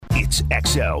It's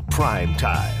XL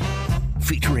Primetime.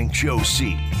 Featuring Joe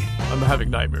C. I'm having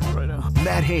nightmares right now.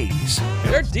 Matt Hayes.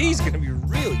 Their D's going to be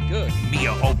really good.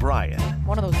 Mia O'Brien.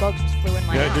 One of those bugs just flew in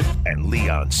my eye. And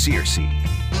Leon Searcy.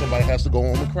 Somebody has to go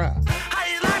home and cry. How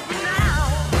you like me now?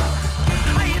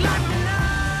 How you like me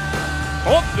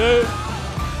now? Hump day.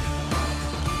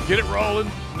 Get it rolling.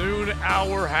 Noon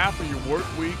hour. Half of your work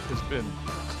week has been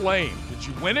claimed. Did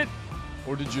you win it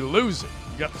or did you lose it?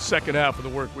 You got the second half of the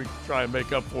work week to try and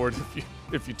make up for it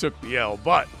if you took the L.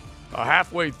 But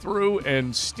halfway through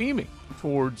and steaming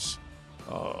towards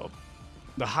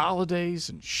the holidays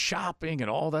and shopping and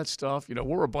all that stuff. You know,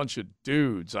 we're a bunch of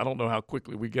dudes. I don't know how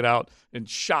quickly we get out and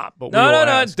shop, but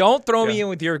no. Don't throw me in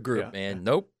with your group, man.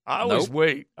 Nope. I always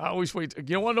wait.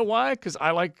 You want to know why? Because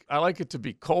I like it to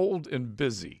be cold and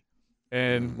busy,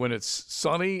 and when it's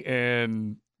sunny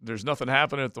and there's nothing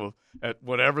happening at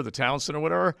whatever the town center, or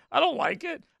whatever. I don't like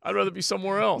it. I'd rather be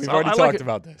somewhere else. We've already talked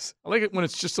about this. I like it when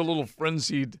it's just a little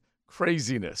frenzied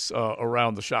craziness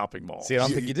around the shopping mall. See, I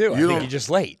don't think you do. I think you're just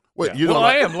late. Wait, yeah.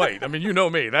 I am late. I mean, you know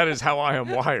me. That is how I am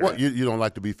wired. Well, you don't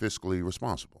like to be fiscally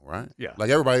responsible, right? Yeah. Like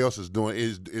everybody else is doing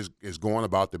is going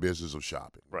about the business of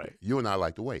shopping. Right. You and I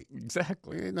like to wait.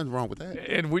 Exactly. Ain't nothing wrong with that.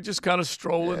 And we just kind of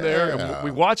stroll in there and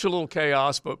we watch a little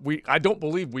chaos, but I don't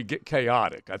believe we get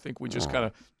chaotic. I think we just kind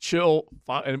of chill.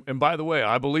 And by the way,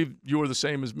 I believe you are the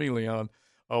same as me, Leon.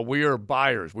 We are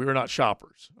buyers. We are not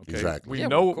shoppers. Okay? Exactly. We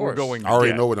know what we're going to get. I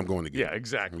already know what I'm going to get. Yeah,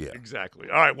 exactly. Yeah. Exactly.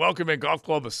 All right, welcome in Golf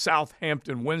Club of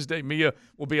Southampton Wednesday. Mia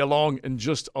will be along in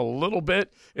just a little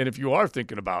bit. And if you are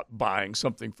thinking about buying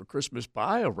something for Christmas,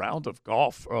 buy a round of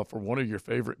golf for one of your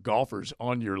favorite golfers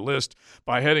on your list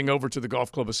by heading over to the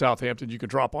Golf Club of Southampton. You can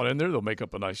drop on in there. They'll make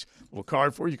up a nice little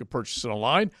card for you. You can purchase it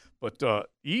online, but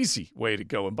easy way to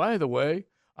go. And by the way,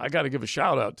 I got to give a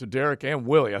shout-out to Derek and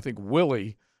Willie. I think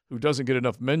Willie, who doesn't get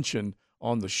enough mention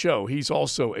on the show. He's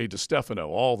also a DeStefano,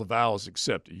 all the vowels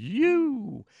except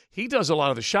you. He does a lot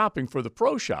of the shopping for the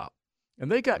Pro Shop, and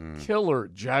they got killer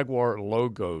Jaguar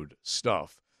logoed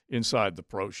stuff inside the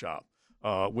Pro Shop,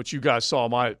 which you guys saw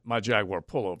my Jaguar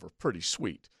pullover. Pretty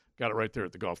sweet. Got it right there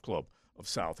at the Golf Club of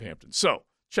Southampton. So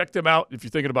check them out. If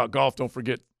you're thinking about golf, don't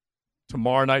forget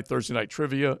tomorrow night, Thursday night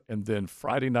trivia, and then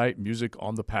Friday night music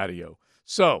on the patio.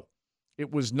 So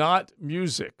it was not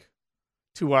music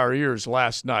to our ears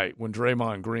last night when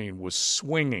Draymond Green was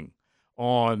swinging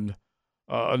on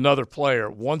another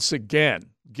player, once again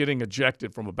getting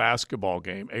ejected from a basketball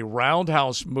game. A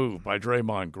roundhouse move by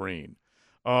Draymond Green.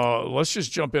 Let's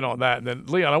just jump in on that. And then,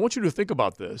 Leon, I want you to think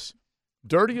about this.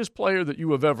 Dirtiest player that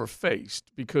you have ever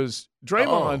faced, because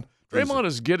Draymond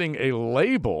is getting a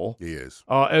label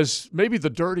as maybe the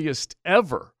dirtiest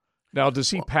ever. Now, does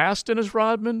he pass Dennis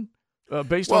Rodman?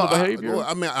 Based on the behavior?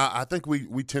 I think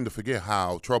we tend to forget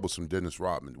how troublesome Dennis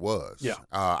Rodman was. Yeah.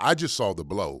 I just saw the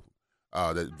blow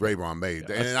that Draymond made.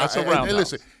 Yeah, that's a roundhouse. And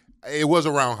listen, it was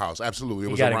a roundhouse. Absolutely.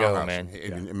 It was a roundhouse. Go, man.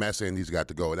 And Matt saying he's got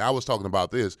to go. And I was talking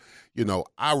about this. You know,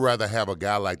 I'd rather have a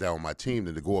guy like that on my team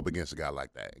than to go up against a guy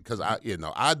like that. Because,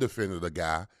 I defended a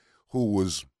guy who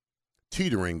was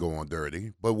teetering going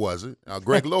dirty, but wasn't.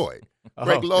 Greg Lloyd.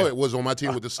 Greg Lloyd was on my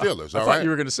team with the Steelers. I thought you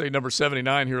were going to say number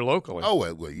 79 here locally. Oh,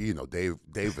 well,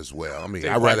 Dave as well. I mean,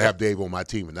 I'd rather have Dave on my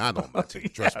team than not on my team.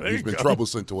 Trust me, he's been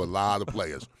troublesome to a lot of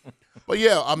players. But,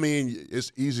 yeah, I mean,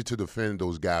 it's easy to defend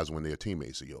those guys when they're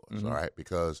teammates of yours, all right?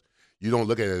 Because you don't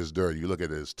look at it as dirty. You look at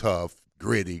it as tough,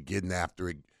 gritty, getting after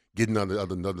it, getting under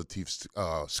another team's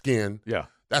skin. Yeah.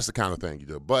 That's the kind of thing you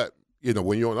do. But,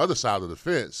 when you're on the other side of the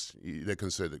fence, they're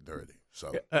considered dirty.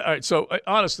 So. All right, so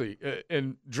honestly,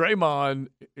 and Draymond,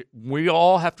 we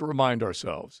all have to remind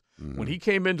ourselves, when he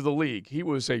came into the league, he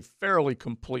was a fairly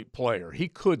complete player. He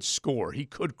could score. He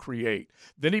could create.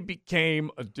 Then he became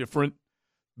a different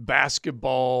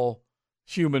basketball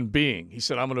human being. He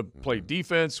said, I'm going to play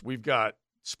defense. We've got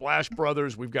Splash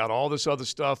Brothers. We've got all this other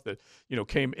stuff that,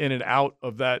 came in and out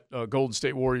of that Golden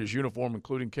State Warriors uniform,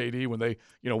 including KD when they,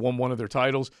 won one of their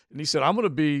titles. And he said, I'm going to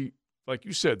be, like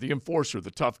you said, the enforcer, the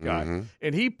tough guy.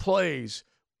 And he plays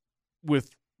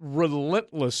with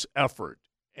relentless effort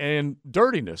and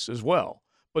dirtiness as well.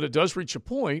 But it does reach a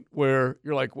point where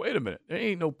you're like, wait a minute, there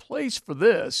ain't no place for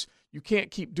this. You can't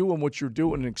keep doing what you're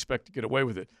doing and expect to get away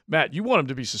with it. Matt, you want him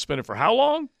to be suspended for how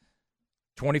long?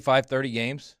 25, 30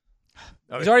 games.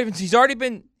 He's already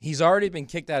been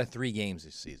kicked out of 3 games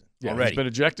this season. Yeah, already. He's been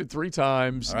ejected 3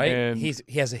 times. All right. And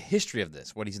he has a history of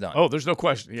this, what he's done. Oh, there's no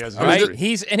question. He has a history.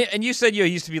 Right? And you said he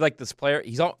used to be like this player.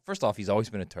 First off, he's always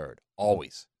been a turd.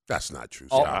 Always. That's not true.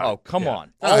 Come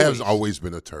on. I have always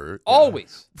been a turd.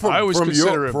 Always. I always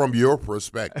consider him from your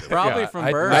perspective. Probably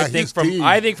from Bird. I think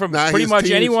from pretty much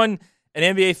anyone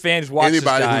an NBA fan who's watched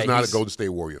Anybody this guy, who's not a Golden State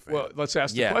Warrior fan. Well, let's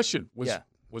ask the question.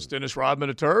 Was Dennis Rodman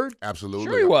a turd? Absolutely.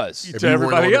 Sure he was. To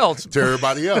everybody else. To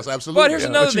everybody else, absolutely. But here's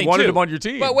another thing, you wanted too. him on your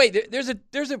team. But wait, there's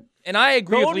a, and I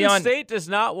agree with Golden Leon. State does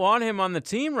not want him on the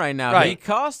team right now. Right. He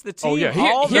cost the team yeah.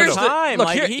 all the Here's the- time. look,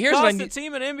 like, here- he here's what cost I the need-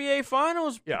 team an NBA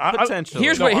Finals Yeah, potentially.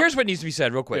 Here's what needs to be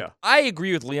said real quick. Yeah. I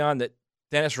agree with Leon that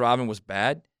Dennis Rodman was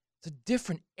bad. It's a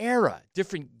different era,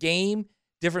 different game,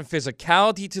 different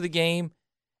physicality to the game.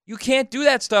 You can't do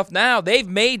that stuff now. They've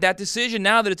made that decision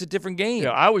now that it's a different game. Yeah,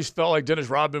 I always felt like Dennis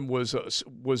Rodman was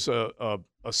a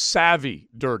savvy,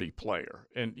 dirty player,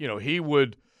 and he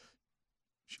would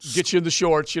get you in the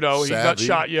shorts. He got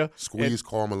shot you. Squeeze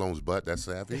Karl Malone's butt. That's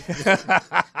savvy.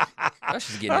 That's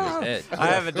just getting in his head. I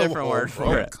have a different word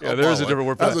for it. Yeah, there is a different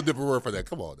word for that. That's a different word for that.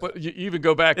 Come on. But you even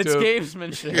go back It's to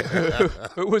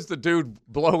gamesmanship. who was the dude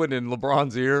blowing in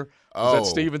LeBron's ear? Was that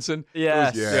Stevenson?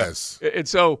 Yes. Yes. Yeah. And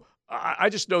so I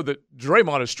just know that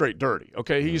Draymond is straight dirty.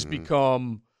 Okay, he's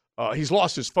become he's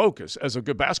lost his focus as a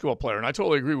good basketball player, and I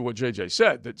totally agree with what JJ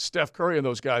said. That Steph Curry and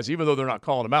those guys, even though they're not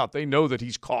calling him out, they know that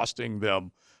he's costing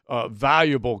them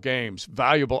valuable games,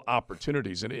 valuable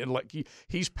opportunities, and like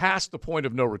he's past the point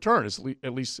of no return.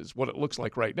 At least is what it looks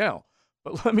like right now.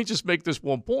 But let me just make this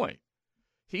one point: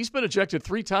 he's been ejected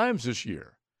 3 times this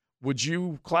year. Would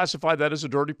you classify that as a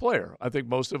dirty player? I think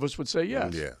most of us would say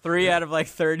yes. Yeah. 3 out of like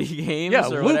 30 games Yeah,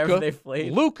 or whatever they've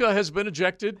played. Luka has been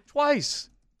ejected twice.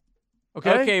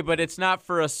 Okay, but it's not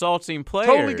for assaulting players.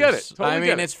 Totally get it. Totally I mean,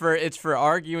 get it. it's for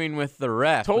arguing with the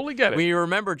ref. Totally get it. We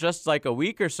remember just like a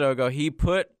week or so ago, he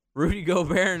put Rudy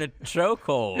Gobert in a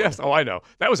chokehold. Yes, I know.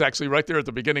 That was actually right there at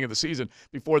the beginning of the season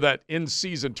before that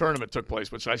in-season tournament took place,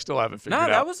 which I still haven't figured out.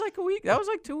 No, that was like a week. That was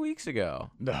like 2 weeks ago.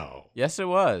 No. Yes, it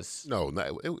was. No.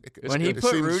 When he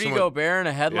put Rudy Gobert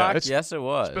in a headlock, yes, it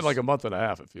was. It's been like a month and a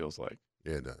half, it feels like.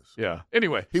 Yeah, it does. Yeah.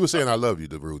 Anyway. He was saying, I love you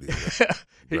to Rudy.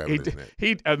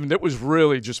 I mean, it was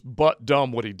really just butt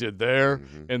dumb what he did there.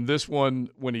 Mm-hmm. And this one,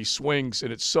 when he swings,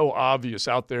 and it's so obvious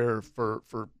out there for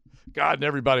God and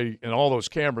everybody and all those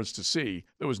cameras to see,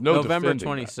 there was no November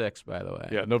defending 26th, by the way.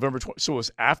 Yeah, November 20. So it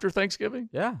was after Thanksgiving?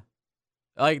 Yeah.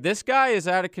 Like, this guy is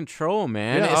out of control,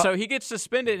 man. Yeah, so he gets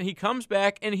suspended, and he comes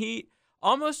back, and he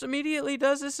almost immediately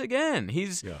does this again.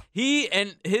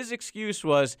 And his excuse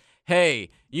was, hey,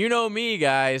 you know me,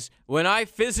 guys. When I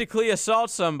physically assault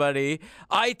somebody,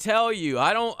 I tell you,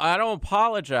 I don't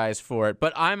apologize for it,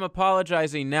 but I'm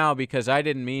apologizing now because I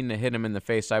didn't mean to hit him in the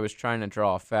face. I was trying to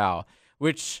draw a foul,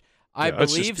 which I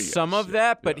believe some of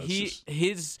that, but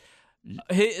his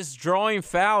drawing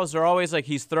fouls are always like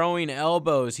he's throwing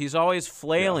elbows. He's always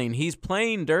flailing. He's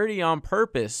playing dirty on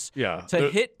purpose to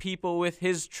hit people with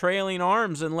his trailing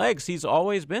arms and legs. He's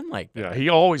always been like that. Yeah, he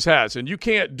always has. And you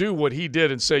can't do what he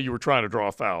did and say you were trying to draw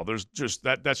a foul. There's just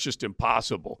that's just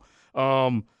impossible.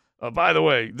 By the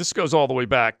way, this goes all the way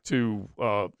back to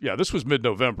this was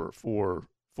mid-November for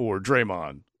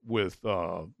Draymond with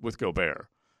Gobert.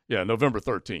 Yeah, November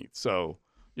 13th. So,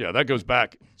 yeah, that goes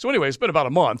back. So, anyway, it's been about a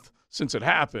month since it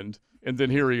happened, and then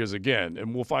here he is again.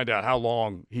 And we'll find out how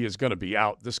long he is going to be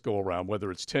out this go-around,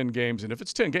 whether it's 10 games. And if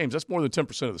it's 10 games, that's more than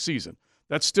 10% of the season.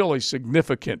 That's still a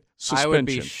significant suspension. I would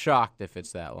be shocked if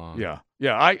it's that long. Yeah.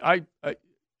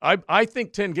 I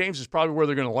think 10 games is probably where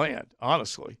they're going to land,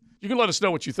 honestly. You can let us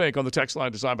know what you think on the text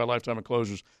line designed by Lifetime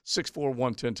Enclosures,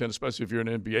 641-1010, especially if you're an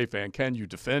NBA fan. Can you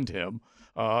defend him?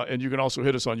 And you can also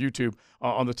hit us on YouTube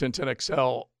on the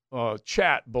 1010XL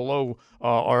chat below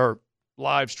our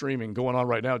live streaming going on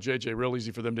right now. JJ, real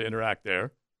easy for them to interact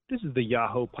there. This is the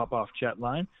Yahoo Pop-Off chat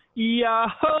line.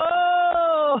 Yahoo!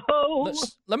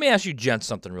 Let me ask you gents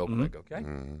something real quick, okay?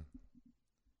 Mm-hmm.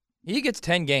 He gets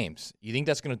 10 games. You think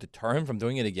that's going to deter him from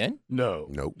doing it again? No.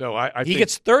 Nope. No, I he think,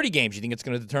 gets 30 games. You think it's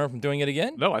going to deter him from doing it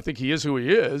again? No, I think he is who he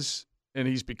is, and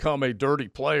he's become a dirty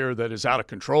player that is out of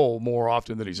control more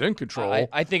often than he's in control.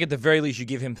 I think at the very least you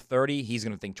give him 30, he's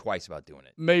going to think twice about doing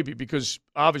it. Maybe, because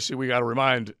obviously we got to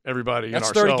remind everybody That's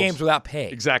and 30 ourselves. games without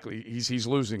pay. Exactly. He's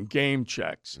losing game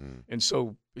checks. And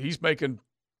so he's making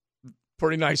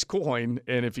pretty nice coin,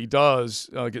 and if he does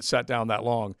get sat down that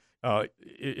long,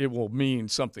 it will mean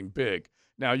something big.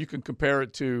 Now, you can compare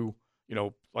it to,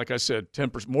 like I said,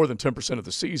 10%, more than 10% of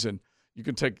the season. You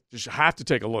can just have to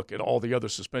take a look at all the other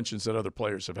suspensions that other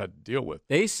players have had to deal with.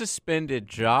 They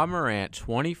suspended Ja Morant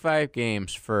 25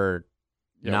 games for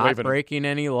not breaking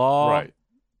any law. Right.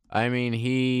 I mean,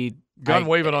 he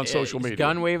waving on social media.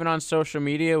 Gun waving on social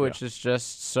media, which is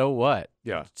just so what?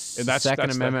 Yeah, and that's Second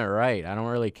Amendment right. I don't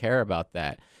really care about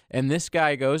that. And this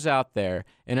guy goes out there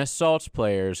and assaults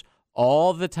players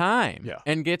all the time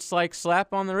and gets like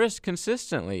slap on the wrist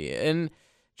consistently. And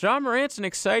John Morant's an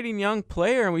exciting young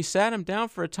player, and we sat him down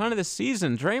for a ton of the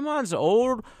season. Draymond's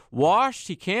old, washed.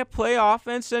 He can't play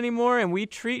offense anymore, and we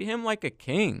treat him like a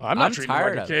king. I'm not treating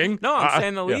him like a king. No, I'm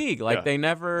saying the league. Yeah, like, they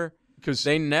never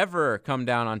come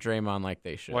down on Draymond like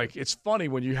they should. Like, it's funny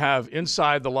when you have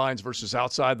inside the lines versus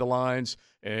outside the lines,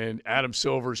 and Adam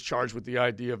Silver's charged with the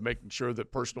idea of making sure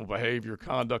that personal behavior,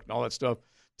 conduct, and all that stuff,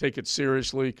 take it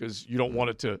seriously because you don't want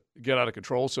it to get out of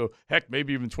control. So, heck,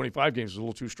 maybe even 25 games is a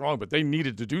little too strong, but they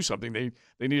needed to do something. They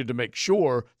needed to make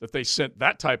sure that they sent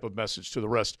that type of message to the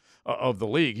rest of the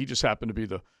league. He just happened to be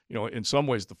in some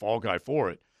ways the fall guy for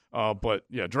it. But,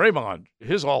 yeah, Draymond,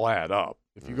 his all add up.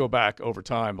 If you go back over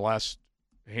time, the last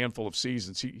handful of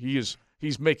seasons,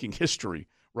 he's making history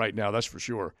right now, that's for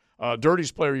sure.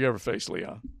 Dirtiest player you ever faced,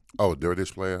 Leon? Oh,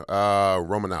 dirtiest player?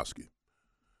 Romanowski.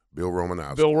 Bill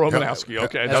Romanowski.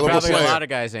 Okay. That's probably a lot of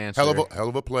guys' answer. Hell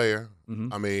of a player.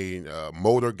 I mean,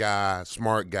 motor guy,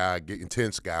 smart guy,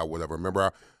 intense guy, whatever.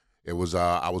 Remember, I was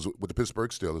with the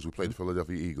Pittsburgh Steelers. We played the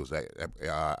Philadelphia Eagles.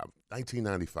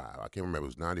 1995. I can't remember.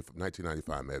 It was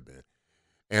 1995 may have been.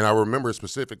 And I remember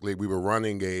specifically we were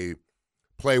running a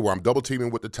play where I'm double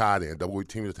teaming with the tight end,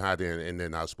 and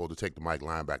then I was supposed to take the Mike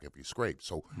linebacker if he scraped.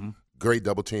 So great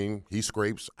double team. He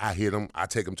scrapes. I hit him. I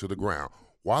take him to the ground.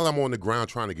 While I'm on the ground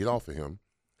trying to get off of him,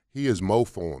 he is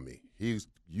mofoing me. He's,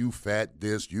 you fat,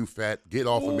 this, you fat, get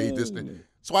off of me, this, thing.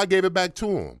 So I gave it back to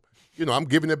him. I'm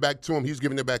giving it back to him. He's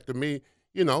giving it back to me.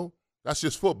 That's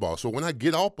just football. So when I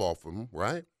get off him,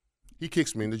 right, he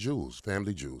kicks me in the jewels,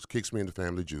 family jewels, kicks me in the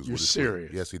family jewels. You're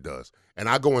serious? Yes, he does. And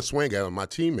I go and swing at him. My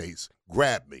teammates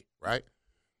grab me, right?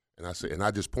 And I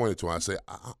just pointed to him. I said,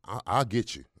 I'll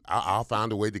get you. I'll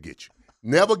find a way to get you.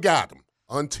 Never got him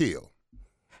until.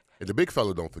 And the big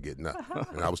fella don't forget nothing.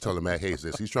 And I was telling Matt Hayes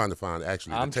this. He's trying to find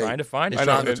actually I'm the tape. trying to find it. He's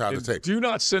trying to tape. Do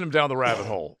not send him down the rabbit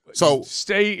hole. So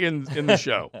stay in the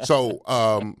show. So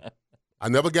I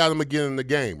never got him again in the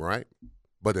game, right?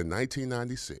 But in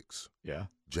 1996,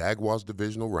 Jaguars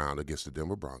divisional round against the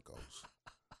Denver Broncos,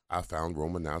 I found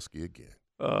Romanowski again.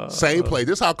 Same play.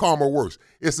 This is how karma works.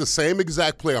 It's the same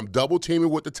exact play. I'm double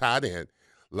teaming with the tight end.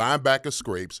 Linebacker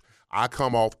scrapes. I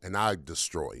come off and I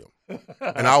destroy him.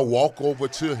 And I walk over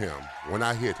to him when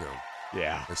I hit him.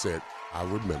 Yeah. And said, I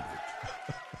remembered.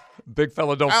 Big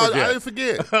fella, don't forget. I didn't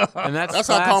forget. And that's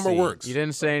how karma works. You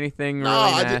didn't say anything really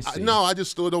nasty. I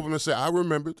just stood over him and said, I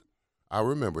remembered.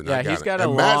 Yeah, he's got a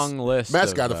long list.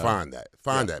 Matt's got to find that.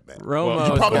 Find that, man. Romo,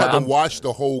 you probably have to watch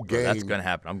the whole game. That's going to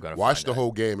happen. I'm going to watch the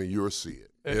whole game and you'll see it.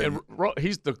 And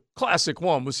he's the classic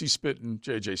one. Was he spitting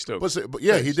J.J. Stokes? But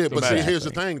yeah, he did. But see, here's the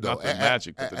thing, though. Not the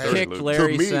magic, but the dirty kick loop.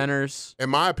 Larry To me, Centers.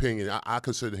 In my opinion, I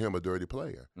consider him a dirty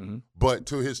player. But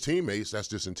to his teammates, that's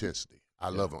just intensity. I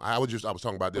love him. I was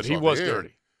talking about this. But he was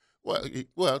dirty. Well,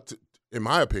 in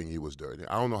my opinion, he was dirty.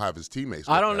 I don't know how his teammates.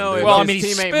 I don't know. Well, I his mean,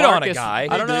 he teammate spit Marcus, on a guy.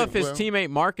 I don't know if his teammate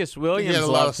Marcus Williams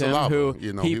loved him, who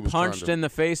he punched in the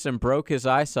face and broke his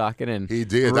eye socket and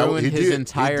ruined his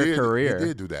entire career. He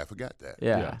did do that. I forgot that.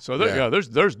 Yeah. So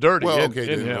there's dirty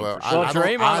in him. Well,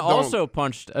 Draymond also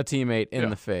punched a teammate in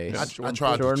the face. I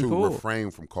tried to refrain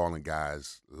from calling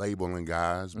guys, labeling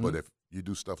guys, but if you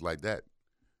do stuff like that,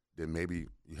 then maybe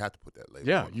you have to put that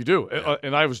label on. You do. Yeah.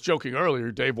 And I was joking earlier,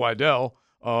 Dave Weidel,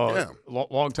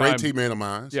 long time. Great teammate of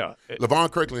mine. Yeah.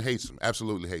 LeVon Kirkland hates him,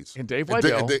 absolutely hates him. And Dave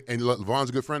Weidel. And LeVon's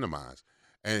a good friend of mine.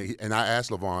 And I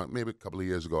asked LeVon maybe a couple of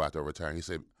years ago after retiring, I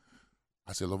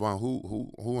said, LeVon,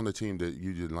 who on the team that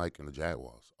you didn't like in the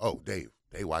Jaguars? Oh, Dave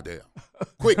Weidel.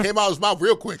 Quick, came out of his mouth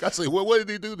real quick. I said, well, what did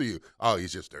he do to you? Oh,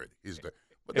 he's just dirty. He's dirty.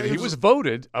 But he was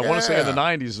voted, I want to say in the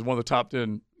 90s, as one of the top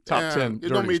 10 You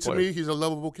know me, to me, he's a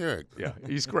lovable character. Yeah,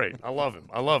 he's great. I love him.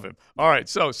 All right,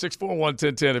 so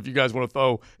 641-1010, if you guys want to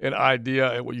throw an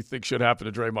idea at what you think should happen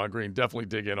to Draymond Green, definitely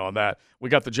dig in on that. We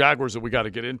got the Jaguars that we got to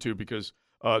get into because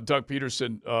Doug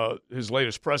Peterson, his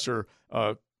latest presser,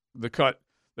 the cut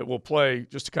that we'll play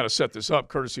just to kind of set this up,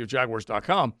 courtesy of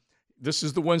Jaguars.com. This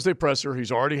is the Wednesday presser.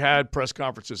 He's already had press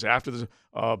conferences after the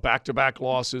back-to-back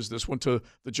losses. This one to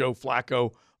the Joe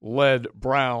Flacco-led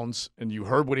Browns, and you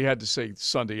heard what he had to say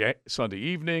Sunday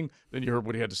evening. Then you heard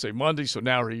what he had to say Monday. So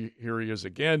now here he is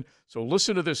again. So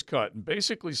listen to this cut, and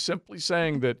basically simply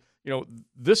saying that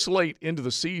this late into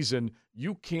the season,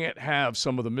 you can't have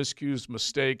some of the miscues,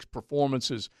 mistakes,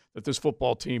 performances that this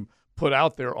football team put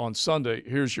out there on Sunday.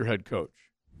 Here's your head coach.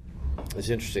 It's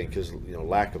interesting because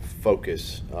lack of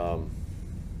focus.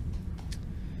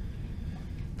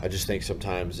 I just think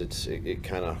sometimes it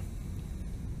kind of.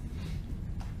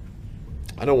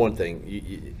 I know one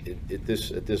thing. At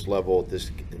this level, at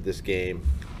this game,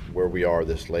 where we are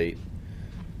this late,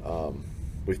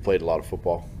 we've played a lot of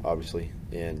football, obviously,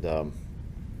 and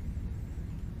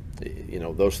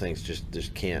those things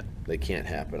just can't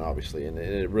happen, obviously, and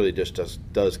it really just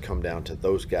does come down to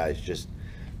those guys just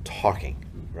talking,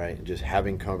 right, and just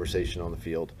having conversation on the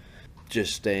field,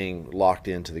 just staying locked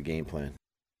into the game plan.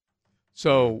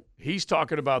 So he's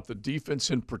talking about the defense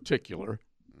in particular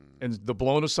and the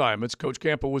blown assignments. Coach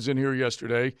Campo was in here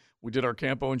yesterday. We did our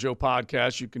Campo and Joe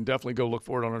podcast. You can definitely go look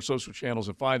for it on our social channels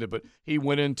and find it. But he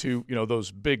went into,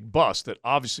 those big busts that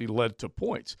obviously led to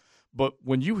points. But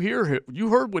when you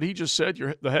heard what he just said,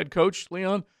 the head coach,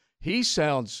 Leon, he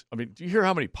sounds – do you hear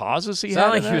how many pauses he had?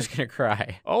 Sounded like he was going to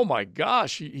cry. Oh, my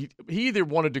gosh. He either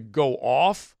wanted to go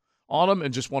off on him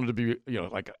and just wanted to be,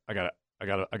 I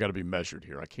got to be measured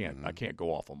here. I can't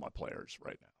go off on my players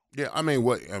right now. Yeah,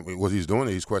 what he's doing,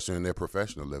 he's questioning their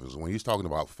professional levels. When he's talking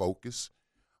about focus,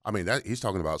 he's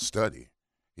talking about study.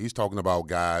 He's talking about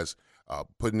guys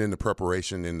putting in the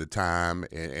preparation and the time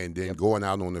and then going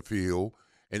out on the field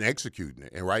and executing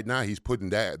it. And right now he's putting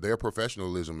their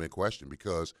professionalism in question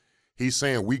because he's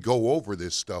saying we go over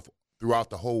this stuff throughout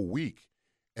the whole week,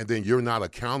 and then you're not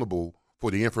accountable for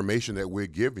the information that we're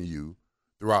giving you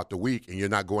throughout the week, and you're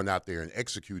not going out there and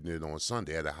executing it on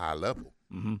Sunday at a high level.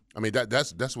 Mm-hmm.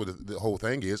 That's what the whole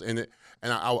thing is. And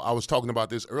I was talking about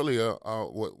this earlier.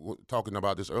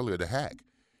 The hack.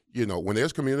 When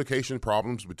there's communication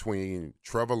problems between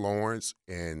Trevor Lawrence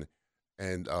and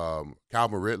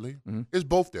Calvin Ridley, it's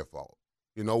both their fault.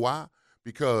 You know why?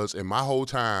 Because in my whole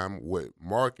time with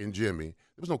Mark and Jimmy,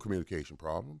 there was no communication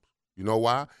problems. You know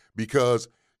why? Because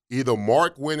either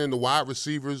Mark went in the wide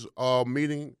receivers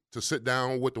meeting to sit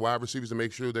down with the wide receivers to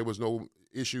make sure there was no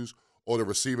issues, or the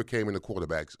receiver came in the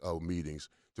quarterbacks meetings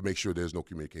to make sure there's no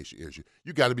communication issue.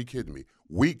 You got to be kidding me.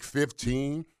 Week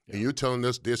 15, and you're telling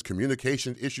us there's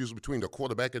communication issues between the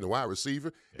quarterback and the wide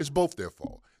receiver? It's both their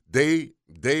fault.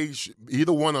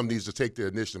 Either one of them needs to take the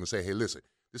initiative and say, hey, listen,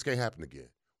 this can't happen again.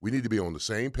 We need to be on the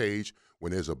same page.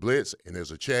 When there's a blitz and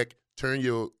there's a check, turn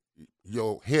your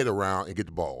head around and get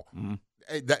the ball. Mm-hmm.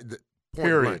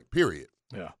 Point blank, period.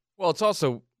 Yeah. Well, it's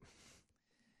also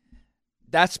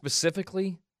that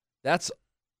specifically, that's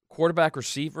quarterback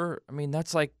receiver.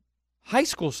 That's like high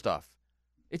school stuff.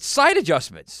 It's sight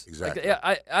adjustments. Exactly.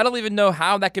 I don't even know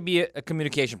how that could be a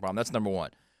communication problem. That's number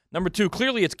one. Number two,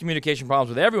 clearly it's communication problems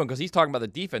with everyone because he's talking about the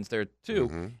defense there too.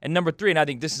 Mm-hmm. And number three, and I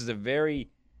think this is a very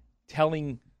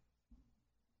telling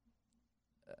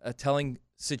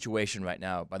situation right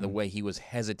now by the way he was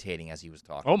hesitating as he was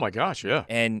talking. Oh my gosh, yeah.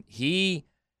 And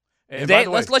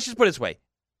let's just put it this way.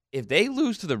 If they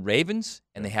lose to the Ravens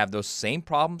and they have those same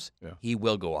problems, he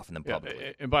will go off in them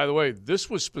publicly. And by the way, this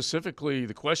was specifically,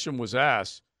 the question was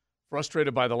asked,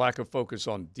 frustrated by the lack of focus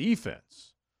on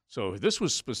defense. So this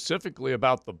was specifically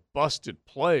about the busted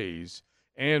plays,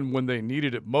 and when they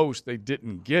needed it most, they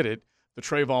didn't get it. The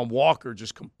Trayvon Walker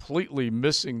just completely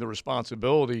missing the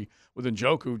responsibility with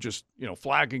Njoku just,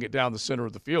 flagging it down the center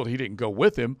of the field. He didn't go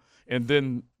with him. And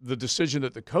then the decision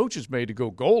that the coaches made to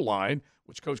go goal line,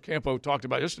 which Coach Campo talked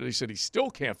about yesterday, he said he still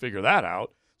can't figure that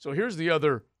out. So here's the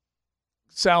other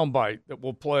soundbite that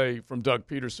we'll play from Doug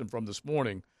Peterson from this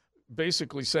morning,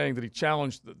 basically saying that he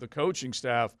challenged the coaching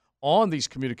staff on these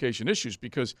communication issues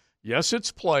because, yes,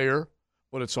 it's player,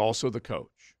 but it's also the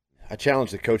coach. I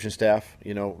challenge the coaching staff,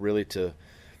 really to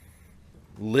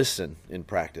listen in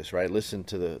practice, right? Listen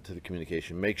to the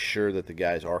communication. Make sure that the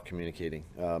guys are communicating.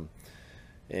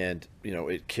 And,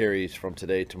 it carries from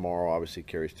today, tomorrow, obviously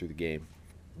carries through the game.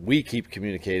 We keep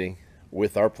communicating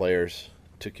with our players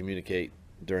to communicate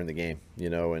during the game,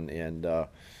 and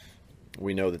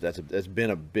we know that that's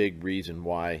been a big reason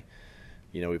why,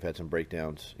 we've had some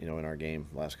breakdowns, in our game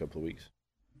the last couple of weeks.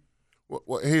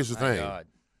 Well, here's the thing.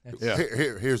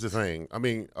 Here's the thing.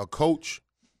 A coach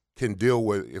can deal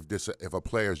with if a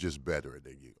player is just better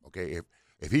than you, okay?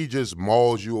 If he just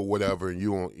mauls you or whatever and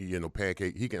you don't,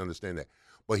 pancake, he can understand that.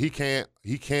 But he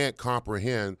can't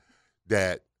comprehend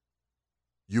that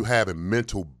you have a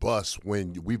mental bust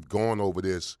when we've gone over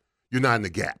this. You're not in the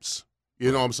gaps.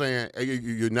 You know what I'm saying?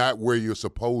 You're not where you're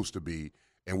supposed to be,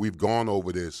 and we've gone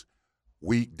over this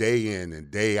week, day in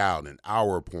and day out, and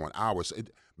hour upon hour.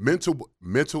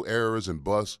 Mental errors and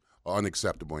busts are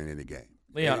unacceptable in any game.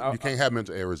 Leon, you can't have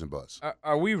mental errors and busts.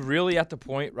 Are we really at the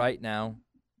point right now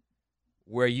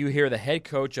where you hear the head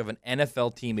coach of an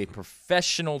NFL team, a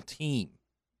professional team,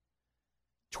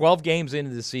 12 games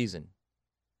into the season,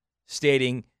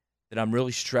 stating that I'm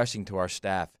really stressing to our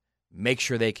staff, make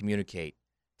sure they communicate,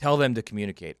 tell them to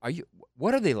communicate?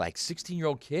 What are they, like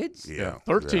 16-year-old kids? Yeah,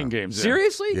 13 games in.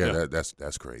 Seriously? Yeah,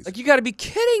 that's crazy. Like, you got to be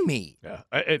kidding me. Yeah,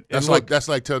 that's like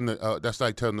telling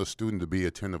the student to be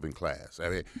attentive in class.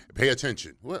 Pay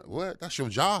attention. What? That's your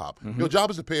job. Mm-hmm. Your job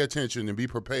is to pay attention and be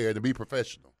prepared and be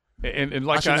professional. And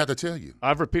like I shouldn't have to tell you.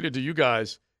 I've repeated to you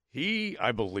guys, he,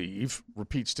 I believe,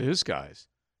 repeats to his guys,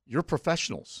 you're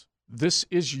professionals. This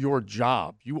is your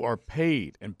job. You are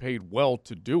paid and paid well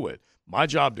to do it. My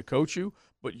job to coach you,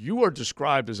 but you are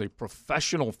described as a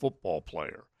professional football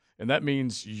player. And that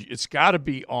means it's got to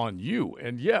be on you.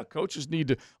 And, yeah, coaches need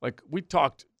to, like we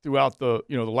talked throughout the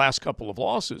last couple of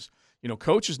losses,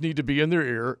 coaches need to be in their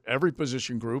ear, every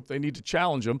position group. They need to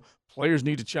challenge them. Players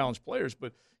need to challenge players.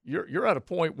 But you're at a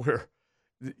point where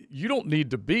you don't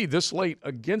need to be this late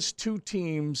against two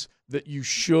teams that you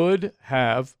should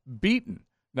have beaten.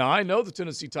 Now, I know the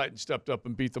Tennessee Titans stepped up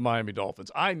and beat the Miami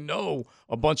Dolphins. I know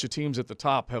a bunch of teams at the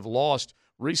top have lost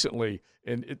recently,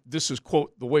 and this is,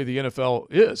 quote, the way the NFL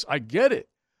is. I get it.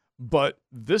 But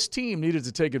this team needed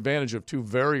to take advantage of two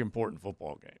very important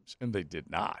football games, and they did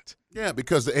not. Yeah,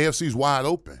 because the AFC is wide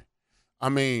open. I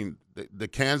mean, the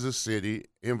Kansas City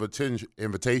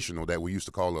Invitational that we used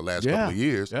to call the last couple of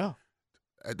years,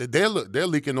 they're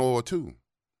leaking oil too.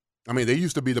 I mean, they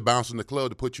used to be the bounce in the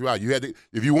club to put you out. You had to,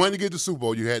 if you wanted to get the Super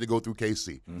Bowl, you had to go through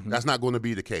KC. Mm-hmm. That's not going to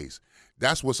be the case.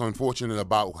 That's what's unfortunate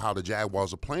about how the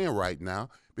Jaguars are playing right now,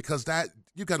 because that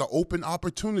you got an open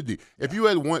opportunity. Yeah.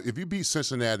 If you beat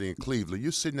Cincinnati and Cleveland,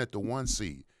 you're sitting at the 1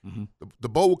 seed. Mm-hmm. The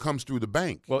bowl comes through the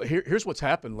bank. Well, here's what's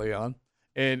happened, Leon,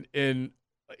 and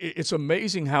it's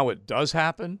amazing how it does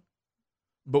happen.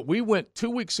 But we went 2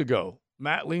 weeks ago.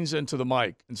 Matt leans into the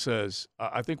mic and says,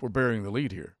 "I think we're burying the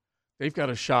lead here. They've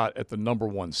got a shot at the number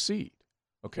 1 seed."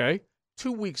 Okay?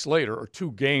 2 weeks later, or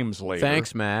 2 games later.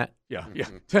 Thanks, Matt. Yeah.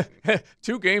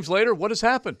 2 games later, what has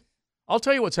happened? I'll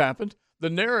tell you what's happened. The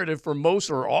narrative for most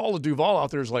or all of Duval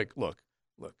out there is like, look,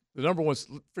 the number 1.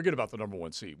 Forget about the number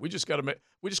 1 seed. We just got to make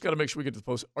sure we get to the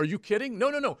post. Are you kidding?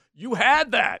 No. You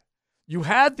had that. You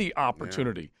had the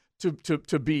opportunity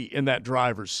to be in that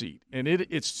driver's seat, and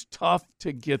it's tough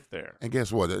to get there. And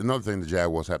guess what? Another thing the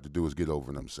Jaguars have to do is get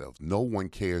over themselves. No one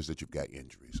cares that you've got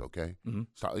injuries, okay?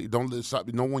 Mm-hmm. Stop.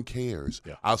 No one cares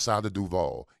outside of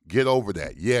Duval. Get over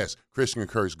that. Yes, Christian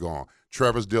Kirk's gone.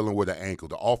 Trevor's dealing with an ankle.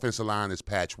 The offensive line is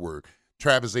patchwork.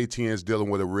 Travis Etienne's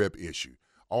dealing with a rib issue.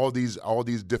 All these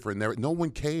different narratives. No one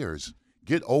cares.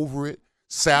 Get over it,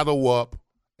 saddle up,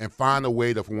 and find a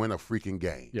way to win a freaking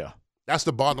game. Yeah. That's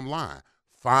the bottom line.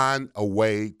 Find a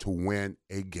way to win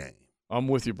a game. I'm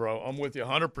with you, bro. I'm with you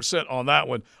 100% on that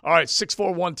one. All right,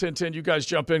 641-1010. You guys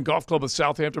jump in. Golf Club of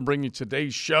Southampton bringing you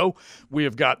today's show. We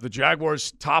have got the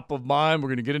Jaguars top of mind. We're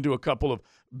going to get into a couple of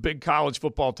big college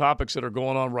football topics that are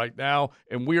going on right now,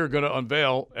 and we are going to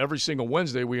unveil every single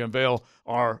Wednesday. We unveil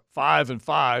our 5 and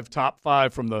 5, top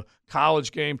 5 from the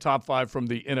college game, top 5 from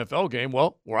the NFL game.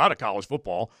 Well, we're out of college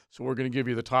football, so we're going to give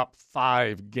you the top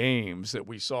 5 games that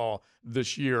we saw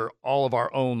this year, all of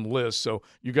our own lists, so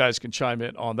you guys can chime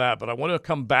in on that. But I want to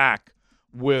come back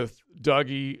with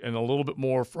Dougie and a little bit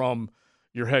more from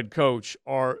your head coach.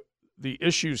 Are the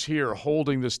issues here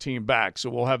holding this team back? So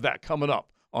we'll have that coming up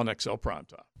on XL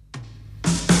Primetime.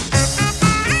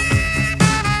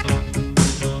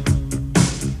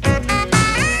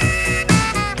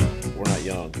 We're not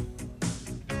young.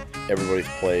 Everybody's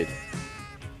played.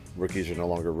 Rookies are no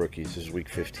longer rookies. This is week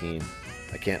 15.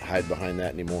 I can't hide behind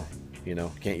that anymore.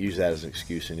 Can't use that as an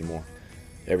excuse anymore.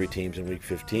 Every team's in week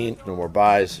 15. No more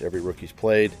buys. Every rookie's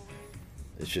played.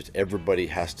 It's just everybody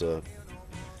has to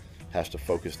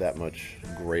focus that much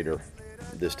greater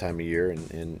this time of year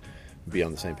and be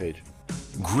on the same page.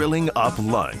 Grilling up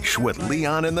lunch with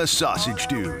Leon and the Sausage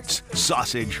Dudes.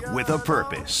 Sausage with a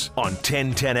purpose on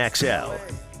 1010XL.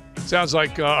 Sounds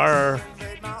like our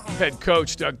head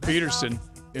coach, Doug Peterson,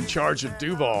 in charge of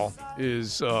Duval,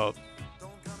 is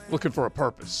looking for a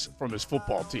purpose from his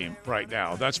football team right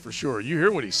now. That's for sure. You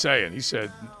hear what he's saying. He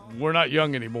said, we're not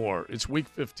young anymore. It's week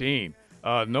 15.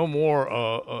 No more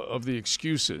of the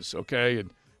excuses, okay?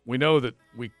 And we know that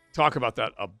we talk about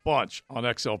that a bunch on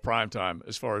XL Primetime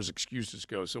as far as excuses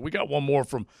go. So we got one more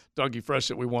from Dougie Fresh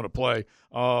that we want to play.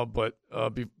 But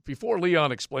before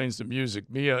Leon explains the music,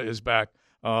 Mia is back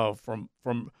from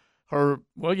her.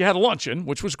 Well, you had a luncheon,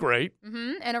 which was great.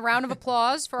 Mm-hmm. And a round of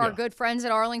applause for our good friends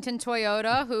at Arlington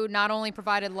Toyota, who not only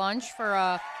provided lunch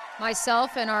for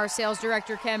myself and our sales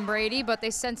director, Ken Brady, but they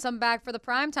sent some back for the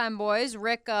Primetime boys.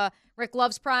 Rick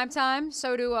loves Primetime.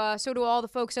 So do all the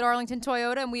folks at Arlington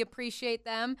Toyota, and we appreciate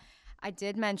them. I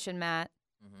did mention, Matt,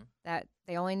 that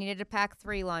they only needed to pack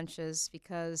 3 lunches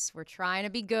because we're trying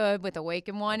to be good with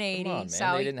Awaken 180. Come on, man.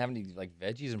 So they didn't have any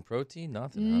veggies and protein?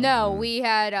 Nothing. Huh? No, we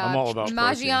had I'm all about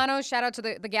Maggiano's. Shout out to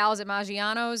the gals at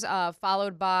Maggiano's,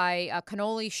 followed by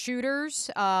cannoli shooters.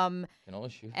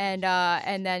 Cannoli shooters.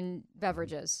 And then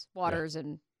beverages, waters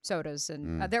and sodas.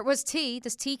 And there was tea.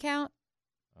 Does tea count?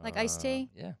 Like iced tea?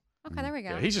 Yeah. Okay, there we go.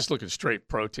 Yeah, he's just looking straight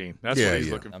protein. That's Yeah, what he's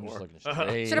yeah. looking I'm for. just looking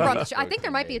straight. Should have brought. at I think there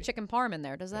might be a protein, chicken parm in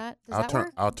there. Does that I'll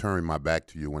work? I'll turn my back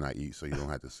to you when I eat, so you don't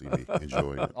have to see me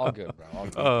enjoying it. baby. All good, bro. All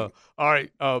good. All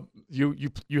right.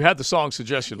 You had the song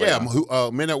suggestion. Yeah,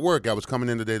 Leon. men at work. I was coming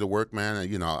in today to work, man,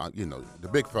 and the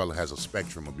big fella has a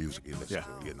spectrum of music he listens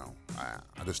to.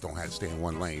 I just don't have to stay in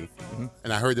one lane.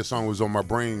 And I heard the song was on my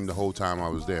brain the whole time I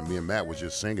was there. Me and Matt was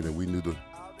just singing, and we knew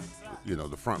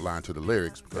the front line to the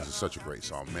lyrics because it's such a great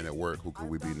song. Men at work. Who could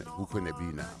we be? Who couldn't it be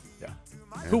now? Yeah.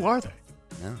 Who are they?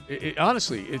 Yeah.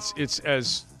 Honestly, it's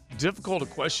as difficult a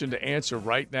question to answer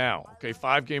right now. Okay,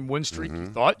 5-game win streak. You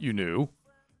thought you knew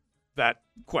that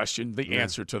question, the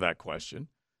answer to that question,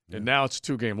 and now it's a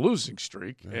 2-game losing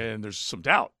streak, and there's some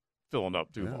doubt filling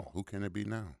up Duval. Who can it be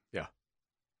now? Yeah.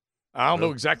 I don't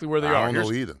know exactly where they are. I don't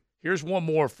know either. Here's one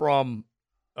more from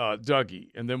Dougie,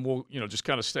 and then we'll just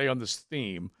kind of stay on this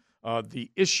theme. The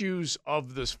issues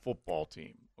of this football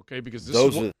team, okay? Because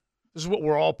this is what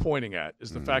we're all pointing at,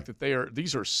 is the fact that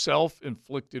these are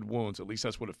self-inflicted wounds. At least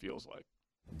that's what it feels like.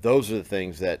 Those are the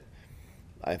things that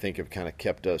I think have kind of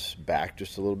kept us back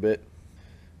just a little bit,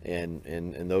 and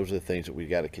those are the things that we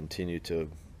got to continue to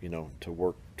to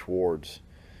work towards.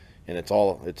 And it's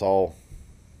all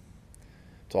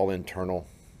internal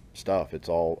stuff. It's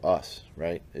all us,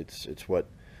 right? It's what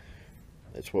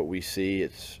we see.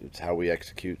 It's how we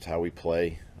execute. It's how we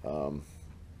play. And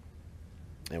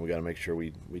we got to make sure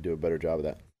we do a better job of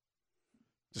that.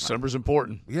 December's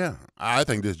important. Yeah, I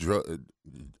think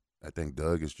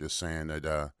Doug is just saying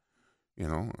that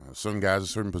certain guys, a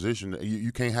certain position,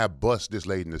 you can't have bust this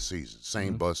late in the season.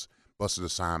 Same busted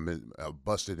assignment,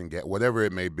 busted and get whatever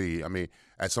it may be. I mean,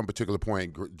 at some particular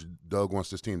point, Doug wants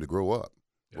this team to grow up.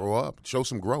 Yeah. Grow up, show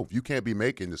some growth. You can't be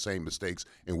making the same mistakes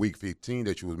in week 15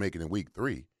 that you was making in week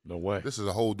 3. No way. This is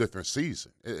a whole different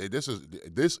season. This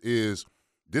is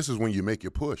when you make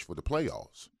your push for the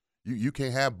playoffs. You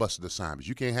can't have busted assignments.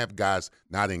 You can't have guys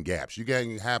not in gaps. You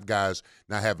can't have guys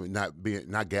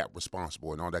not gap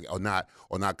responsible and all that,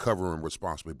 or not covering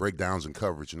responsibly, breakdowns in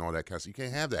coverage and all that kind of stuff. You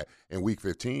can't have that in week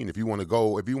 15. If you want to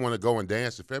go and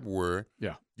dance in February,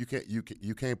 you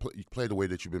can't play the way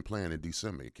that you've been playing in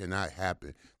December. It cannot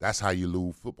happen. That's how you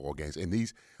lose football games.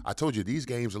 And I told you, these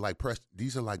games are like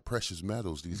precious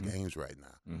metals. These games right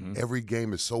now, every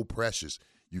game is so precious.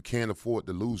 You can't afford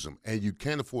to lose them, and you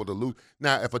can't afford to lose.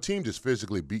 Now, if a team just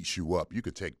physically beats you up, you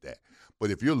could take that. But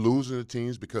if you're losing the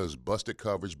teams because busted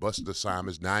coverage, busted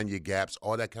assignments, 9-year gaps,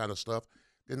 all that kind of stuff,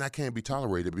 then that can't be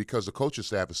tolerated because the coaching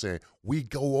staff is saying, we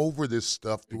go over this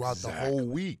stuff throughout the whole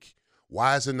week.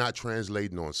 Why is it not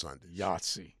translating on Sundays?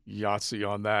 Yahtzee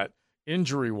on that.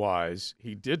 Injury-wise,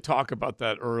 he did talk about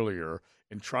that earlier.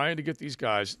 And trying to get these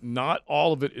guys, not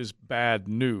all of it is bad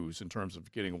news in terms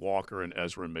of getting Walker and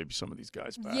Ezra and maybe some of these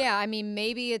guys back. Yeah, I mean,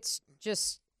 maybe it's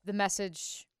just the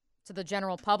message to the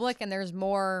general public and there's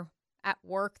more at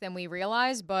work than we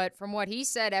realize. But from what he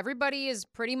said, everybody is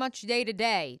pretty much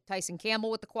day-to-day. Tyson Campbell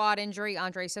with the quad injury,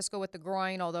 Andre Sisco with the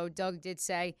groin, although Doug did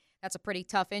say that's a pretty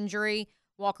tough injury.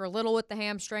 Walker Little with the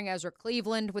hamstring, Ezra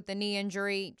Cleveland with the knee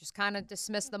injury, just kind of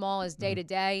dismissed them all as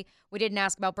day-to-day. We didn't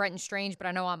ask about Brenton Strange, but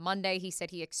I know on Monday he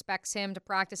said he expects him to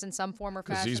practice in some form or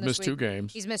fashion. Because he's missed 2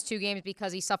 games. He's missed 2 games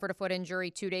because he suffered a foot injury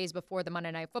 2 days before the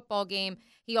Monday Night Football game.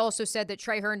 He also said that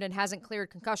Trey Herndon hasn't cleared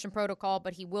concussion protocol,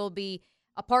 but he will be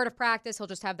a part of practice. He'll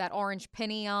just have that orange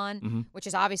penny on, which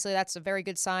is obviously that's a very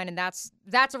good sign, and that's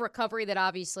a recovery that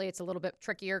obviously it's a little bit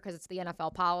trickier because it's the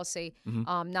NFL policy,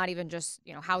 not even just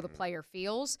how the player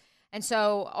feels. And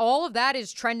so all of that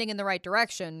is trending in the right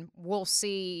direction. We'll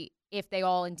see if they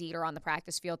all indeed are on the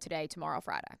practice field today, tomorrow,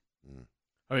 Friday.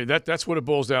 I mean, that's what it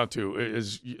boils down to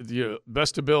is the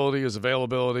best ability is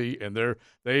availability, and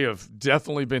they have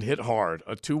definitely been hit hard.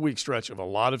 A 2-week stretch of a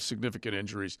lot of significant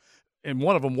injuries, and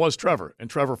one of them was Trevor, and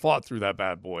Trevor fought through that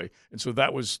bad boy. And so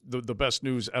that was the best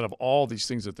news out of all these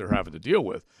things that they're having to deal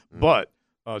with. But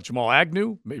Jamal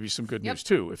Agnew, maybe some good news,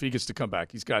 too. If he gets to come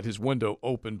back, he's got his window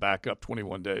open back up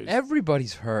 21 days.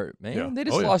 Everybody's hurt, man. Yeah. They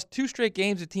just lost 2 straight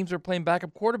games that teams are playing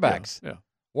backup quarterbacks. Yeah.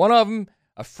 One of them,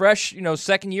 a fresh,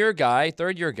 second-year guy,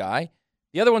 third-year guy.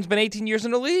 The other one's been 18 years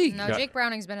in the league. No, Jake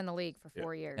Browning's been in the league for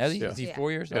 4 years. Has he? Is he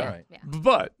 4 years? Yeah. All right. Yeah.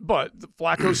 But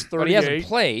Flacco's 38. But he hasn't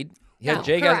played.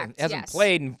 Jake hasn't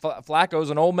played, and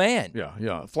Flacco's an old man.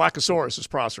 Yeah. Flaccosaurus, as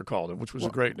Prosser called him, which was a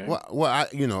great name. Well, I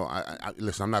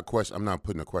listen. I'm not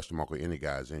putting a question mark on any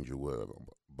guy's injury,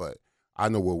 but I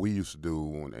know what we used to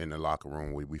do in the locker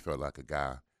room. We felt like a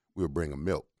guy. We would bring him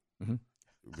milk.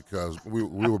 because we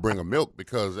were bringing milk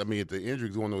because I mean if the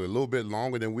injury's going on a little bit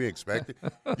longer than we expected,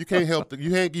 you can't help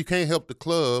the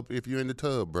club if you're in the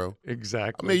tub, bro.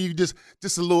 Exactly. I mean you just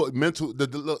a little mental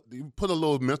you put a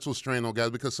little mental strain on guys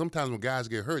because sometimes when guys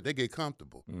get hurt they get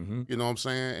comfortable. Mm-hmm. You know what I'm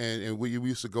saying? And we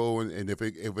used to go and if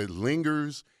it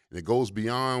lingers and it goes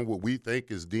beyond what we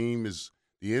think is deemed as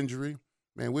the injury,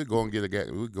 man, we're going to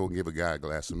give a guy a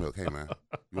glass of milk. Hey man,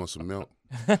 you want some milk?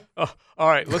 All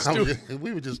right, let's do.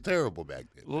 We were just terrible back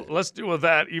then. Let's do a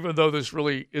that, even though this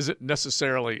really isn't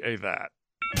necessarily a that.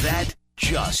 That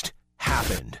just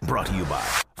happened. Brought to you by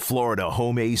Florida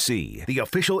Home AC, the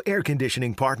official air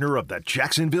conditioning partner of the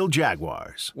Jacksonville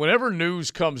Jaguars. Whenever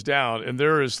news comes down, and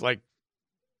there is like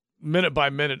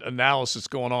minute-by-minute analysis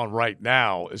going on right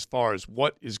now as far as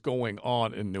what is going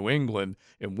on in New England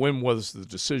and when was the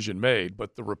decision made,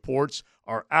 but the reports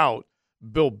are out.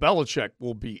 Bill Belichick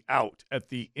will be out at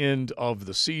the end of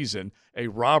the season. A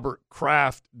Robert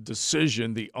Kraft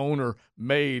decision the owner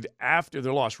made after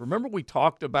their loss. Remember we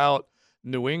talked about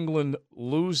New England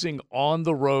losing on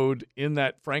the road in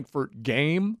that Frankfurt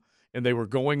game, and they were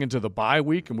going into the bye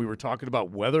week, and we were talking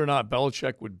about whether or not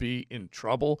Belichick would be in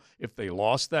trouble if they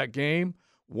lost that game.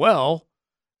 Well,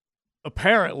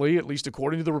 apparently, at least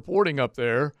according to the reporting up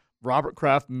there, Robert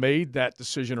Kraft made that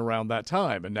decision around that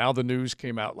time, and now the news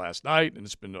came out last night, and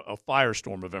it's been a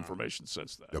firestorm of information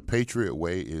since then. The Patriot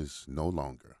way is no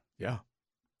longer. Yeah.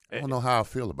 I don't know how I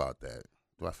feel about that.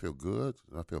 Do I feel good?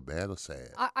 Do I feel bad or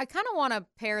sad? I kind of want to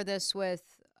pair this with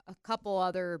a couple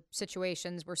other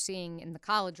situations we're seeing in the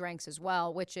college ranks as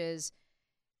well, which is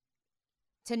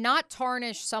to not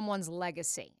tarnish someone's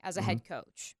legacy as a head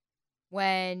coach.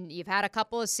 When you've had a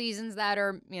couple of seasons that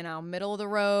are, middle of the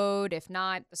road, if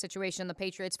not the situation the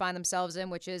Patriots find themselves in,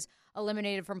 which is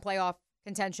eliminated from playoff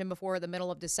contention before the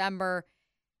middle of December,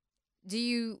 do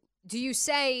you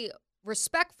say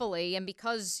respectfully and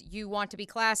because you want to be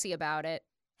classy about it,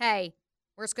 hey,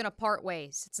 we're just going to part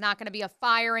ways. It's not going to be a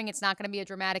firing. It's not going to be a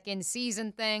dramatic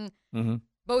in-season thing. Mm-hmm.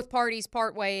 Both parties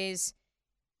part ways.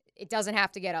 It doesn't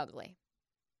have to get ugly.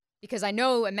 Because I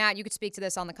know, and Matt, you could speak to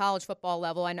this on the college football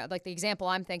level. I know, like the example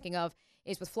I'm thinking of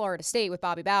is with Florida State with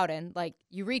Bobby Bowden. Like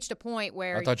you reached a point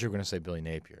where I thought you were going to say Billy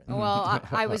Napier. Well,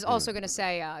 I was also going to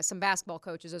say some basketball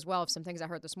coaches as well of some things I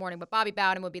heard this morning. But Bobby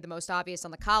Bowden would be the most obvious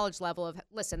on the college level of,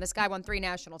 listen, this guy won 3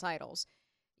 national titles.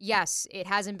 Yes, it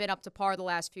hasn't been up to par the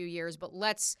last few years, but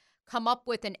let's come up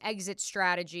with an exit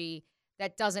strategy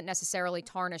that doesn't necessarily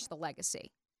tarnish the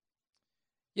legacy.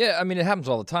 Yeah, I mean, it happens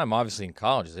all the time, obviously, in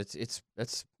colleges.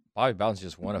 It's Bobby Bowden's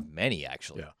just one of many,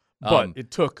 actually. Yeah. But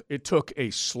it took a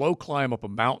slow climb up a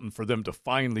mountain for them to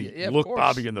finally look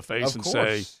Bobby in the face and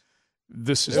say,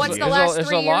 "This is what's the last there's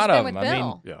 3 a years lot been of with them.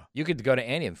 Bill? I mean, you could go to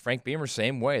any of them. Frank Beamer,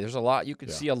 same way. There's a lot you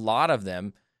could see a lot of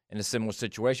them in a similar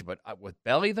situation. But with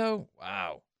Belly, though,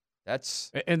 wow,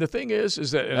 that's and the thing is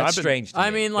that and that's strange.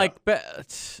 To me.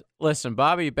 Listen,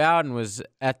 Bobby Bowden was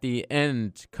at the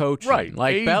end coaching. Right.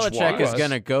 Like Belichick is going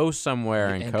to go somewhere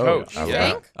and coach. You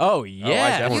think? Oh,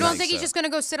 yeah. You don't think he's just going to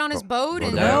go sit on his boat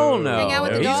and no. hang out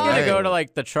with the He's dog? going to go to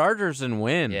like the Chargers and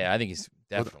win. Yeah, I think he's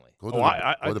definitely.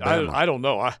 I don't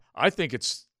know. I think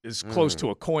it's as close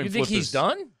to a coin flip. You think he's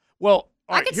done? Well,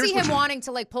 I could see him wanting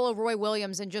to like pull a Roy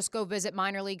Williams and just go visit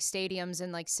minor league stadiums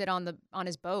and like sit on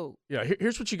his boat. Yeah,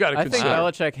 here's what you got to I consider. think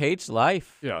Belichick hates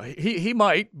life. Yeah, he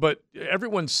might, but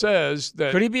everyone says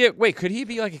that. Could he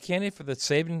be like a candidate for the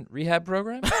Saban rehab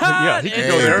program? Yeah, he could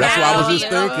go there. That's what I was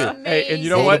just thinking. Hey, and you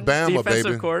know what? Alabama, Defensive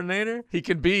baby. coordinator. He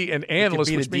can be an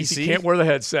analyst, be which the means he DC. can't wear the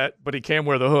headset, but he can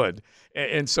wear the hood.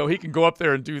 And so he can go up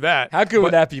there and do that. How good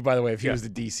would that be, by the way, if he was the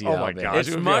DC? Oh, my Alabama? gosh.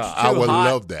 It's much too I would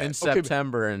hot love that. in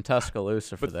September in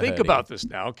Tuscaloosa for But the think hoodie. about this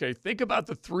now, okay? Think about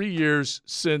the 3 years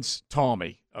since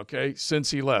Tommy, okay, since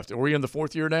he left. Are we in the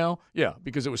 4th year now? Yeah,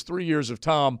 because it was 3 years of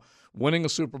Tom winning a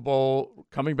Super Bowl,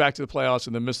 coming back to the playoffs,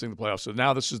 and then missing the playoffs. So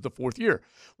now this is the 4th year.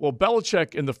 Well,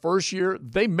 Belichick in the first year,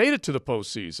 they made it to the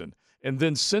postseason. And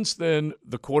then since then,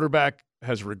 the quarterback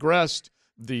has regressed.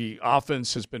 The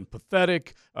offense has been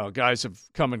pathetic. Guys have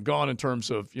come and gone in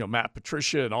terms of, Matt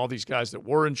Patricia and all these guys that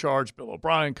were in charge. Bill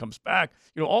O'Brien comes back,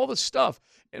 all this stuff.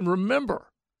 And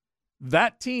remember,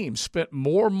 that team spent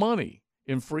more money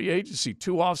in free agency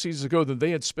 2 off seasons ago than they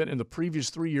had spent in the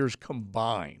previous 3 years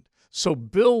combined. So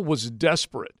Bill was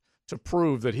desperate to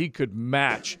prove that he could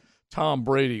match Tom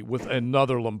Brady with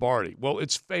another Lombardi. Well,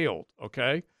 it's failed,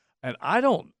 okay? And I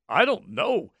don't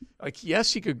know. Like,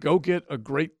 yes, he could go get a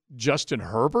great Justin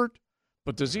Herbert,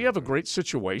 but does he have a great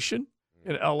situation?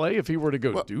 in L.A. if he were to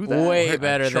go do that? Way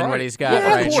better than what he's got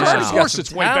Yeah, right of course, now. of course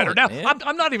it's way better. Now, man.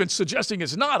 I'm not even suggesting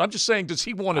it's not. I'm just saying, does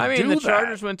he want to do that? I mean, the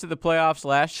Chargers went to the playoffs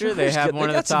last year. They have one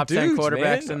of the top 10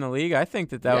 quarterbacks in the league. I think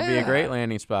that would be a great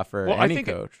landing spot for any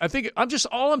coach. I think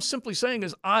all I'm simply saying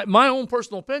is my own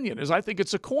personal opinion is I think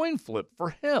it's a coin flip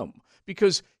for him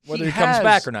because whether he comes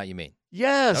back or not, you mean?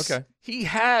 Yes. Okay. He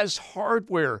has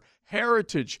hardware,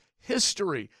 heritage,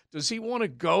 history. Does he want to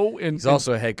go and? He's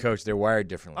also a head coach. They're wired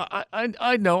differently.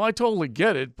 I know. I totally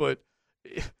get it, but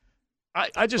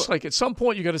I just like at some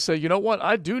point you got to say, you know what?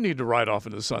 I do need to ride off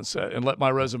into the sunset and let my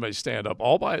resume stand up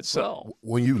all by itself.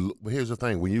 Here's the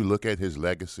thing: when you look at his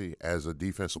legacy as a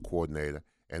defensive coordinator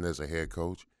and as a head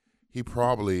coach, he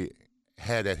probably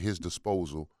had at his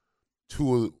disposal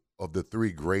two of the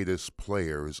three greatest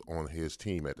players on his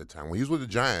team at the time. When he was with the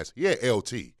Giants, he had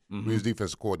LT, who was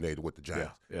defensive coordinator with the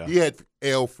Giants. Yeah. He had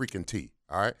L freaking T,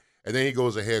 all right? And then he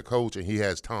goes as head coach, and he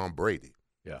has Tom Brady.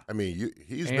 Yeah. I mean,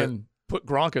 put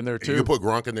Gronk in there, too. You put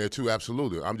Gronk in there, too,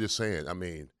 absolutely. I'm just saying, I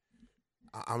mean.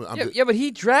 But he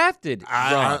drafted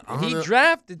Gronk. He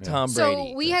drafted Tom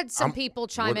Brady. So we had some people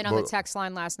chime in on the text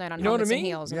line last night on you know what I mean?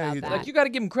 Heels about that. Like, you got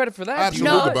to give him credit for that.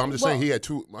 Absolutely, but I'm just saying he had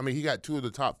two. I mean, he got two of the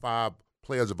top 5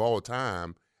 players of all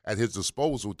time at his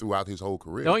disposal throughout his whole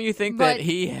career. Don't you think that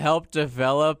he helped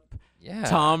develop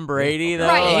Tom Brady, though?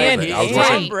 Right.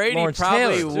 Tom Brady Lawrence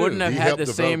probably Taylor, wouldn't have He had helped the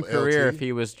same develop career LT. if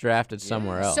he was drafted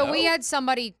somewhere else. So we had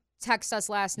somebody text us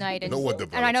last night, and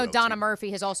I know LT. Donna Murphy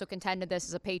has also contended this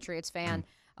as a Patriots fan.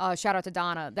 Shout out to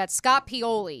Donna. That Scott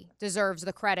Pioli deserves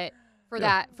the credit for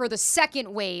that, for the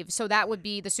second wave. So that would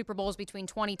be the Super Bowls between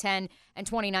 2010 and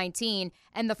 2019.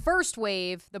 And the first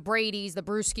wave, the Bradys, the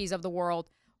Brewskis of the world,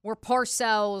 were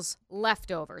Parcells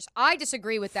leftovers. I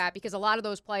disagree with that because a lot of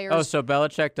those players. Oh, so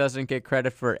Belichick doesn't get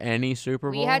credit for any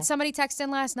Super Bowl? We had somebody text in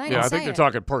last night. Yeah, I think they're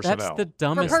talking personnel. That's the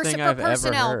dumbest thing I've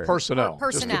ever heard. Personnel.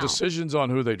 For Just the decisions on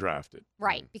who they drafted.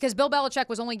 Right, because Bill Belichick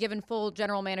was only given full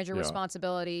general manager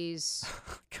responsibilities.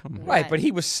 Come on. Right, but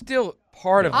he was still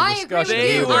part of the discussion.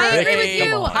 Agree with you. I agree with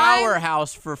you.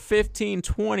 Powerhouse for 15,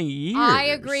 20 years. I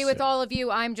agree with all of you.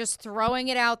 I'm just throwing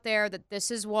it out there that this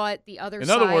is what the other side is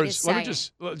saying. In other words, saying.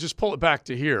 let me just pull it back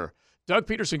to here. Doug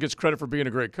Peterson gets credit for being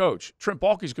a great coach. Trent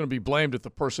Baalke's going to be blamed if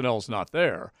the personnel's not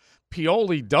there.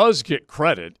 Pioli does get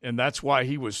credit, and that's why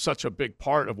he was such a big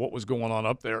part of what was going on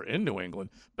up there in New England.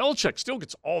 Belichick still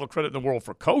gets all the credit in the world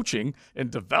for coaching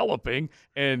and developing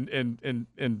and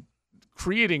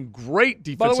creating great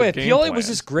defensive game By the way, Pioli plans. was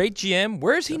this great GM.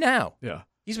 Where is he now? Yeah.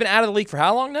 He's been out of the league for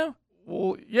how long now?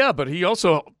 Well, yeah, but he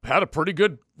also had a pretty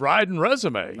good riding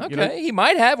resume. Okay, he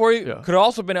might have, or he could have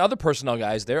also been other personnel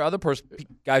guys there, other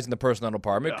guys in the personnel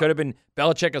department. Could have been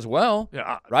Belichick as well.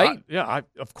 Yeah, right?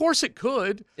 Of course it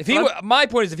could. If he, my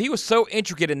point is, if he was so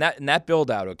intricate in that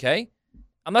build out, okay,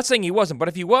 I'm not saying he wasn't, but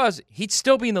if he was, he'd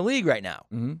still be in the league right now.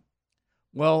 Mm-hmm.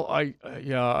 Well,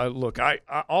 look,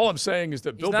 all I'm saying is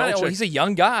that Bill Belichick. He's a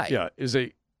young guy. Yeah,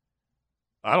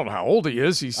 I don't know how old he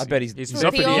is. I bet he's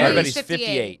up in the I bet he's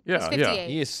 58. Yeah, 58.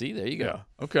 He is. See, there you go.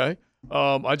 Yeah. Okay.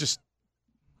 I just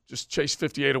chased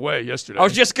 58 away yesterday. I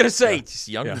was just gonna say, he's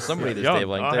younger than somebody this day.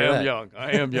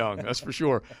 I am young. That's for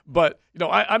sure. But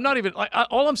I'm not even.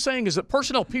 All I'm saying is that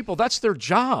personnel people, that's their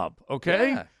job. Okay.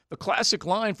 Yeah. The classic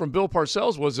line from Bill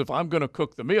Parcells was, if I'm going to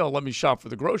cook the meal, let me shop for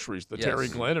the groceries, Terry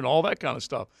Glenn and all that kind of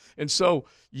stuff. And so,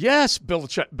 yes,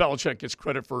 Belichick gets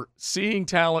credit for seeing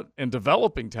talent and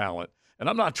developing talent. And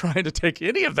I'm not trying to take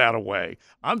any of that away.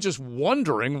 I'm just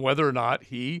wondering whether or not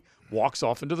he walks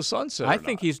off into the sunset. I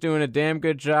think he's doing a damn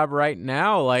good job right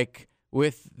now, like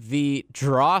with the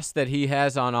dross that he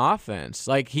has on offense.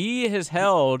 Like he has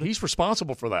held. He's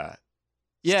responsible for that.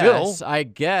 Yes, Still. I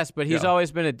guess, but he's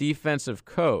always been a defensive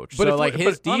coach. But so,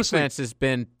 his defense honestly, has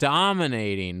been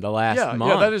dominating the last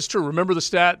month. Yeah, that is true. Remember the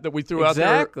stat that we threw out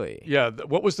there? Exactly. Yeah,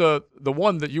 what was the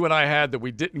one that you and I had that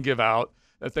we didn't give out?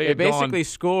 That they basically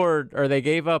scored, or they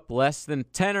gave up less than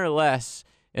 10 or less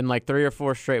in like 3 or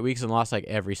 4 straight weeks and lost like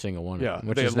every single one of them,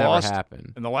 which has never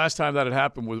happened. And the last time that had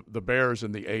happened was the Bears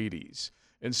in the 80s.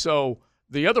 And so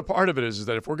the other part of it is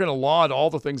that if we're going to laud all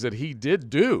the things that he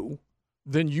did do,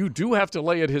 then you do have to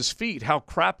lay at his feet how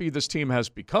crappy this team has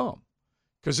become,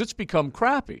 because it's become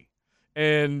crappy.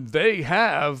 And they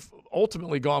have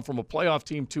ultimately gone from a playoff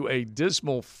team to a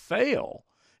dismal fail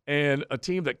and a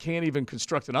team that can't even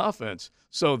construct an offense.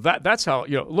 So that's how,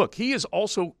 look, he is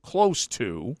also close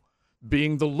to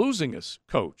being the losingest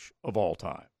coach of all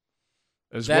time.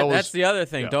 That's the other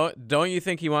thing. Yeah. Don't you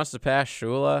think he wants to pass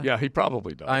Shula? Yeah, he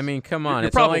probably does. I mean, come on. You're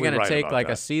it's only going to take like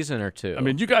a season or two. I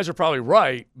mean, you guys are probably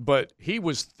right, but he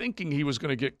was thinking he was going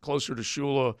to get closer to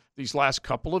Shula these last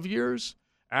couple of years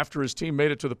after his team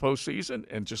made it to the postseason,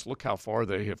 and just look how far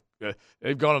they have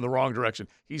they've gone in the wrong direction.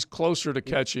 He's closer to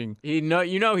catching. He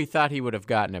thought he would have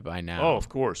gotten it by now. Oh, of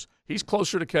course. He's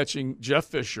closer to catching Jeff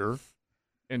Fisher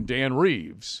and Dan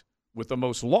Reeves with the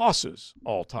most losses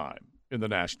all time in the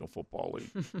National Football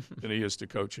League than he is to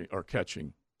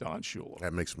catching Don Shula.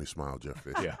 That makes me smile, Jeff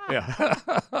Fisher. Yeah.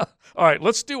 All right,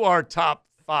 let's do our top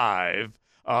 5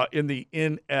 in the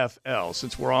NFL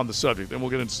since we're on the subject. Then we'll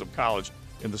get into some college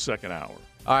in the second hour.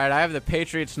 All right, I have the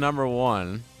Patriots number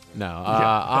 1. No,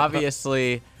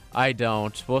 obviously I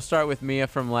don't. We'll start with Mia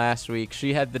from last week.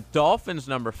 She had the Dolphins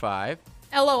number 5.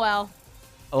 LOL.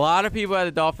 A lot of people had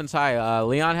the Dolphins high.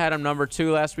 Leon had them number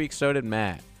 2 last week. So did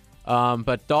Matt.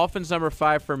 But Dolphins number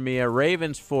 5 for Mia.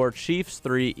 Ravens 4. Chiefs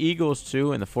 3. Eagles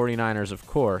 2. And the 49ers, of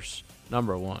course,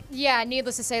 number 1. Yeah,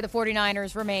 needless to say, the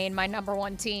 49ers remain my number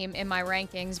 1 team in my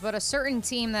rankings. But a certain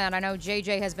team that I know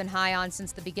JJ has been high on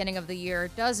since the beginning of the year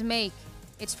does make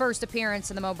its first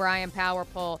appearance in the Mo Bryan Power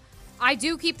Poll. I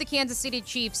do keep the Kansas City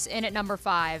Chiefs in at number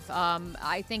 5.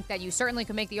 I think that you certainly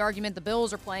could make the argument the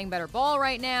Bills are playing better ball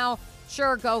right now.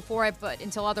 Sure, go for it, but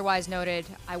until otherwise noted,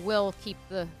 I will keep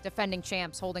the defending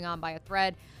champs holding on by a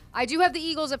thread. I do have the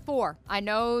Eagles at 4. I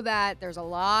know that there's a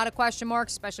lot of question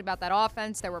marks, especially about that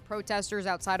offense. There were protesters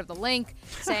outside of the link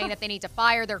saying that they need to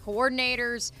fire their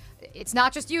coordinators. It's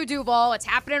not just you, Duval. It's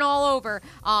happening all over.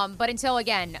 But until,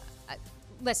 again,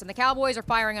 listen, the Cowboys are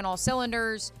firing on all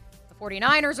cylinders. The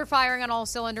 49ers are firing on all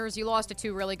cylinders. You lost to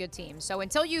 2 really good teams. So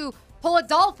until you pull a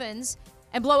Dolphins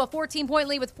and blow a 14-point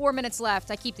lead with 4 minutes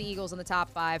left, I keep the Eagles in the top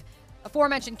 5.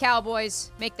 Aforementioned Cowboys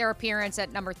make their appearance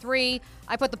at number 3.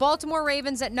 I put the Baltimore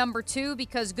Ravens at number 2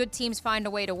 because good teams find a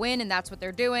way to win, and that's what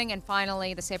they're doing. And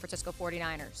finally, the San Francisco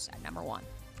 49ers at number 1.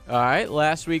 All right,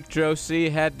 last week Joe C.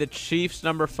 had the Chiefs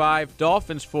number 5,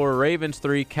 Dolphins 4, Ravens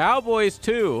 3, Cowboys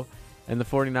 2, and the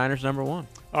 49ers number 1.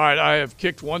 All right, I have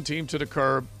kicked one team to the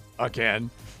curb again,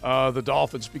 the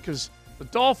Dolphins, because the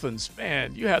Dolphins,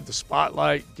 man, you had the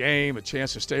spotlight game, a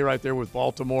chance to stay right there with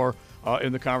Baltimore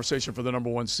in the conversation for the number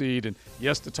 1 seed. And,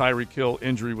 yes, the Tyreek Hill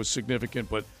injury was significant,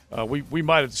 but we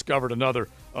might have discovered another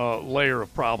layer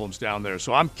of problems down there.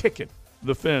 So I'm kicking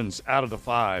the Fins out of the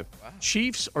 5. Wow.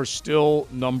 Chiefs are still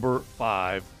number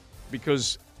 5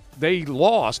 because they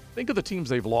lost. Think of the teams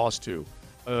they've lost to.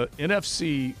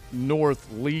 NFC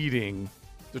North leading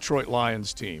Detroit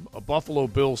Lions team, a Buffalo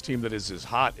Bills team that is as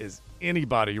hot as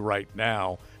anybody right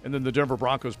now, and then the Denver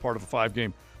Broncos part of a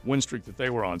 5-game win streak that they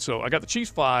were on. So I got the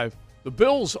Chiefs 5. The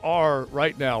Bills are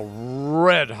right now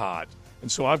red hot,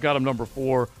 and so I've got them number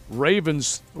 4.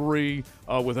 Ravens 3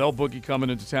 with El Boogie coming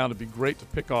into town. It'd be great to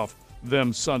pick off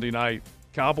them Sunday night.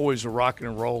 Cowboys are rocking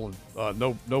and rolling.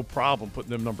 No problem putting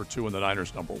them number 2 and the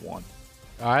Niners number 1.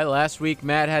 All right, last week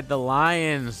Matt had the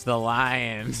Lions. The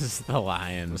Lions.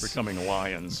 They're becoming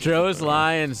Lions. Joe's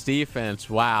Lions defense.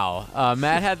 Wow.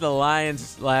 Matt had the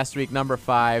Lions last week, number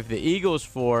 5. The Eagles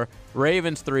 4.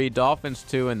 Ravens 3. Dolphins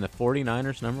 2. And the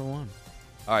 49ers number 1.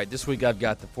 All right, this week I've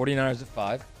got the 49ers at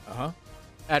 5.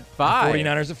 At 5? The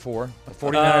 49ers at 4. The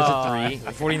 49ers at 3.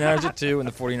 The 49ers at 2. And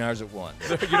the 49ers at 1.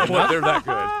 You know what? They're that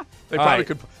good.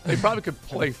 They probably could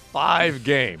play 5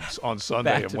 games on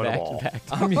Sunday and win them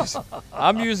all.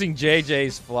 I'm using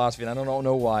JJ's philosophy, and I don't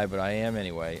know why, but I am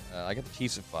anyway. I got the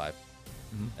Chiefs at 5,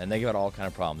 and they got all kind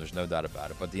of problems. There's no doubt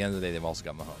about it. But at the end of the day, they've also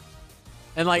got Mahomes.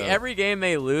 And every game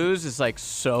they lose is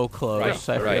so close.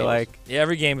 I feel like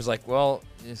every game is like, well,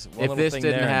 if this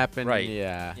didn't happen, right?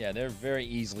 Yeah, they're very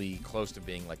easily close to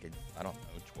being like I don't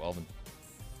know,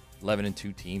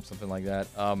 11-2 team, something like that.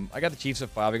 I got the Chiefs at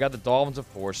 5. I got the Dolphins at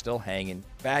 4, still hanging.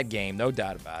 Bad game, no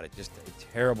doubt about it. Just a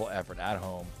terrible effort at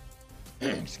home.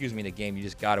 Excuse me, in a game you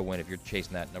just got to win if you're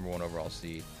chasing that number 1 overall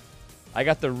seed. I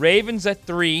got the Ravens at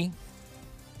 3.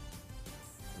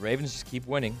 The Ravens just keep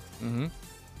winning. And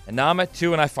now I'm at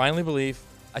 2, and I finally believe.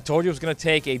 I told you I was going to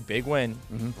take a big win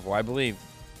before I believe.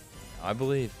 Now I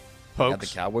believe. Pokes. I got the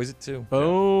Cowboys at 2.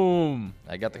 Boom.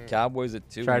 I got the Cowboys at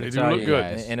 2. Try to tell you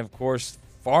guys. And, of course,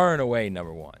 far and away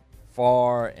number 1.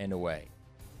 Far and away.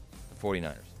 The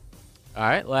 49ers. All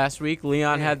right, last week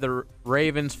Leon had the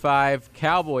Ravens 5,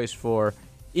 Cowboys 4,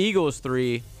 Eagles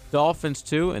 3, Dolphins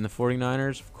 2, and the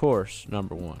 49ers, of course,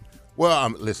 number 1. Well,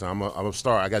 listen, I'm a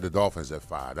star. I got the Dolphins at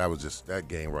 5. That was just that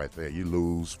game right there. You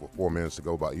lose with 4 minutes to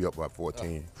go, you up by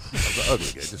 14. It was an ugly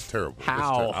game. Just terrible.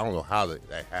 How? I don't know how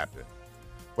that happened.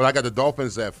 But I got the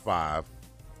Dolphins at 5.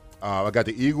 I got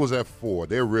the Eagles at 4.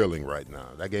 They're reeling right now.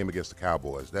 That game against the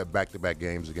Cowboys, that back-to-back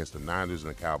games against the Niners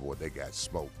and the Cowboys, they got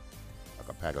smoked like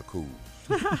a pack of coos.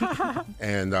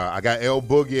 And I got El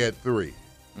Boogie at 3.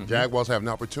 Jaguars have an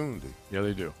opportunity. Yeah,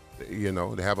 they do.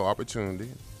 They have an opportunity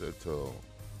to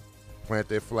plant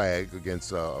their flag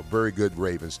against a very good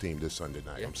Ravens team this Sunday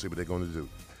night. I'm see what they're going to do.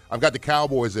 I've got the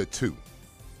Cowboys at 2.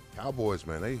 Cowboys,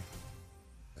 man, they,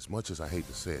 as much as I hate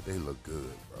to say it, they look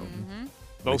good, bro. Mm-hmm.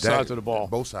 Both sides of the ball.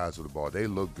 Both sides of the ball. They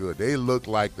look good. They look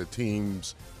like the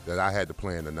teams that I had to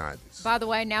play in the 90s. By the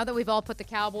way, now that we've all put the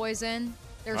Cowboys in,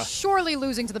 they're surely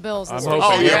losing to the Bills this I'm week.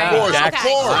 hoping. Oh, yeah, of course, Okay, of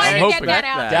course. wanted I'm to hoping get that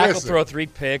out. Dak will Listen. throw 3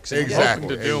 picks. And Exactly.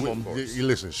 Hoping to doom And them. you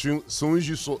listen, soon as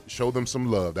you show them some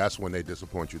love, that's when they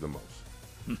disappoint you the most.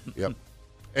 Yep.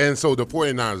 And so the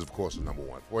 49ers, of course, are number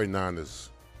 1. 49ers,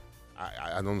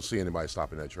 I don't see anybody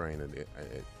stopping that train. And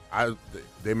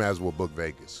they might as well book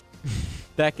Vegas.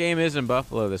 That game is in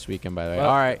Buffalo this weekend, by the way. Well,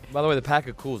 All right. By the way, the pack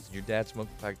of Cools. Did your dad smoke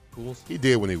the pack of Cools? He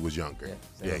did when he was younger.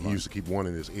 Yeah, He used to keep one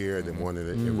in his ear and then one in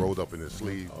it rolled up in his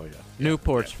sleeve. Oh, yeah.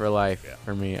 Newport's for life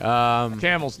for me.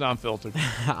 Camel's non-filtered.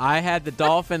 I had the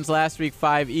Dolphins last week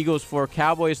 5, Eagles 4,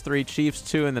 Cowboys 3, Chiefs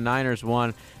 2, and the Niners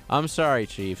 1. I'm sorry,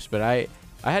 Chiefs, but I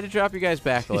had to drop you guys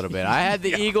back a little bit. I had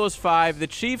the Eagles 5, the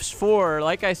Chiefs 4.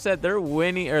 Like I said, they're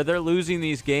losing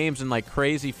these games in like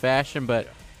crazy fashion, but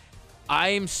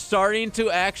I'm starting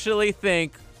to actually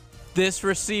think this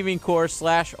receiving core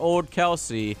 / old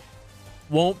Kelsey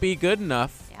won't be good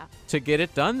enough to get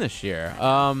it done this year.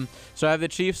 So I have the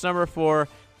Chiefs number 4.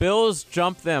 Bills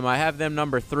jump them. I have them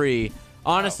number 3.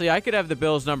 Honestly, I could have the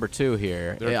Bills number 2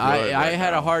 here. I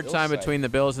had a hard time between the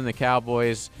Bills and the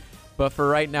Cowboys. But for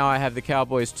right now, I have the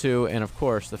Cowboys 2 and, of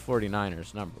course, the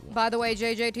 49ers number 1. By the way,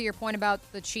 JJ, to your point about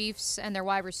the Chiefs and their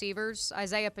wide receivers,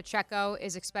 Isaiah Pacheco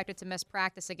is expected to miss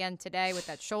practice again today with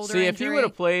that shoulder injury. See, if he would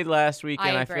have played last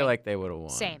weekend, I agree. feel like they would have won.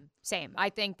 Same. I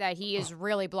think that he is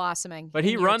really blossoming. But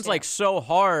he runs like so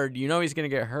hard, you know he's going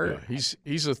to get hurt. Yeah,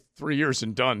 he's a 3 years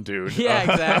and done, dude. Yeah,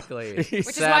 exactly. Which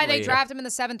is why they draft him in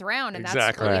the 7th round, and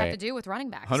that's what you have to do with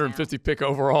running backs. 150 pick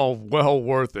overall, well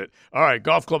worth it. All right,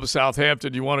 Golf Club of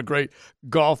Southampton. You want a great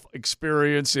golf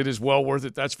experience? It is well worth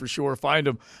it, that's for sure. Find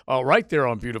them right there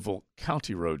on beautiful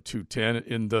County Road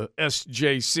 210 in the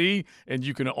SJC, and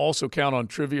you can also count on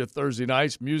trivia Thursday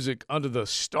nights, music under the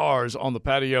stars on the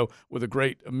patio with a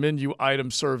great menu item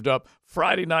served up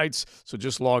Friday nights. So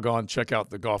just log on, check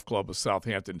out the Golf Club of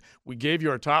Southampton. We gave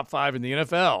you our top 5 in the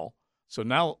NFL, so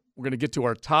now we're going to get to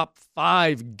our top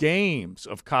 5 games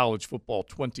of college football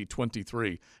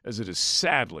 2023, as it is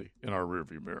sadly in our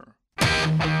rearview mirror.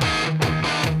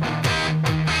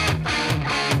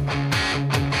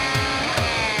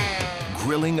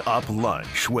 Grilling up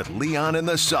lunch with Leon and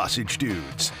the Sausage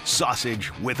Dudes.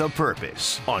 Sausage with a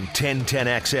purpose on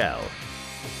 1010XL.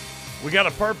 We got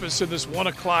a purpose in this 1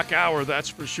 o'clock hour, that's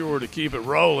for sure, to keep it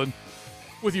rolling.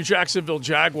 With you, Jacksonville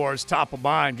Jaguars top of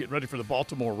mind, getting ready for the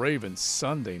Baltimore Ravens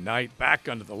Sunday night. Back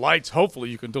under the lights. Hopefully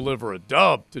you can deliver a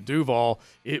dub to Duval.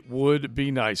 It would be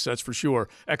nice, that's for sure.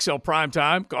 XL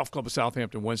Primetime, Golf Club of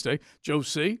Southampton Wednesday. Joe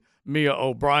C., Mia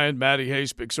O'Brien, Maddie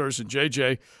Hayes, Big Sirs, and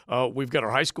JJ. We've got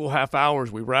our high school half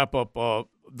hours. We wrap up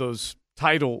those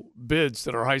title bids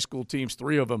that our high school teams,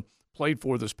 3 of them, played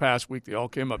for this past week. They all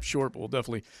came up short, but we'll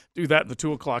definitely do that in the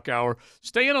 2 o'clock hour.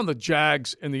 Staying on the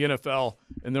Jags and the NFL,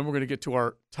 and then we're going to get to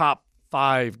our top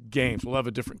 5 games. We'll have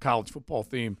a different college football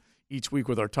theme each week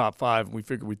with our top 5, and we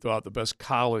figured we'd throw out the best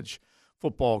college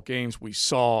football games we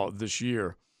saw this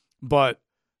year. But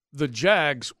the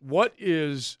Jags, what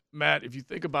is, Matt, if you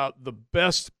think about the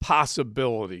best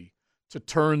possibility to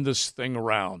turn this thing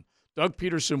around? Doug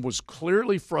Peterson was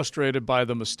clearly frustrated by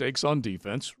the mistakes on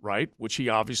defense, right, which he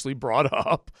obviously brought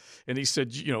up. And he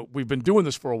said, we've been doing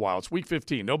this for a while. It's week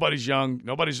 15. Nobody's young.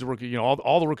 Nobody's a rookie.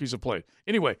 All the rookies have played.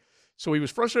 Anyway, so he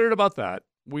was frustrated about that.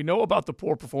 We know about the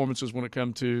poor performances when it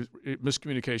comes to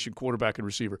miscommunication, quarterback and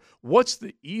receiver. What's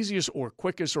the easiest or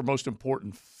quickest or most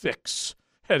important fix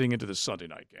heading into this Sunday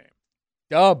night game?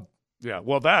 Dub. Yeah,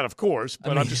 well, that, of course.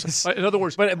 But I'm just, in other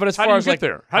words, but as how far do you get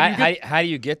there? How do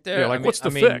you get there? Yeah, what's the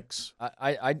fix?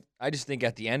 I just think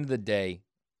at the end of the day,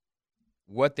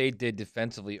 what they did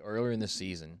defensively earlier in the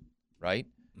season, right?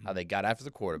 Mm-hmm. How they got after the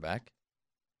quarterback,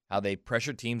 how they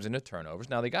pressured teams into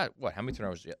turnovers. Now they got, how many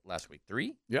turnovers last week?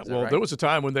 3? Yeah, well, there was a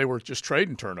time when they were just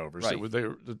trading turnovers. Right. They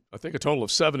were, I think, a total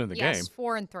of 7 in the game. Yes,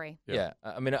 4 and 3. Yeah.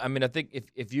 I mean, I think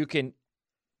if you can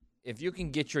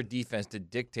get your defense to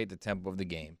dictate the tempo of the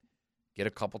game, get a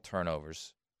couple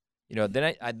turnovers,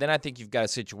 then I think you've got a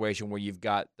situation where you've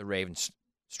got the Ravens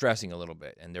stressing a little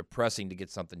bit and they're pressing to get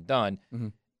something done, mm-hmm.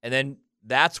 and then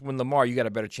that's when Lamar, you got a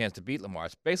better chance to beat Lamar.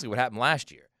 It's basically what happened last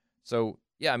year. So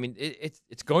yeah, I mean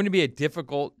it's going to be a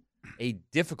difficult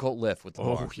lift with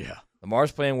Lamar. Oh yeah,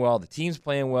 Lamar's playing well, the team's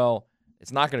playing well.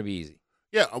 It's not going to be easy.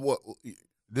 Yeah, well,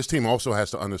 this team also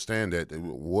has to understand that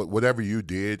whatever you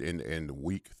did in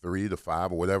week 3 to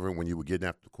 5 or whatever when you were getting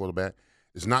after the quarterback,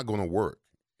 it's not going to work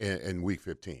in Week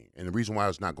 15. And the reason why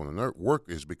it's not going to work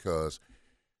is because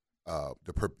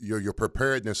your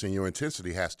preparedness and your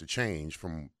intensity has to change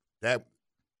from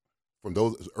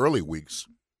those early weeks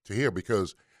to here,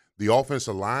 because the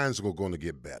offensive lines are going to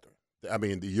get better. I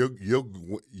mean,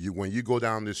 when you go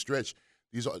down this stretch,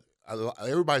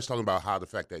 everybody's talking about how the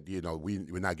fact that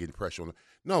we're not getting pressure on them.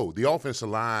 No, the offensive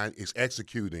line is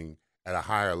executing at a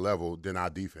higher level than our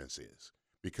defense is,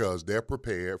 because they're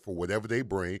prepared for whatever they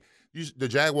bring. The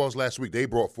Jaguars last week, they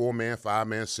brought 4-man,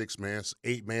 5-man, 6-man,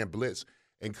 8-man blitz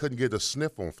and couldn't get a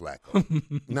sniff on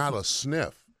Flacco. Not a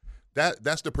sniff.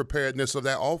 That's the preparedness of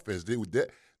that offense.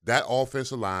 That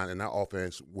offensive line and that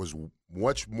offense was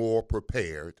much more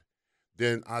prepared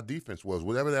than our defense was.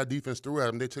 Whatever that defense threw at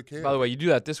them, they took care of it. By the way, you do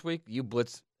that this week, you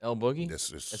blitz El Boogie,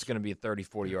 it's going to be a 30,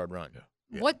 40-yard run.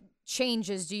 Yeah. What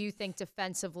changes do you think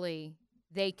defensively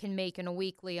they can make in a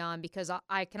week, Leon? Because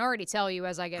I can already tell you,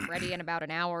 as I get ready in about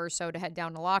an hour or so to head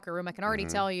down to the locker room, I can already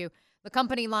tell you the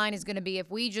company line is going to be, if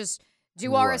we just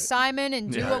do our assignment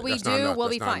and do what we do, we'll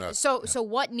be fine. So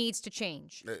what needs to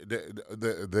change?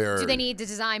 Do they need to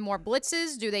design more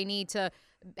blitzes? Do they need to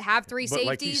have three safeties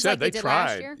like he said, they did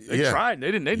last year? They tried.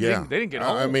 They didn't get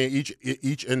home. I mean,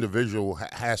 each individual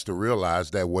has to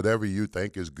realize that whatever you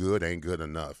think is good ain't good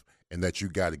enough, and that you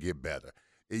got to get better.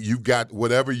 You got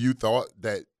whatever you thought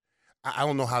that – I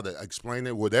don't know how to explain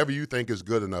it. Whatever you think is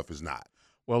good enough is not.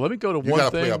 Well, let me go to one thing. You got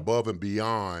to play above and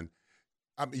beyond.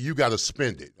 I mean, you got to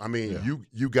spend it. I mean,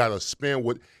 you got to spend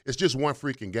what – it's just one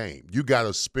freaking game. You got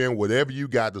to spend whatever you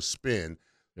got to spend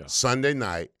Sunday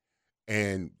night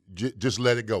and just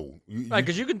let it go. Right,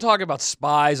 because you can talk about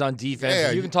spies on defense.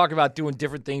 Yeah, you can talk about doing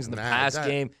different things in the pass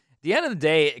game. At the end of the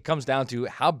day, it comes down to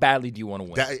how badly do you want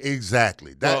to win?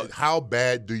 Exactly. How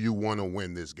bad do you want to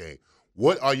win this game?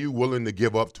 What are you willing to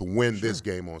give up to win this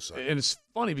game on Sunday? And it's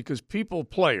funny because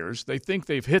players, they think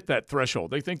they've hit that threshold.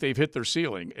 They think they've hit their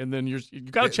ceiling, and then you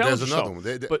got to challenge yourself.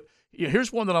 There's another one. But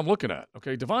here's one that I'm looking at.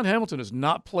 Okay, Devon Hamilton has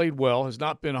not played well, has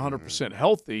not been 100%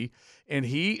 healthy, and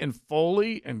he and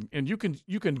Foley and you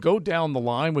can go down the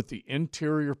line with the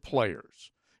interior players.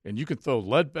 And you can throw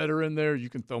Ledbetter in there. You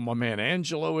can throw my man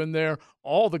Angelo in there.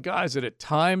 All the guys that at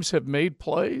times have made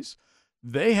plays,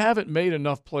 they haven't made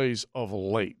enough plays of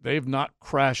late. They've not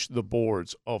crashed the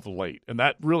boards of late. And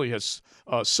that really has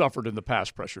suffered in the pass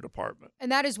pressure department.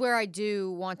 And that is where I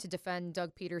do want to defend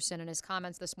Doug Peterson and his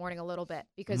comments this morning a little bit,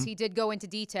 because he did go into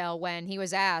detail when he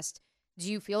was asked,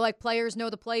 do you feel like players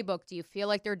know the playbook? Do you feel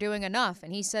like they're doing enough?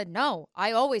 And he said, no.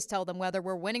 I always tell them, whether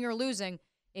we're winning or losing,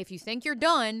 if you think you're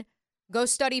done, go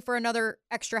study for another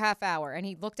extra half hour. And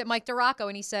he looked at Mike DiRocco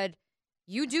and he said,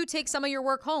 you do take some of your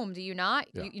work home, do you not?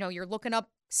 Yeah. You're looking up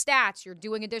stats. You're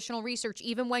doing additional research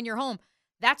even when you're home.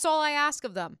 That's all I ask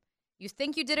of them. You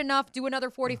think you did enough, do another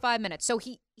 45 minutes. So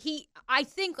I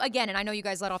think, again, and I know you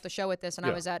guys let off the show with this, and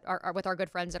I was with our good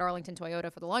friends at Arlington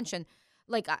Toyota for the luncheon.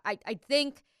 Like, I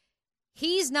think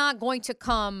he's not going to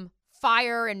come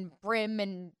fire and brim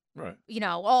and,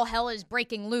 all hell is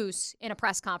breaking loose in a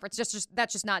press conference.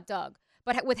 That's just not Doug.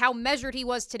 But with how measured he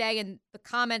was today and the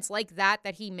comments like that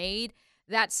he made,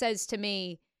 that says to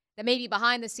me that maybe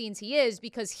behind the scenes he is,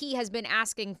 because he has been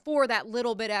asking for that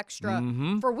little bit extra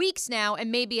for weeks now,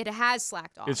 and maybe it has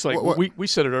slacked off. It's like we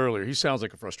said it earlier. He sounds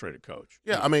like a frustrated coach.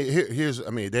 Yeah, I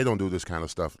mean, they don't do this kind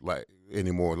of stuff like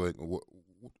anymore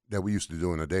that we used to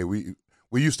do in the day. We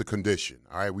used to condition,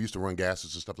 all right? We used to run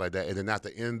gases and stuff like that, and then at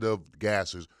the end of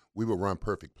gases, we would run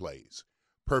perfect plays.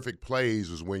 Perfect plays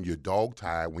is when you're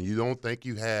dog-tired, when you don't think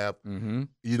you have,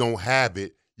 you don't have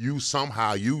it,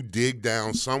 you dig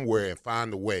down somewhere and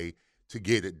find a way to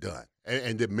get it done.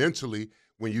 And then mentally,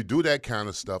 when you do that kind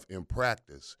of stuff in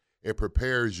practice, it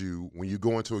prepares you when you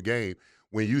go into a game.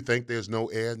 When you think there's no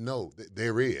air, no,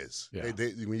 there is. Yeah.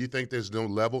 When you think there's no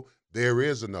level, there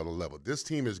is another level. This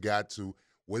team has got to,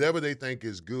 whatever they think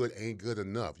is good ain't good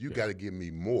enough. You got to give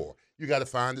me more. You got to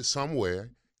find it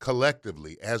somewhere.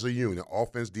 Collectively, as a unit,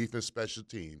 offense, defense, special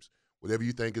teams, whatever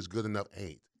you think is good enough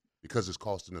ain't, because it's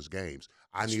costing us games.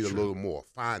 I need a little more.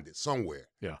 Find it somewhere.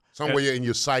 Yeah. Somewhere in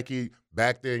your psyche,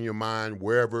 back there in your mind,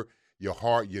 wherever, your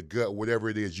heart, your gut, whatever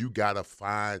it is, you got to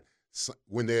find,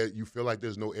 when you feel like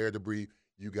there's no air to breathe,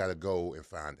 you got to go and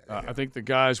find that. I think the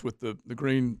guys with the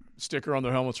green sticker on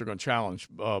their helmets are going to challenge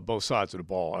both sides of the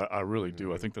ball. I really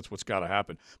do. I think that's what's got to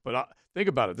happen. But think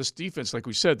about it. This defense, like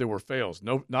we said, there were fails.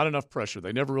 Not enough pressure.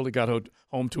 They never really got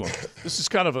home to them. This is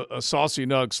kind of a saucy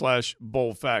nug /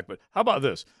 bold fact. But how about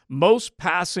this? Most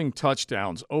passing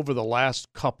touchdowns over the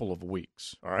last couple of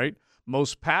weeks, all right?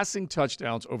 Most passing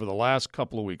touchdowns over the last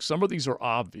couple of weeks. Some of these are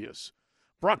obvious.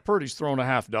 Brock Purdy's thrown a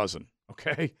half dozen,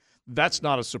 okay? That's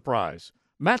not a surprise.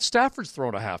 Matt Stafford's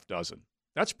thrown a half dozen.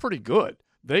 That's pretty good.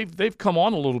 they've come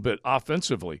on a little bit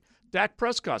offensively. Dak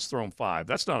Prescott's thrown 5.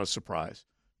 That's not a surprise.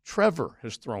 Trevor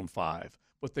has thrown 5,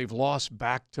 but they've lost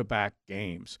back-to-back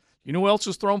games. You know who else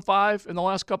has thrown 5 in the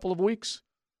last couple of weeks?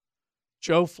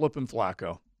 Joe flippin'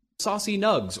 Flacco. Saucy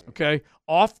Nugs. Okay,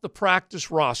 off the practice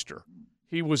roster.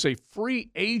 He was a free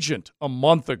agent a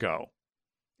month ago,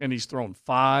 and he's thrown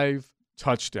 5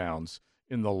 touchdowns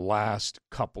in the last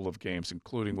couple of games,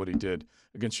 including what he did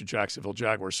against your Jacksonville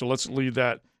Jaguars. So let's lead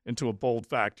that into a bold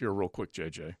fact here real quick,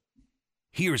 JJ.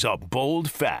 Here's a bold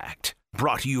fact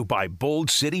brought to you by Bold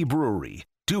City Brewery,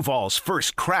 Duval's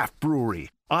first craft brewery.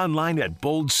 Online at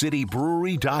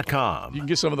boldcitybrewery.com. You can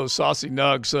get some of those saucy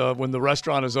nugs when the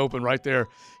restaurant is open right there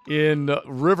in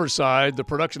Riverside, the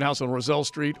production house on Roselle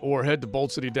Street, or head to Bold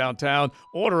City downtown.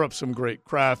 Order up some great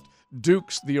craft.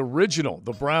 Duke's the original,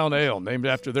 the brown ale, named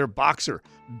after their boxer,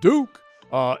 Duke,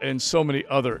 and so many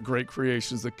other great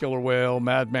creations, the Killer Whale,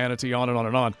 Mad Manatee, on and on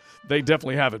and on. They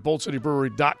definitely have it.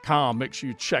 BoldCityBrewery.com. Make sure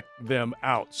you check them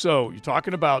out. So you're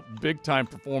talking about big-time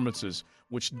performances,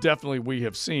 which definitely we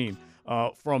have seen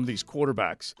from these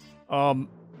quarterbacks.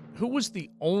 Who was the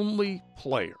only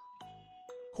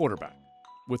quarterback,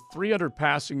 with 300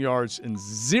 passing yards and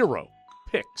 0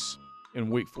 picks in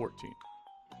Week 14?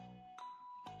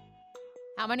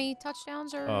 How many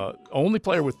touchdowns are? Only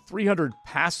player with 300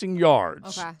 passing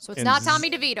yards. Okay, so it's not Tommy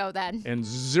DeVito then. And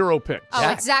 0 picks. Oh,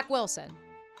 it's Zach Wilson.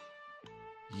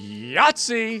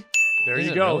 Yahtzee! There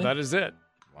you go. Really? That is it.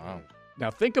 Wow.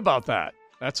 Now think about that.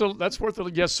 That's worth a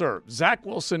yes, sir. Zach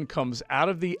Wilson comes out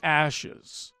of the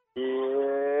ashes. I'm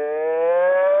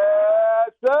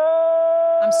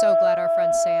so glad our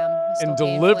friend Sam is still And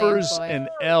delivers an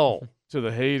L to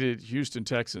the hated Houston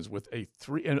Texans with a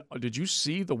 3. And did you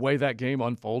see the way that game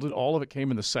unfolded? All of it came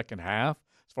in the second half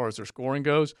as far as their scoring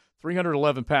goes.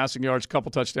 311 passing yards, couple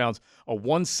touchdowns, a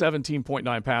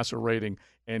 117.9 passer rating,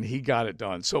 and he got it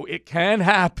done. So it can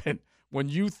happen when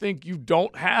you think you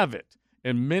don't have it.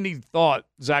 And many thought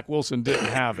Zach Wilson didn't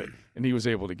have it, and he was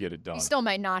able to get it done. He still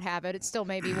may not have it. It still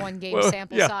may be one game Well,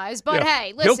 sample yeah, size. But yeah.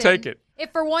 hey, listen. He'll take it.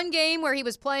 If for one game where he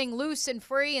was playing loose and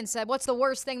free and said, what's the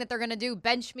worst thing that they're going to do,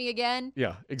 bench me again?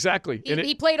 Yeah, exactly.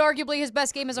 He played arguably his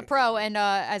best game as a pro. And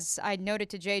as I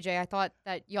noted to JJ, I thought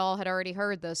that y'all had already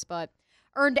heard this, but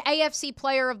earned AFC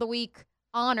Player of the Week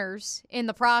honors in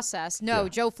the process. No,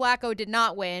 Joe Flacco did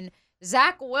not win.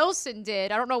 Zach Wilson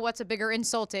did. I don't know what's a bigger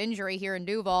insult to injury here in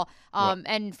Duval.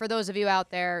 And for those of you out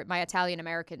there, my Italian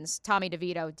Americans, Tommy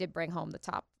DeVito did bring home the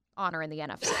top honor in the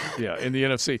NFC. Yeah, in the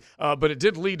NFC. But it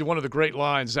did lead to one of the great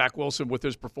lines, Zach Wilson with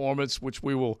his performance, which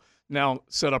we will now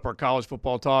set up our college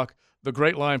football talk. The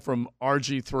great line from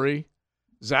RG3.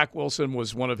 Zach Wilson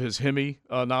was one of his Hemi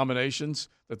nominations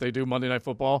that they do Monday Night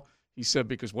Football. He said,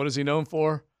 because what is he known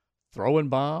for? Throwing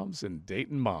bombs and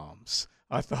dating moms.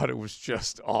 I thought it was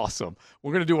just awesome.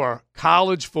 We're going to do our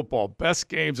college football best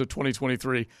games of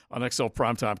 2023 on XL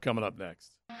Primetime coming up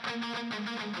next. Looking end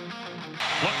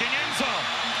zone.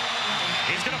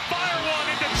 He's going to fire one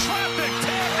into traffic.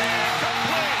 Tapped in,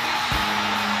 complete.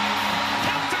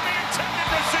 Out to the intended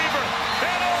receiver.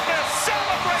 And Ole Miss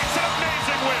celebrates an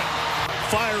amazing win.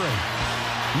 Firing.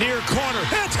 Near corner.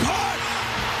 It's caught.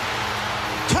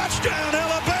 Touchdown,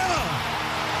 Alabama.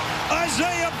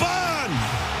 Isaiah Bond.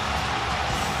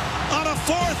 On a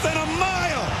 4th and a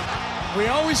mile.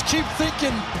 We always keep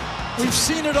thinking we've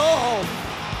seen it all,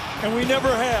 and we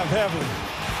never have we?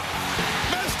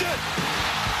 Missed it.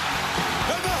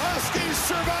 And the Huskies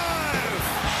survive.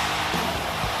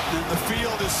 The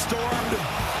field is stormed,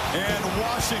 and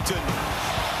Washington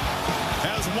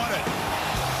has won it.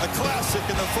 A classic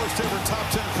in the first ever top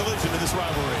 10 collision in this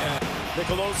rivalry.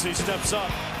 Nicolosi steps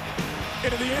up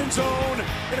into the end zone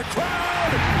in a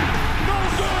crowd. No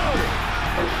good.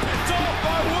 Picked off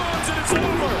by Woods, and it's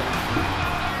over.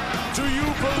 Do you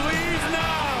believe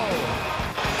now?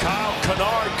 Kyle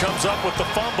Kennard comes up with the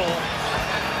fumble.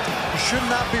 You should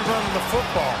not be running the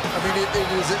football. I mean,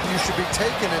 you should be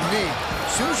taking a knee.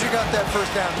 As soon as you got that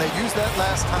first down, they used that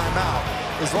last time out.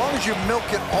 As long as you milk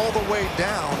it all the way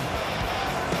down,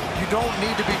 you don't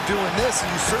need to be doing this,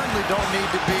 and you certainly don't need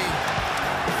to be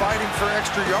fighting for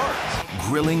extra yards.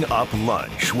 Grilling up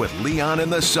lunch with Leon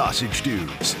and the Sausage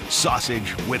Dudes.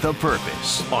 Sausage with a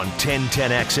purpose on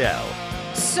 1010XL.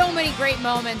 So many great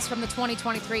moments from the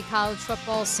 2023 college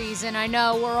football season. I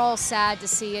know we're all sad to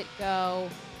see it go,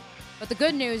 but the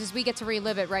good news is we get to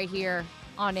relive it right here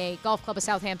on a Golf Club of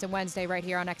Southampton Wednesday right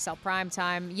here on XL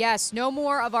Primetime. Yes, no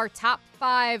more of our top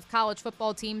 5 college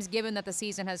football teams given that the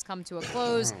season has come to a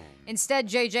close. Instead,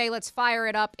 JJ, let's fire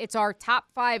it up. It's our top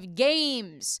 5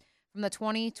 games from the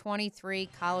 2023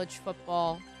 college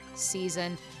football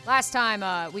season. Last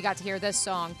time we got to hear this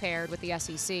song paired with the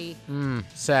SEC.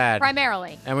 Sad.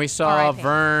 Primarily. And we saw R.I.P.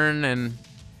 Vern, and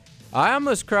I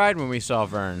almost cried when we saw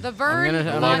Vern. The Vern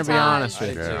I'm gonna be honest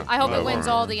with you. I hope it wins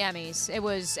all the Emmys. It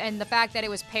was, and the fact that it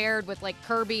was paired with like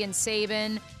Kirby and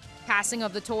Saban, passing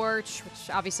of the torch, which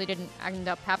obviously didn't end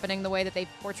up happening the way that they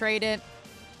portrayed it.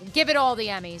 Give it all the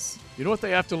Emmys. You know what they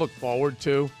have to look forward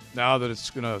to now that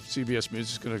CBS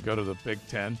Music's gonna go to the Big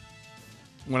Ten?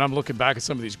 When I'm looking back at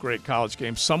some of these great college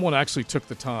games, someone actually took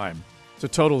the time to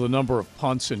total the number of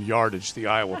punts and yardage the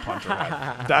Iowa punter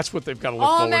had. That's what they've got to look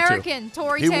forward to. All-American,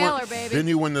 Torrey Taylor, baby. Didn't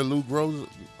he win the Luke Rose?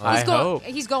 I hope.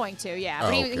 He's going to, yeah.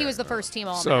 But he was the first team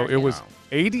So All-American. it was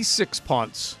 86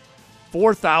 punts,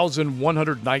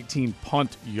 4,119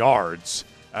 punt yards.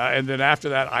 And then after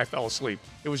that, I fell asleep.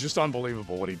 It was just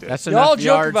unbelievable what he did. That's Y'all enough joke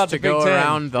yards about to the Big go Ten.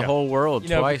 around the whole world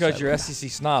twice. Because you're SEC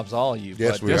snobs, all of you.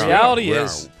 Yes, but we the are. reality We are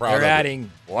is proud of they're it.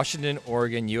 adding Washington,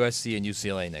 Oregon, USC, and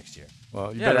UCLA next year.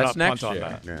 Well, you Yeah, better that's not next punt year.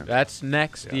 on that. Yeah. That's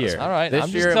next year. All right, This I'm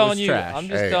year just it telling was you. trash. I'm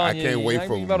just Hey, telling I you. can't wait you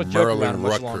for ain't about to joke about it Merlin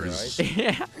much longer, Rutgers. right?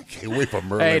 Yeah. Can't wait for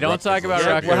Merlin. Hey, don't Rutgers talk about this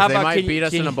Rutgers. year. how They about might can you- beat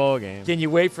us can in a you- bowl game. Can you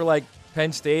wait for like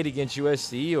Penn State against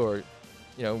USC or,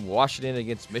 Washington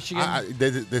against Michigan?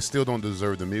 They still don't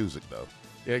deserve the music, though.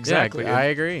 Yeah, exactly. Yeah, I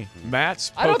agree.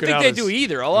 Matt's I don't poking think out they his do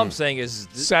either. All I'm saying is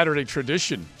Saturday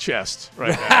tradition chest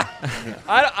right now.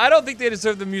 I don't think they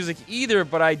deserve the music either,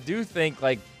 but I do think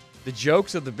like the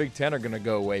jokes of the Big Ten are going to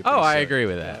go away. Oh, I soon. agree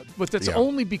with that. But that's Yeah.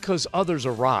 only because others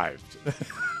arrived. I hope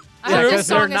Because this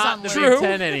they're song is not on the loop. Big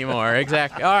Ten anymore.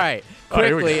 Exactly. All right. All right,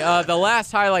 here we Quickly, the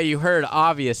last highlight you heard,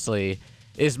 obviously,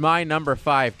 is my number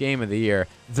 5 game of the year,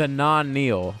 the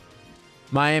non-kneel.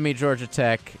 Miami, Georgia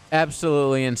Tech,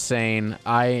 absolutely insane.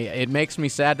 It makes me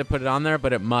sad to put it on there,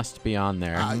 but it must be on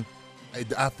there.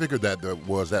 I figured that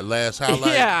was that last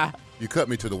highlight. Yeah. You cut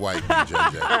me to the white,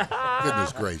 JJ.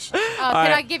 Goodness gracious. Can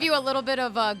I give you a little bit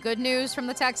of good news from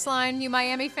the text line, you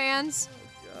Miami fans?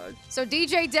 So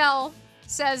DJ Dell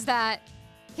says that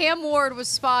Cam Ward was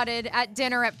spotted at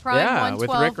dinner at Prime Yeah,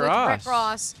 112 with Rick Ross.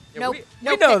 Ross. Yeah, No, we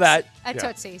no know pics that. at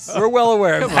Tootsie's. We're well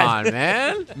aware of Come that. on,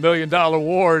 man. $1 million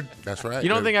award. That's right. You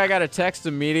don't think I got a text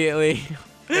immediately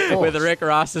with Rick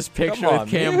Ross's picture Come on, with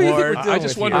Cam man. Ward? I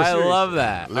just wonder. I love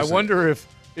that. I wonder if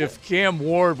Cam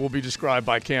Ward will be described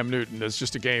by Cam Newton as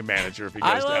just a game manager if he goes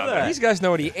I love down that. there. These guys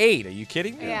know what he ate. Are you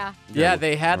kidding me? Yeah. Yeah,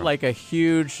 they had like a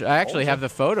huge. I actually have the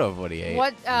photo of what he ate.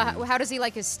 What? How does he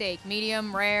like his steak?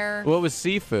 Medium, rare? Well, it was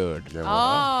seafood. Yeah,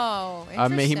 Oh, I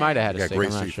mean, he might have had a Got steak. great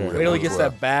I'm not seafood. sure. Wait till he As gets well.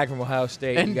 that bag from Ohio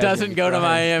State. And You guys are doesn't gonna go be to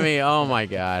crying. Miami. Oh my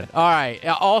God! All right.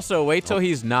 Also, wait till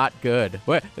he's not good.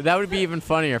 That would be even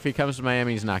funnier if he comes to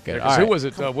Miami. He's not good. All Who right. was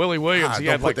it? Willie Williams. He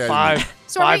don't had put like that in five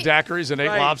So are we- daiquiris and 8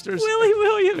 lobsters. Willie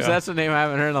Williams. Yeah. That's a name I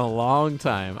haven't heard in a long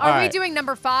time. All Are we right. doing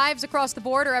number 5s across the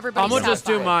board or everybody's I'm gonna top just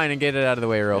do 5? mine and get it out of the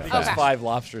way real Those fast. Okay. 5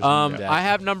 lobsters. in the I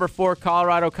have number 4,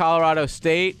 Colorado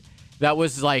State. That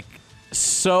was like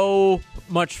so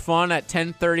much fun at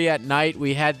 10:30 at night.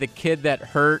 We had the kid that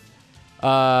hurt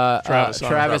Travis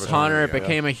Travis Hunter. It yeah.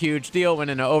 became a huge deal. Went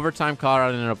into overtime.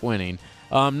 Colorado ended up winning.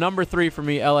 Number 3 for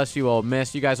me, LSU Ole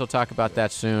Miss. You guys will talk about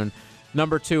that soon.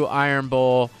 Number 2, Iron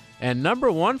Bowl. And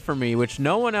number 1 for me, which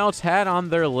no one else had on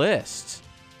their list,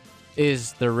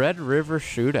 is the Red River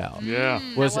Shootout. Yeah. Was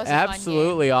that was a fun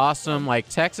absolutely awesome. Like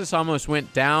Texas almost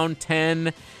went down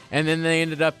 10, and then they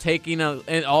ended up taking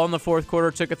all in the fourth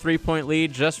quarter, took a 3-point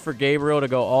lead just for Gabriel to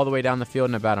go all the way down the field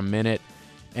in about a minute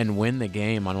and win the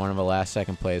game on one of the last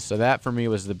second plays. So that for me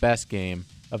was the best game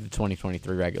of the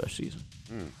 2023 regular season.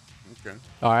 Okay.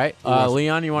 All right,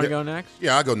 Leon, you want to go next?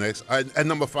 Yeah, I'll go next. At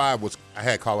number 5 I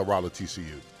had Colorado TCU.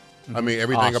 I mean,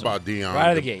 everything Awesome. about Deion. Right out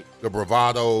of the gate. The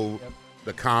bravado,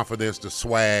 the confidence, the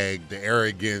swag, the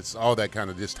arrogance, all that kind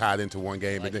of just tied into one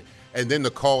game. And then to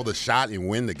call the shot and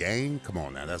win the game, come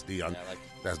on now, that's Deion.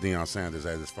 That's Deion Sanders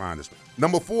at his finest.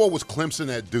 Number 4 was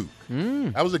Clemson at Duke.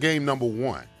 That was a game number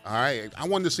 1. All right, I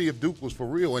wanted to see if Duke was for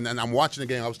real, and I'm watching the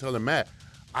game. I was telling Matt,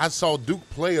 I saw Duke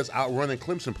players outrunning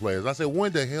Clemson players. I said,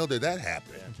 when the hell did that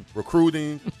happen?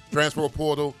 Recruiting, transfer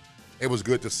portal. It was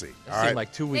good to see. It All seemed right?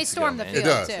 like 2 weeks stormed ago. the man. It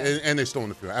field. does, too. and they stormed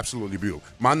the field. Absolutely beautiful.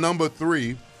 My number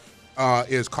 3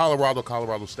 is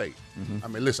Colorado State. I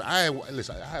mean, listen, I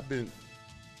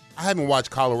haven't watched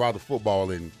Colorado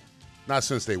football not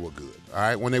since they were good. All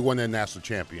right, when they won their national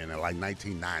champion in like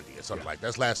 1990 or something like that.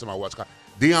 That's the last time I watched.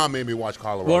 Deion made me watch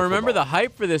Colorado. Well, remember football. the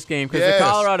hype for this game because Yes. the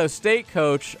Colorado State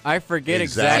coach, I forget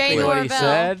exactly Exactly. what Jay he Norvell.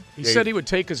 said. He said he would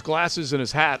take his glasses and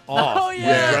his hat off. Oh, when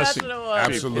yeah, dressing. that's what it was.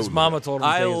 Absolutely. His mama told him.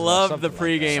 I to take his love something the like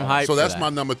pregame that. hype. So for that's that. my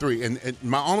number 3. And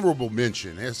my honorable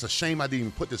mention, it's a shame I didn't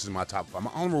even put this in my top 5.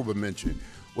 My honorable mention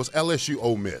was LSU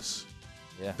Ole Miss.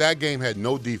 Yeah. That game had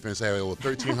no defense. Had over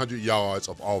 1,300 yards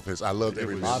of offense. I loved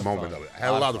every moment of it. I had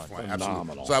a lot of fun.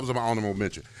 Absolutely. So that was my honorable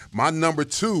mention. My number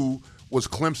 2 was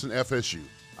Clemson FSU.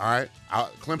 All right?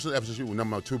 Clemson FSU was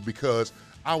number 2 because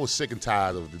I was sick and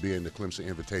tired of being the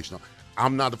Clemson Invitational.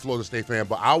 I'm not a Florida State fan,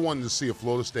 but I wanted to see if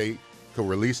Florida State could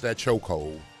release that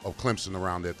chokehold of Clemson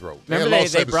around their throat. Remember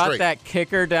they brought that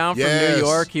kicker down from New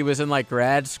York? He was in like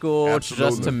grad school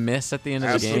just to miss at the end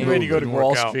of the game. Ready to go to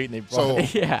Wall Street and they brought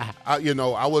it. Yeah. I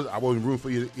wasn't rooting for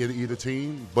either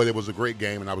team, but it was a great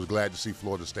game, and I was glad to see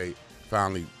Florida State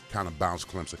finally kind of bounce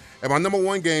Clemson. And my number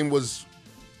 1 game was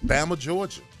Bama,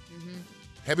 Georgia.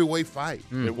 Heavyweight fight.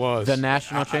 It was the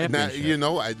national championship.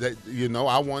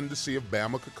 I wanted to see if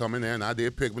Bama could come in there, and I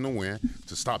did pick them to win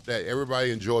to stop that.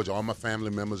 Everybody in Georgia, all my family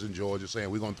members in Georgia,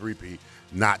 saying we're going to 3-peat.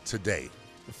 Not today.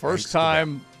 The first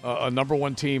time a number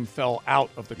 1 team fell out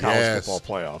of the college football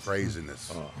playoff.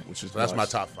 Craziness. Which is that's my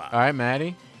top 5. All right,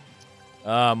 Maddie.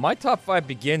 My top 5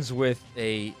 begins with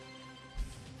a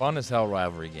fun as hell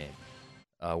rivalry game.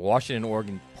 Washington,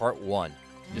 Oregon, Part 1.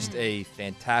 Just a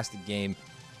fantastic game.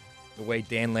 The way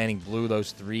Dan Lanning blew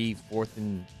those 3 4th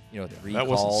and 3 that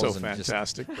calls. Wasn't so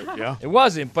fantastic, but yeah. It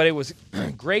wasn't, but it was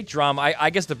great drama. I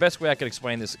guess the best way I could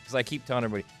explain this, because I keep telling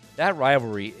everybody, that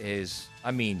rivalry is,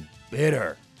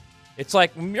 bitter. It's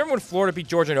like, remember when Florida beat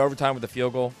Georgia in overtime with the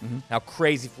field goal? Mm-hmm. How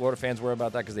crazy Florida fans were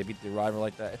about that because they beat the rival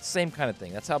like that? It's the same kind of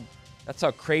thing. That's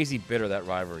how crazy bitter that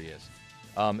rivalry is.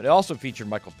 It also featured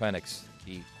Michael Penix,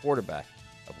 the quarterback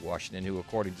of Washington, who,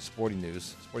 according to Sporting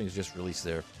News just released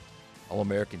their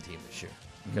All-American team this year.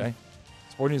 Okay,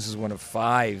 Sporting News is one of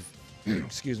 5,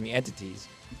 entities,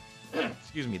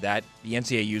 that the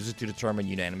NCAA uses to determine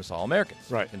unanimous All-Americans,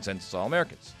 right? Consensus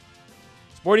All-Americans.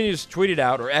 Sporting News tweeted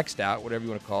out, or X'd out, whatever you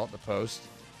want to call it, the post.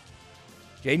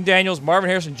 Jaden Daniels, Marvin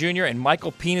Harrison Jr., and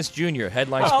Michael Penis Jr.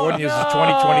 headline Sporting News'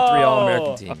 2023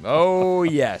 All-American team. Oh,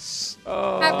 yes.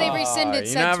 Have they rescinded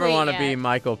You said never tweet want to yet? be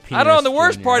Michael Penis I don't know. The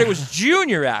worst Jr. part, it was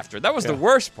Junior after. That was the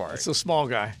worst part. It's a small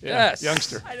guy. Yeah. Yes.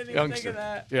 Youngster. I didn't Youngster. even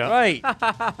think of that. Yeah. Right.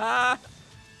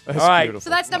 That's All right. beautiful.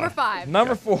 So that's number 5.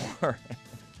 Number 4.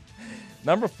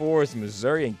 Number 4 is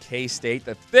Missouri and K-State,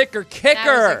 the thicker kicker.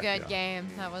 That was a good game.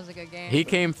 That was a good game. He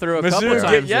came through a couple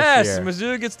times yes, this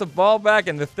year. Mizzou gets the ball back,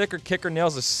 and the thicker kicker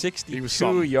nails a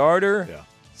 62-yarder. Yeah.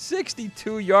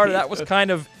 62-yarder. That was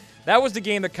the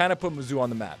game that kind of put Mizzou on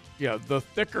the map. Yeah, the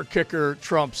thicker kicker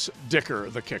trumps Dicker,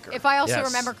 the kicker. If I also Yes.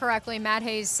 remember correctly, Matt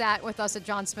Hayes sat with us at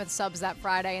John Smith Subs that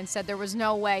Friday and said there was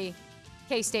no way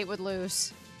K-State would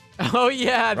lose. Oh,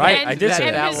 yeah. Right, And, I did say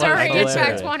and that. Missouri That was gets back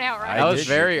hilarious. 1 outright. That was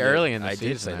very early in the I season.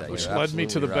 did say that. which You're led me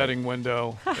to the absolutely right. betting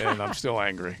window, and I'm still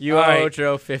angry. You All owe right.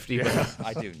 Joe $50.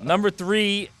 I do. Number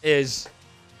 3 is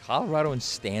Colorado and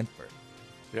Stanford.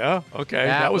 Yeah, okay.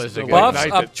 That was was the a late good Buffs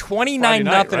night up that- 29-0 Friday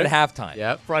night, right? at halftime.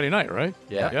 Yep. Friday night, right?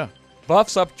 Yeah. Yeah.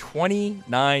 Buffs up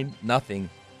 29-0.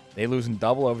 They lose in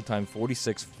double overtime,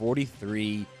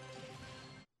 46-43.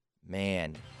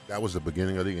 Man. That was the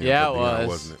beginning of the game. Yeah, for it Deion, was.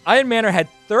 wasn't it? Iron Manor had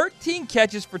 13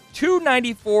 catches for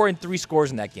 294 and 3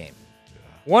 scores in that game.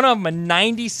 One of them a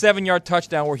 97-yard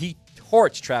touchdown where he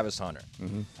torched Travis Hunter.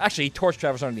 Mm-hmm. Actually, he torched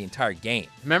Travis Hunter the entire game.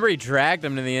 Remember, he dragged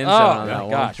him to the end zone Oh, on that my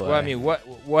one gosh. play. Well, I mean,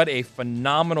 what a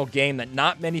phenomenal game that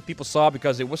not many people saw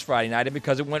because it was Friday night and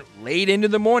because it went late into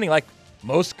the morning like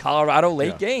most Colorado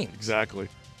late games. Exactly.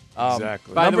 Um,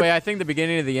 Exactly. By the way, I think the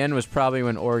beginning of the end was probably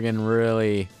when Oregon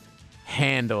really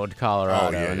handled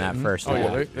Colorado in that first Oh, yeah,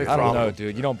 half. they I don't know, throttled.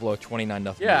 dude. You don't blow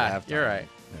 29-0. Yeah, at halftime. you're right.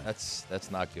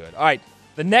 That's not good. All right,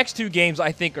 the next 2 games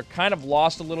I think are kind of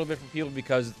lost a little bit for people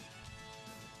because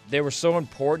they were so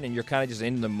important and you're kind of just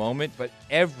in the moment. But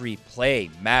every play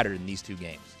mattered in these 2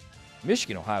 games.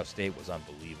 Michigan Ohio State was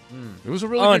unbelievable. It was a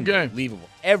really good game. Unbelievable.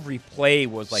 Every play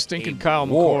was like Stinking a Kyle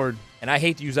war. McCord. And I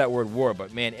hate to use that word war,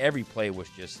 but man, every play was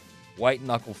just white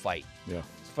knuckle fight. Yeah.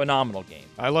 It's a phenomenal game.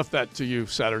 I left that to you,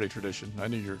 Saturday tradition. I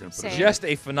knew you were going to put it in. Just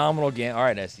a phenomenal game. All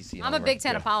right, SEC. I'm a homer. Big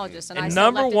Ten apologist, and I And still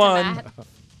number left it to 1, Matt.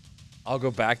 I'll go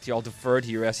back to you. I'll defer to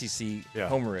your SEC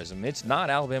homerism. It's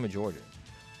not Alabama, Georgia.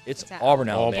 It's It's Auburn,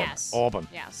 Alabama. Yes. Auburn.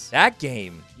 Yes. That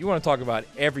game, you want to talk about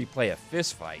every play a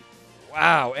fist fight.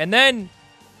 Wow. And then,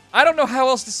 I don't know how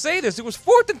else to say this. It was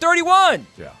 4th and 31.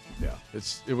 Yeah.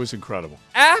 It was incredible.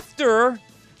 After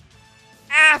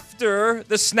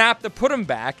the snap that put him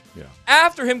back,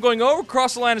 after him going over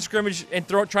across the line of scrimmage and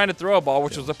trying to throw a ball,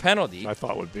 which was a penalty, I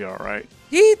thought would be all right.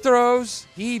 he throws,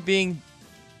 he being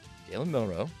Jalen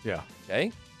Milroe, Yeah.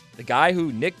 okay, the guy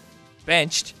who Nick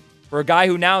benched for a guy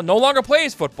who now no longer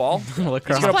plays football. He's going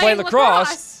to play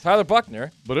lacrosse. Tyler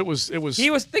Buckner. But it was.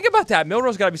 Think about that.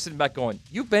 Milrose got to be sitting back going,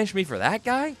 "You benched me for that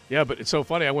guy?" Yeah, but it's so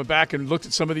funny. I went back and looked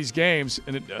at some of these games,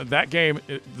 and that game,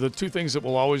 the two things that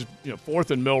will always,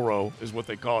 fourth and Milroe is what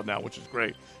they call it now, which is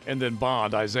great, and then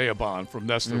Isaiah Bond from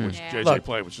Nestor, which JJ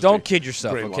played, which is don't kid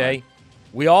yourself, okay? Line.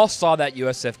 We all saw that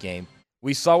USF game.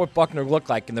 We saw what Buckner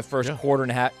looked like in the first quarter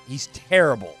and a half. He's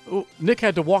terrible. Ooh, Nick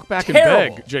had to walk back and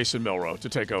beg Jason Milroe to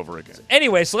take over again.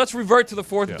 Anyway, so let's revert to the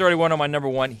 4th and 31 on my number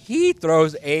 1. He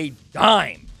throws a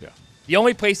dime. Yeah. The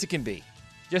only place it can be.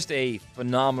 Just a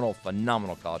phenomenal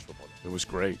college football game. It was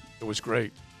great. It was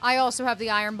great. I also have the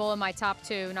Iron Bowl in my top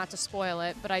 2, not to spoil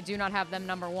it, but I do not have them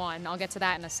number 1. I'll get to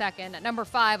that in a second. At number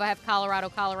 5, I have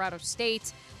Colorado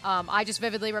State. I just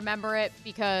vividly remember it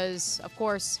because, of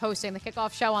course, hosting the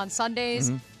kickoff show on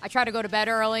Sundays, I try to go to bed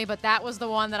early, but that was the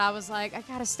one that I was like, I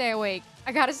got to stay awake.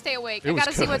 I got to see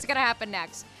what's going to happen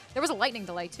next. There was a lightning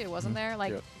delay, too, wasn't there?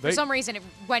 For some reason, it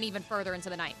went even further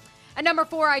into the night. At number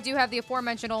 4, I do have the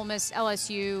aforementioned Ole Miss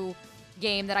LSU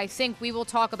game that I think we will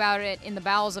talk about it in the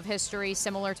bowels of history,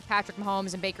 similar to Patrick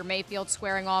Mahomes and Baker Mayfield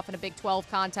squaring off in a Big 12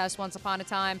 contest once upon a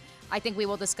time. I think we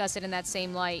will discuss it in that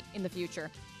same light in the future.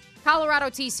 Colorado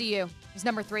TCU is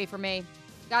number 3 for me.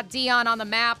 Got Deion on the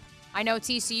map. I know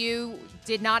TCU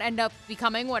did not end up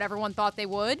becoming what everyone thought they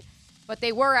would, but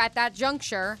they were at that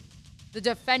juncture the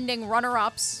defending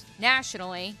runner-ups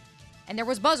nationally, and there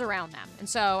was buzz around them. And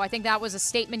so I think that was a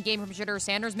statement game from Shedeur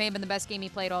Sanders. May have been the best game he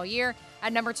played all year.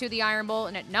 At number 2, the Iron Bowl.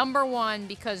 And at number 1,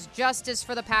 because justice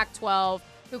for the Pac-12,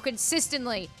 who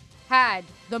consistently had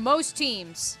the most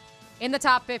teams in the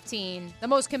top 15, the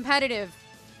most competitive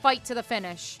fight to the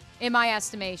finish, in my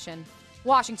estimation,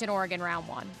 Washington, Oregon, round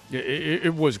 1. Yeah,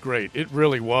 it was great. It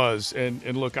really was.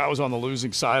 And look, I was on the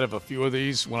losing side of a few of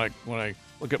these when I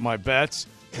look at my bets,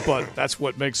 but that's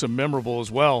what makes them memorable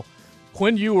as well.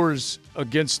 Quinn Ewers for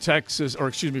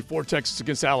Texas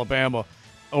against Alabama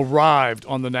arrived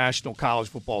on the national college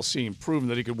football scene, proving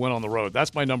that he could win on the road.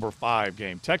 That's my number 5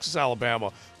 game. Texas,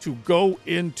 Alabama, to go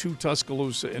into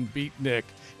Tuscaloosa and beat Nick,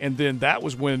 and then that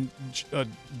was when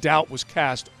doubt was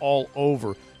cast all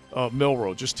over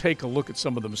Milroe. Just take a look at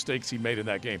some of the mistakes he made in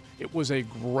that game. It was a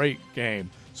great game.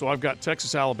 So I've got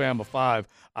Texas, Alabama 5.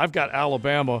 I've got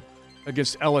Alabama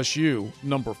against LSU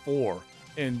number 4.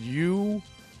 And you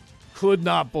could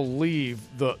not believe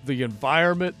the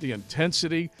environment, the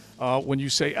intensity. When you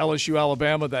say LSU,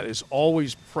 Alabama, that is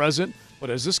always present. But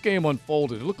as this game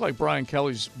unfolded, it looked like Brian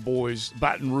Kelly's boys,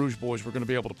 Baton Rouge boys, were going to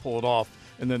be able to pull it off.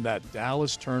 And then that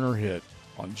Dallas Turner hit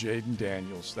on Jaden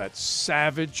Daniels, that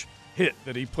savage hit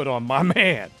that he put on my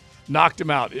man, knocked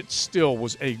him out. It still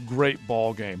was a great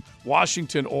ball game.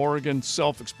 Washington, Oregon,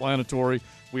 self-explanatory.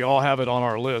 We all have it on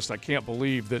our list. I can't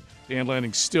believe that Dan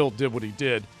Lanning still did what he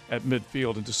did at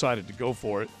midfield and decided to go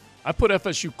for it. I put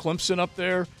FSU Clemson up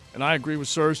there, and I agree with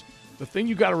Sirs. The thing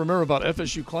you got to remember about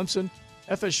FSU Clemson,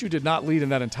 FSU did not lead in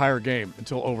that entire game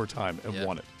until overtime and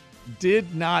won it.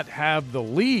 Did not have the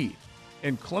lead.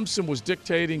 And Clemson was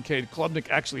dictating. Cade Klubnik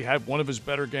actually had one of his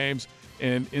better games.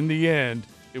 And in the end,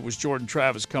 it was Jordan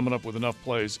Travis coming up with enough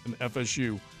plays, and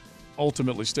FSU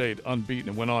ultimately stayed unbeaten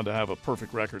and went on to have a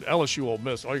perfect record. LSU Ole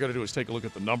Miss, all you got to do is take a look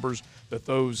at the numbers that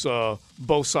those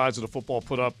both sides of the football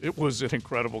put up. It was an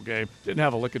incredible game. Didn't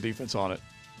have a lick of defense on it.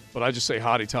 But I just say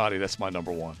hotty toddy, that's my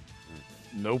number 1.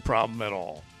 No problem at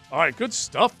all. All right, good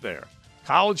stuff there.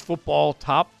 College football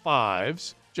top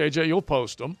 5s. JJ, you'll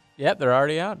post them. Yep, they're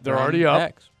already out. They're already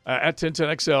up. At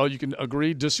 1010XL, you can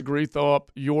agree, disagree, throw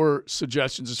up your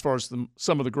suggestions as far as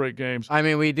some of the great games. I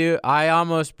mean, we do. I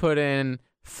almost put in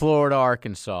Florida,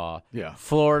 Arkansas. Yeah.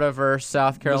 Florida versus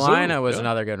South Carolina Mizzou, was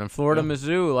another good one. Florida,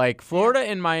 Mizzou. Like, Florida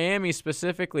and Miami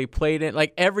specifically played it.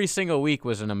 Like, every single week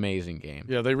was an amazing game.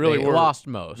 Yeah, they really were. Lost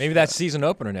most. Maybe that season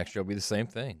opener next year will be the same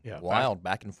thing. Yeah. Wild,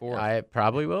 back and forth. I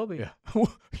probably will be. Yeah.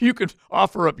 You can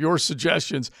offer up your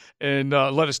suggestions and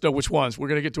let us know which ones. We're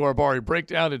going to get to our Bari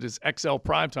breakdown. It is XL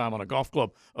Primetime on a Golf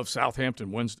Club of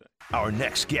Southampton Wednesday. Our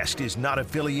next guest is not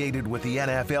affiliated with the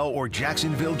NFL or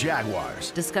Jacksonville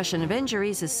Jaguars. Discussion of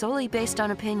injuries is solely based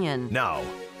on opinion. Now,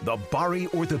 the Bari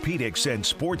Orthopedics and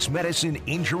Sports Medicine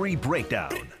Injury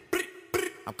Breakdown.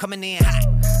 I'm coming in hot.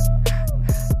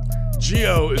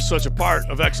 Gio is such a part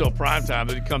of XL Primetime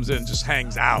that he comes in and just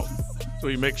hangs out. So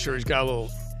he makes sure he's got a little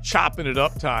chopping it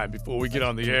up time before we get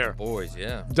on the air. Boys,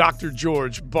 yeah. Dr.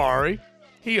 George Bari.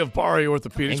 He of Bari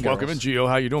Orthopedics. Welcome in, Gio.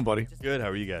 How you doing, buddy? Good. How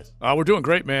are you guys? We're doing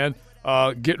great, man.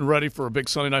 Getting ready for a big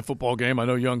Sunday night football game. I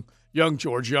know young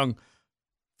George, young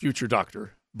future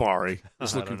Dr. Bari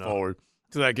is looking forward.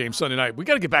 to that game Sunday night. We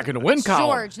got to get back in the win column.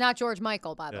 George, not George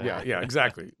Michael, by the way. Yeah,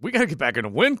 exactly. We got to get back in the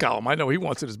win column. I know he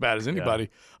wants it as bad as anybody.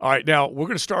 All right, now we're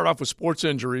going to start off with sports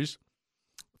injuries.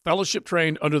 Fellowship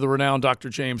trained under the renowned Dr.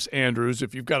 James Andrews.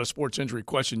 If you've got a sports injury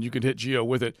question, you can hit Gio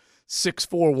with it,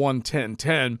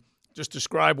 641-1010. Just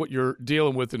describe what you're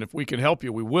dealing with, and if we can help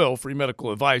you, we will. Free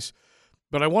medical advice.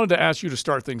 But I wanted to ask you to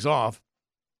start things off.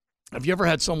 Have you ever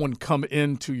had someone come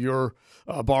into your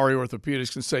Bari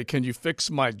Orthopedics and say, can you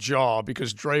fix my jaw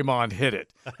because Draymond hit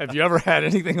it? Have you ever had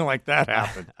anything like that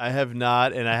happen? I have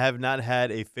not, and I have not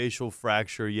had a facial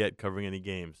fracture yet covering any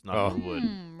games. Knock on wood.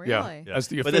 Really? Yeah. As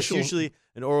the but that's official, usually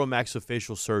an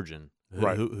oromaxillofacial surgeon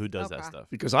who does that stuff.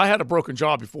 Because I had a broken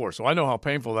jaw before, so I know how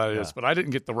painful that is, Yeah. but I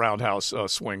didn't get the roundhouse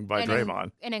swing by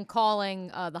Draymond. And in calling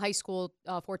the high school,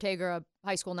 Fortegra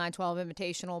High School 912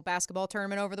 Invitational basketball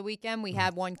tournament over the weekend, we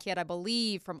had one kid, I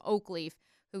believe, from Oakleaf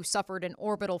who suffered an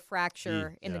orbital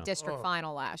fracture in the district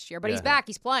final last year. But he's back.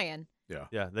 He's playing.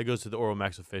 Yeah, that goes to the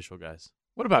oromaxillofacial guys.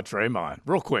 What about Draymond?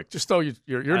 Real quick, just though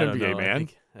you're an NBA man.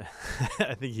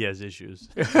 I think he has issues.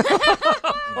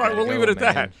 All right, we'll leave it at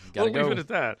that. Gotta We'll leave it at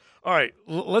that. All right,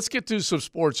 let's get to some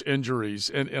sports injuries.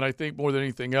 And I think more than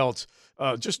anything else,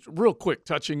 just real quick,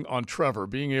 touching on Trevor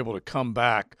being able to come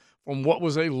back from what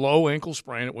was a low ankle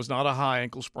sprain. It was not a high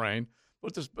ankle sprain.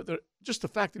 But just the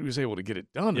fact that he was able to get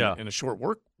it done in a short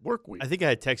work week. I think I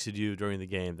had texted you during the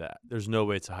game that there's no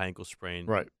way it's a high ankle sprain.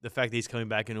 Right. The fact that he's coming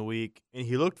back in a week, and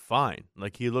he looked fine.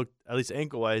 Like, he looked, at least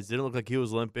ankle-wise, didn't look like he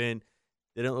was limping.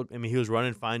 He was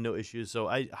running fine, no issues. So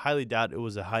I highly doubt it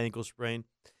was a high ankle sprain.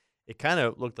 It kind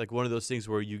of looked like one of those things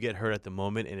where you get hurt at the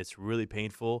moment, and it's really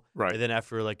painful. Right. And then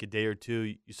after like a day or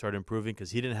two, you start improving because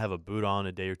he didn't have a boot on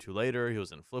a day or two later. He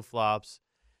was in flip-flops.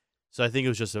 So I think it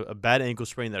was just a bad ankle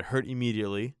sprain that hurt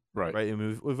immediately. Right. I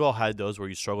mean, we've all had those where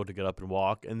you struggle to get up and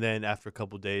walk, and then after a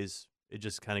couple of days, it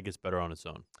just kind of gets better on its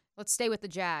own. Let's stay with the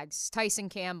Jags. Tyson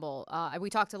Campbell. We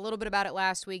talked a little bit about it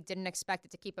last week. Didn't expect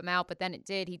it to keep him out, but then it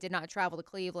did. He did not travel to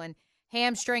Cleveland.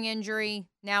 Hamstring injury,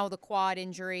 now the quad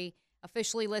injury,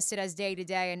 officially listed as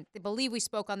day-to-day. And I believe we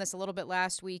spoke on this a little bit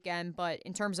last weekend, but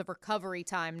in terms of recovery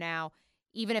time now,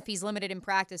 even if he's limited in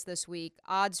practice this week,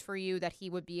 odds for you that he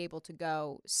would be able to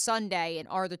go Sunday, and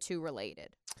are the two related?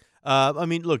 I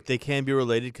mean, look, they can be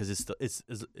related because it's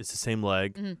the same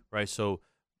leg, right? So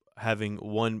having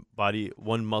one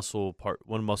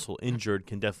muscle injured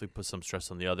can definitely put some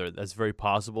stress on the other. That's very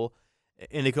possible,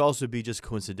 and it could also be just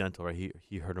coincidental, right?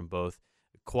 He hurt them both.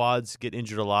 Quads get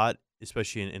injured a lot,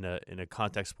 especially in a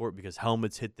contact sport because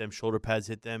helmets hit them, shoulder pads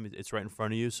hit them. It's right in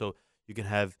front of you, so you can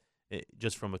have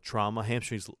just from a trauma.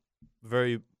 Hamstrings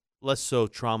very less so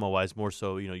trauma-wise, more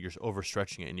so you're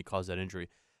overstretching it and you cause that injury.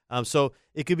 So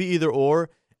it could be either or.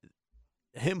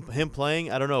 Him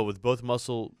playing, I don't know, with both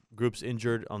muscle groups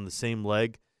injured on the same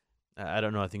leg, I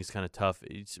don't know. I think it's kind of tough.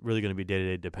 It's really going to be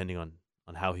day-to-day depending on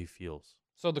how he feels.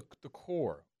 So the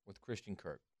core with Christian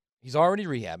Kirk, he's already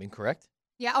rehabbing, correct?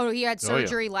 Yeah. Oh, he had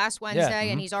surgery last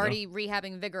Wednesday, and he's already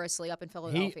rehabbing vigorously up in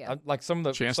Philadelphia. Like some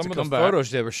of the back.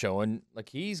 photos they were showing, like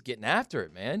he's getting after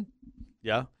it, man.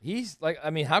 Yeah. He's like,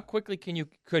 I mean, how quickly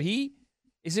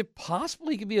is it possible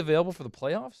he could be available for the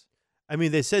playoffs? I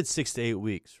mean, they said 6 to 8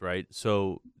 weeks, right?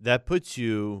 So that puts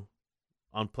you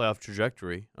on playoff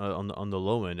trajectory on the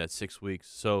low end at 6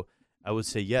 weeks. So I would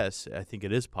say yes. I think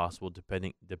it is possible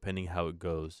depending how it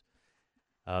goes.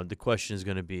 The question is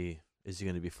going to be, is he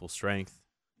going to be full strength?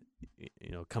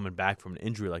 Coming back from an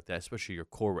injury like that, especially your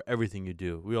core, where everything you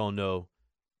do, we all know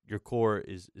your core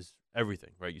is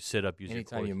everything, right? You sit up, use your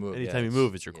core. Anytime you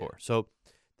move, it's your core. So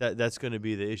that's going to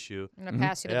be the issue. I'm going to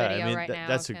pass you the video right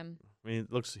now of him. I mean,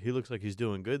 he looks like he's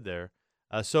doing good there.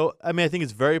 So, I mean, I think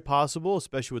it's very possible,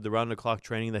 especially with the round-the-clock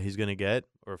training that he's going to get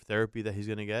or therapy that he's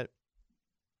going to get.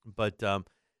 But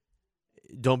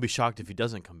don't be shocked if he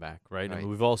doesn't come back, right? I mean,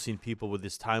 we've all seen people with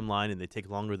this timeline, and they take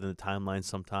longer than the timeline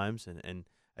sometimes. And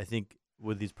I think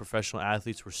with these professional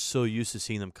athletes, we're so used to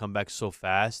seeing them come back so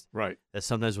fast, right? That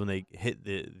sometimes when they hit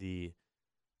the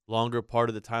longer part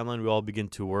of the timeline, we all begin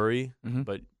to worry.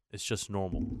 But it's just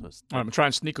normal. All right, I'm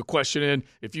trying to sneak a question in.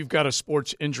 If you've got a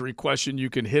sports injury question, you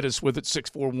can hit us with it,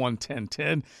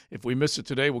 641-1010. If we miss it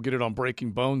today, we'll get it on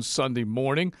Breaking Bones Sunday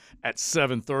morning at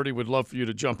 7:30. We'd love for you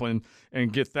to jump in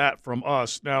and get that from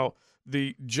us. Now,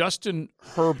 the Justin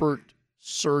Herbert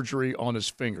surgery on his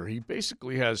finger, he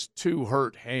basically has two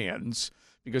hurt hands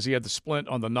because he had the splint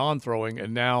on the non-throwing,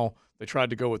 and now they tried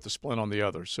to go with the splint on the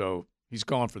other. So he's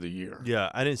gone for the year. Yeah,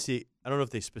 I don't know if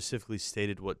they specifically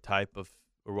stated what type of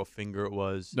or what finger it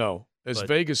was. No, as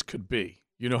vague as could be.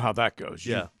 You know how that goes.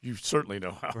 Yeah. You certainly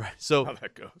know how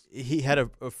that goes. He had a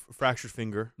fractured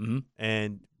finger,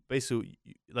 and basically,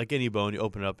 like any bone, you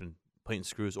open it up and plate and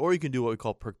screws, or you can do what we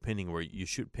call perk pinning, where you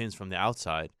shoot pins from the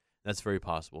outside. That's very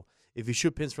possible. If you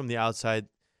shoot pins from the outside,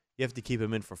 you have to keep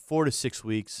them in for 4 to 6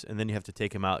 weeks, and then you have to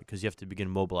take them out because you have to begin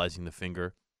mobilizing the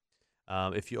finger.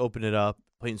 If you open it up,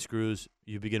 plate and screws,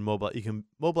 you begin mobilize. You can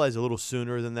mobilize a little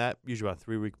sooner than that, usually about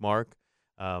 3-week mark,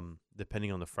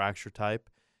 depending on the fracture type.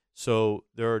 So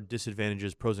there are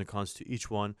disadvantages, pros and cons to each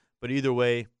one. But either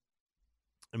way,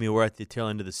 I mean, we're at the tail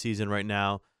end of the season right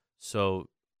now. So,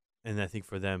 and I think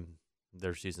for them,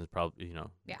 their season's probably,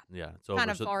 it's over.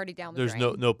 Kind of already down the drain.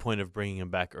 There's no point of bringing him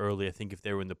back early. I think if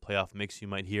they were in the playoff mix, you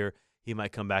might hear he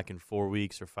might come back in 4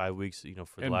 weeks or 5 weeks. For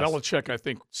the last. And Belichick, I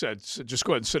think, said, just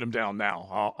go ahead and sit him down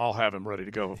now. I'll have him ready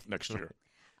to go next year.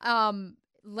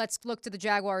 Let's look to the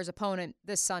Jaguars' opponent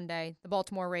this Sunday, the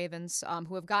Baltimore Ravens,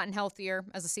 who have gotten healthier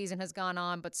as the season has gone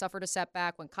on, but suffered a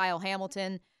setback when Kyle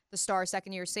Hamilton, the star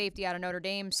second-year safety out of Notre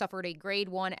Dame, suffered a grade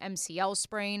 1 MCL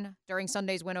sprain during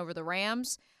Sunday's win over the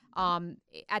Rams.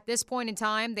 At this point in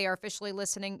time, they are officially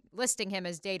listing him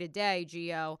as day-to-day,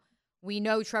 Gio. We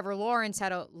know Trevor Lawrence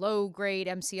had a low-grade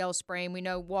MCL sprain. We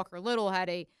know Walker Little had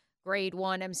a grade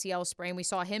 1 MCL sprain. We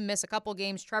saw him miss a couple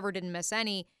games. Trevor didn't miss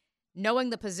any. Knowing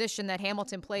the position that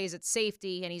Hamilton plays at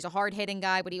safety, and he's a hard-hitting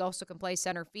guy, but he also can play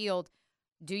center field,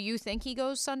 do you think he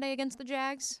goes Sunday against the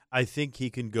Jags? I think he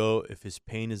can go if his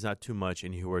pain is not too much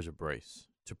and he wears a brace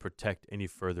to protect any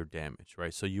further damage,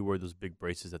 right? So you wear those big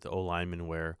braces that the O-linemen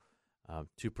wear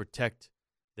to protect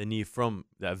the knee from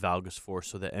that valgus force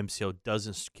so that MCL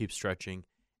doesn't keep stretching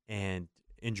and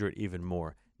injure it even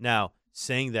more. Now,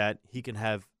 saying that, he can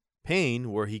have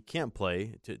pain where he can't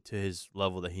play to his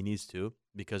level that he needs to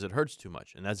because it hurts too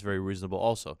much, and that's very reasonable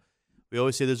also. We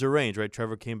always say there's a range, right?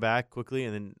 Trevor came back quickly,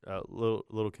 and then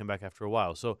Little came back after a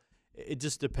while. So it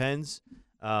just depends.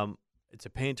 It's a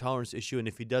pain tolerance issue, and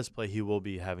if he does play, he will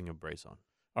be having a brace on.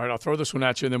 All right, I'll throw this one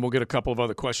at you, and then we'll get a couple of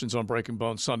other questions on Breaking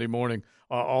Bones Sunday morning.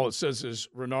 All it says is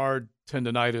Renard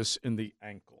tendonitis in the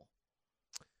ankle.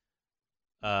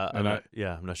 I'm not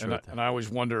sure. And I always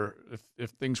wonder if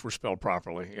things were spelled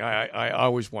properly. I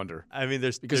always wonder. I mean,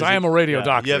 because I am a radio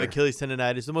doctor. You have Achilles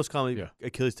tendonitis. The most common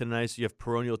Achilles tendonitis. You have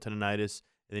peroneal tendonitis,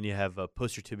 and then you have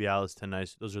posterior tibialis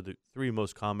tendonitis. Those are the three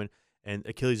most common. And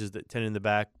Achilles is the tendon in the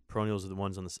back. Peroneals are the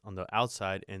ones on the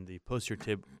outside, and the posterior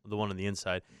tib, the one on the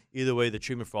inside. Either way, the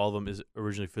treatment for all of them is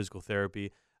originally physical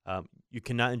therapy. You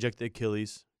cannot inject the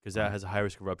Achilles because that has a high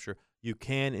risk of rupture. You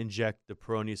can inject the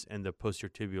peroneus and the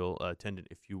posterior tibial tendon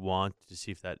if you want to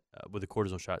see if that, with a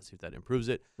cortisone shot, see if that improves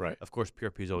it. Right. Of course,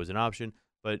 PRP is always an option,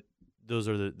 but those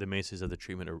are the mainstays of the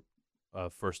treatment,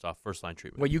 first-line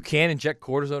treatment. Well, you can inject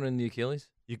cortisone in the Achilles?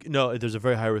 No, there's a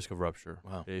very high risk of rupture.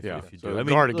 Wow. If you so do.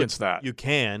 guard against that. You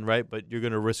can, right, but you're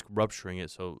going to risk rupturing it,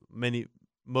 so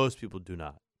most people do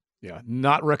not. Yeah,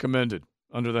 not recommended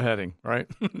under the heading, right?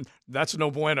 That's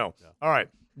no bueno. Yeah. All right.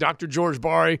 Dr. George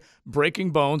Bari,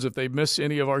 Breaking Bones. If they miss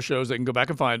any of our shows, they can go back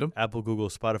and find them. Apple, Google,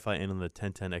 Spotify, and on the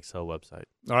 1010XL website.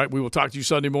 All right, we will talk to you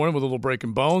Sunday morning with a little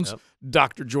Breaking Bones. Yep.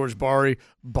 Dr. George Bari,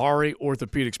 Bari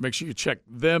Orthopedics. Make sure you check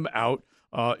them out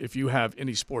if you have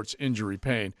any sports injury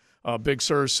pain. Big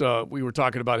Sirs, we were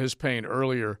talking about his pain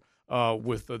earlier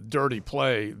with the dirty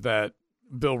play that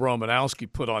Bill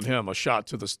Romanowski put on him, a shot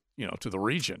to the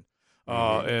region.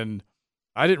 And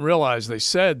I didn't realize they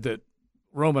said that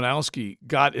Romanowski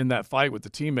got in that fight with the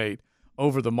teammate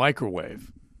over the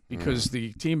microwave because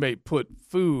the teammate put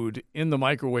food in the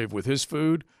microwave with his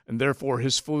food, and therefore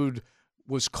his food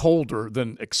was colder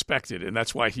than expected, and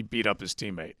that's why he beat up his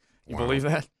teammate. You believe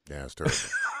that? Yeah, it's terrible.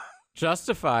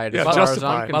 Justified. Yeah, as far as I'm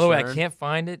justified. By the way, I concerned. can't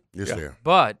find it. It's there.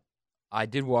 But I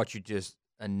did watch you just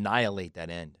annihilate that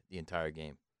end the entire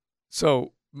game.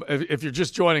 So if you're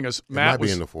just joining us, It might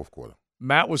be in the fourth quarter.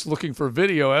 Matt was looking for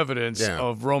video evidence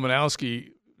of Romanowski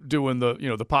doing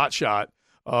the pot shot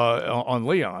on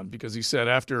Leon because he said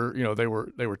after they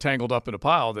were tangled up in a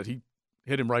pile that he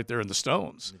hit him right there in the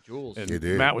stones. The jewels. And He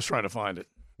did. Matt was trying to find it.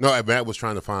 No, Matt was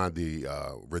trying to find the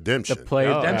redemption. The play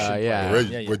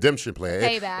redemption. The redemption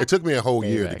play. Payback. It took me a whole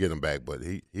year to Payback. get him back, but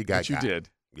he got But you got. did.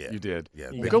 Yeah. You did. Yeah,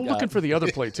 Well, big go time. looking for the other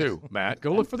play too, Matt.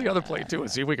 Go look for the other play too and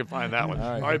see if we can find that one.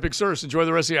 All right, Big Sirs, enjoy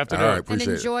the rest of the afternoon. All right, And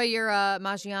appreciate enjoy your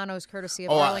Maggiano's courtesy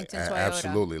of it. Arlington Toyota.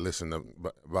 Absolutely. Listen,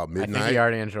 about I midnight. think he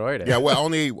already enjoyed it. Yeah, well,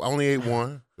 only ate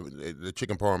one. The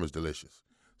chicken parm is delicious.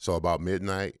 So about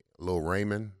midnight, a little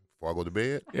ramen before I go to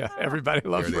bed. Yeah, everybody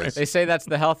loves There it Ray. is. They say that's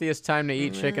the healthiest time to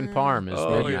eat chicken parm. Is Oh,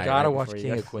 midnight, You got to right watch before you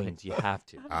King get of to sleep. Queens. You have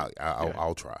to.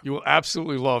 I'll try. You will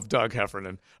absolutely love Doug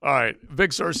Heffernan. All right,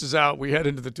 Big Sirs is out. We head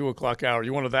into the 2 o'clock hour.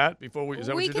 You wanted that before we? Is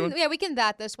that what you're doing? Yeah, we can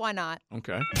that this. Why not?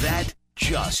 Okay. That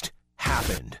just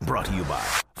happened. Brought to you by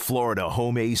Florida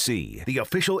Home AC, the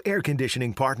official air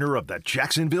conditioning partner of the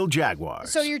Jacksonville Jaguars.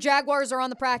 So your Jaguars are on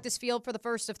the practice field for the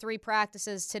first of 3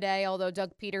 practices today, although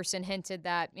Doug Peterson hinted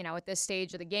that, at this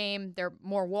stage of the game, they're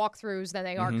more walkthroughs than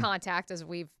they are contact, as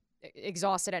we've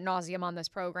exhausted ad nauseum on this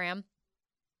program.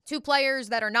 2 players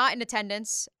that are not in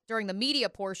attendance during the media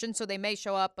portion, so they may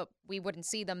show up, but we wouldn't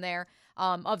see them there,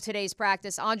 of today's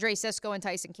practice. Andre Sisco and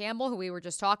Tyson Campbell, who we were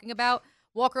just talking about.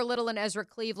 Walker Little and Ezra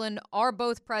Cleveland are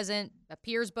both present.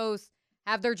 Appears both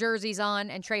have their jerseys on,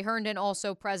 and Trey Herndon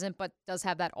also present, but does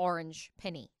have that orange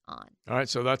penny on. All right,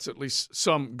 so that's at least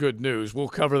some good news. We'll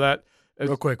cover that.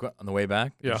 Real quick, on the way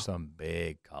back, Yeah. there's some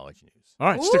big college news. All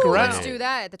right, stick around. Let's do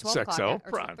that at the 12 XL o'clock.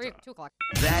 Prime Or Time. 2 o'clock.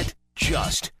 That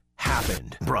just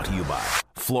happened. Brought to you by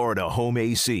Florida Home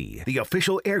AC, the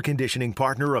official air conditioning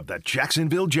partner of the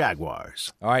Jacksonville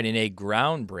Jaguars. All right, in a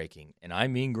groundbreaking, and I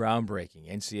mean groundbreaking,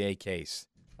 NCAA case,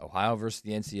 Ohio versus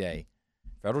the NCAA,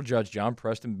 federal judge John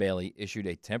Preston Bailey issued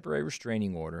a temporary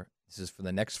restraining order. This is for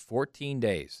the next 14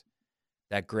 days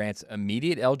that grants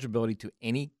immediate eligibility to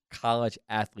any college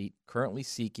athlete currently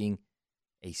seeking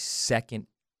a second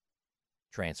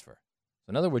transfer. So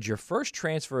in other words, your first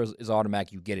transfer is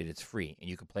automatic. You get it. It's free, and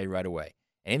you can play right away.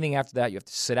 Anything after that, you have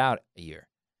to sit out a year.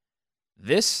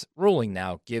 This ruling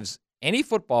now gives any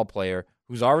football player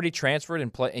who's already transferred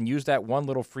and used that one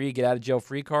little free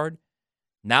get-out-of-jail-free card,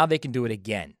 now they can do it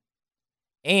again.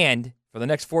 And for the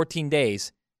next 14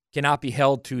 days, cannot be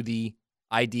held to the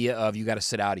idea of you got to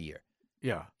sit out a year.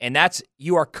 Yeah. And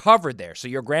you are covered there. So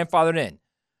you're grandfathered in.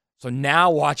 So now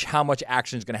watch how much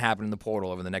action is going to happen in the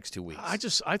portal over the next 2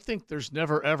 weeks. I think there's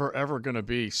never, ever, ever going to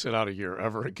be sit out a year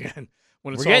ever again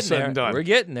when it's We're all said and done. We're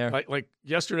getting there. Like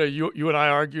yesterday, you and I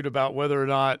argued about whether or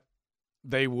not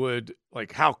they would,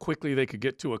 how quickly they could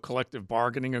get to a collective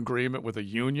bargaining agreement with a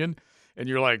union. And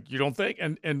you're like, you don't think?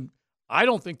 And I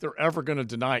don't think they're ever going to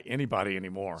deny anybody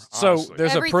anymore. So honestly.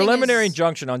 there's a preliminary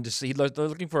injunction on. They're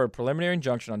looking for a preliminary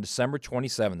injunction on December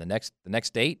 27, the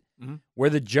next date, where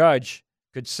the judge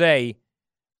could say,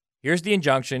 "Here's the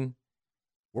injunction.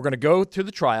 We're going to go to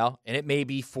the trial, and it may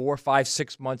be 4, 5,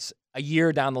 6 months, a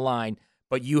year down the line,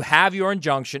 but you have your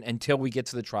injunction until we get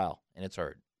to the trial and it's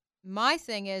heard." My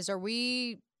thing is, are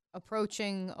we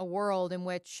approaching a world in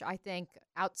which I think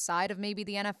outside of maybe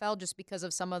the NFL, just because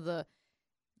of some of the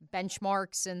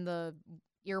benchmarks and the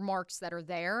earmarks that are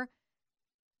there,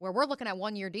 where we're looking at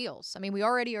 1-year deals? I mean, we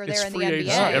already are there in the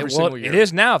NBA. It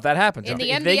is now if that happens. In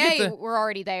the NBA, we're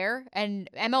already there, and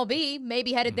MLB may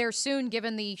be headed there soon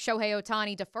given the Shohei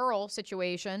Ohtani deferral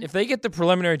situation. If they get the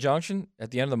preliminary injunction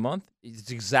at the end of the month, it's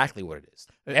exactly what it is.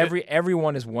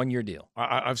 Everyone is 1-year deal.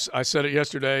 I said it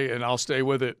yesterday, and I'll stay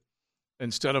with it.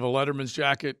 Instead of a Letterman's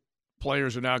jacket,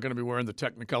 players are now going to be wearing the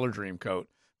Technicolor Dream coat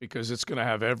because it's going to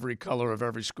have every color of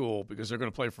every school because they're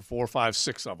going to play for 4, 5,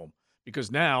 6 of them.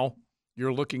 Because now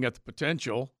you're looking at the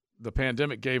potential. The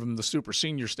pandemic gave them the super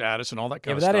senior status and all that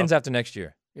kind of stuff. Yeah, but that ends after next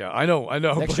year. Yeah, I know.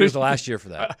 Next year's the last year for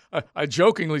that. I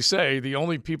jokingly say the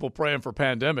only people praying for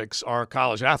pandemics are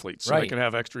college athletes, so they can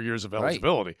have extra years of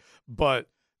eligibility. But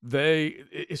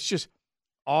it's just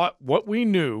what we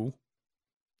knew,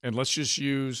 and let's just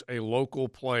use a local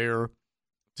player,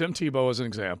 Tim Tebow as an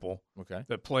example,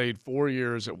 that played 4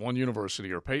 years at one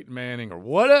university, or Peyton Manning, or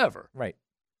whatever. Right.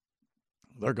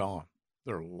 They're gone.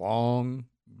 They're long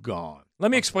gone.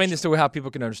 Let me explain this to how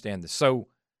people can understand this. So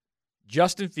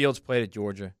Justin Fields played at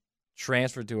Georgia,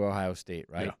 transferred to Ohio State,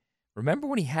 right? Yeah. Remember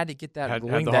when he had to get that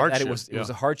ruling that it was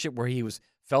a hardship where he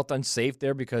felt unsafe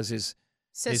there because his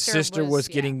sister was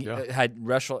getting had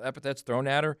racial epithets thrown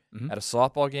at her at a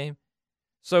softball game?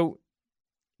 So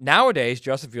nowadays,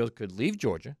 Justin Fields could leave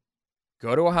Georgia,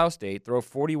 go to Ohio State, throw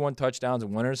 41 touchdowns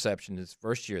and 1 interception his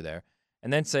first year there,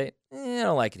 and then say, I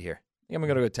don't like it here. I think I'm going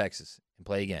to go to Texas and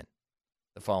play again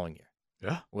the following year.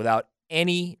 Yeah. Without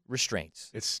any restraints.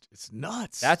 It's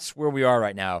nuts. That's where we are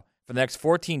right now for the next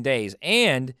 14 days.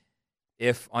 And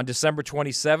if on December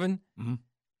 27,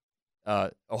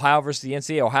 Ohio versus the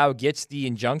NCAA, Ohio gets the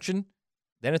injunction,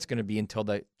 then it's going to be until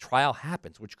the trial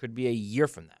happens, which could be a year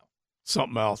from now.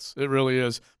 Something else. It really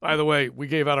is. By the way, we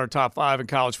gave out our top 5 in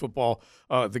college football.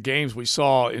 The games we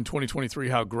saw in 2023,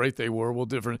 how great they were. We'll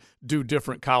do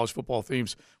different college football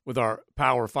themes with our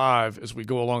Power 5 as we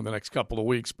go along the next couple of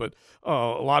weeks. But a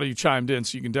lot of you chimed in,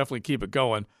 so you can definitely keep it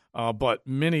going. But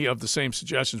many of the same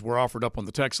suggestions were offered up on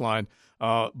the text line.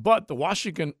 But the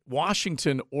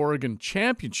Washington-Oregon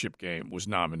championship game was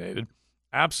nominated.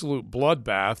 absolute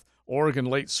bloodbath. Oregon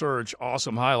late surge,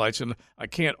 awesome highlights, and I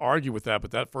can't argue with that,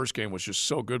 but that first game was just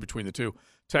so good between the two.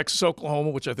 Texas, Oklahoma,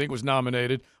 which I think was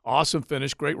nominated, awesome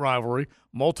finish, great rivalry,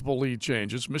 multiple lead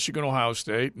changes. Michigan, Ohio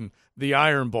State, and the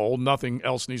Iron Bowl. Nothing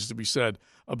else needs to be said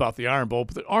about the Iron Bowl,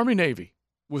 but the Army-Navy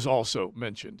was also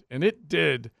mentioned, and it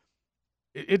did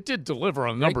deliver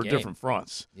on a number of different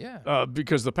fronts. Yeah.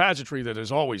 Because the pageantry that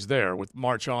is always there with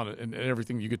March On and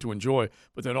everything you get to enjoy,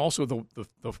 but then also the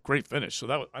great finish.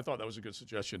 So I thought that was a good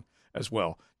suggestion as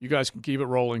well. You guys can keep it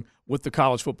rolling with the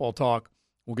college football talk.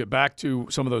 We'll get back to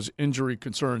some of those injury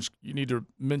concerns. You need to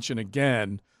mention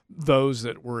again those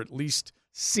that were at least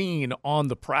seen on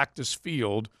the practice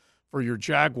field for your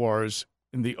Jaguars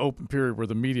in the open period where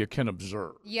the media can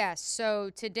observe. Yes, so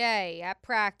today at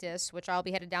practice, which I'll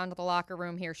be headed down to the locker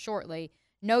room here shortly,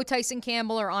 no Tyson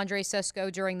Campbell or Andre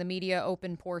Sisco during the media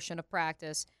open portion of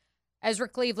practice. Ezra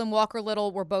Cleveland, Walker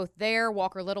Little were both there.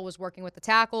 Walker Little was working with the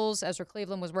tackles. Ezra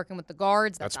Cleveland was working with the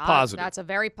guards. That's positive. That's a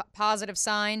very positive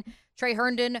sign. Trey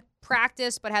Herndon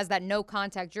practiced but has that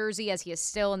no-contact jersey as he is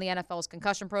still in the NFL's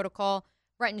concussion protocol.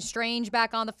 Brenton Strange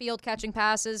back on the field catching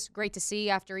passes. Great to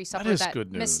see after he suffered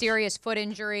that mysterious foot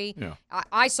injury. Yeah.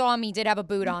 I saw him. He did have a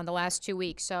boot on the last 2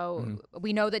 weeks. So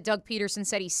we know that Doug Peterson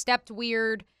said he stepped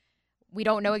weird. We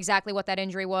don't know exactly what that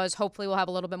injury was. Hopefully we'll have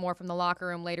a little bit more from the locker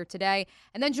room later today.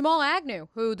 And then Jamal Agnew,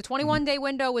 who the 21-day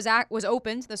window was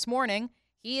opened this morning.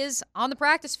 He is on the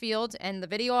practice field, and the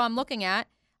video I'm looking at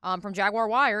from Jaguar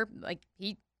Wire, like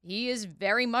he is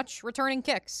very much returning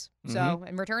kicks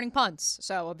and returning punts.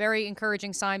 So a very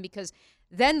encouraging sign, because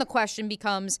then the question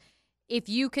becomes, if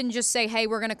you can just say, hey,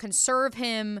 we're going to conserve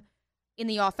him in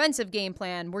the offensive game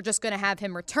plan, we're just going to have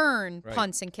him return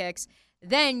punts and kicks,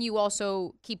 then you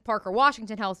also keep Parker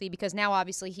Washington healthy, because now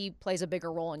obviously he plays a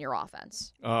bigger role in your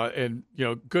offense. And,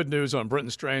 good news on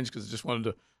Brenton Strange, because I just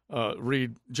wanted to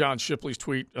read John Shipley's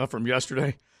tweet from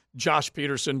yesterday. Josh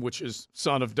Peterson, which is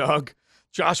son of Doug,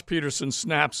 Josh Peterson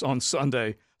snaps on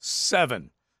Sunday,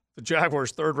 7. The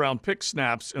Jaguars' third-round pick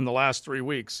snaps in the last 3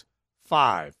 weeks,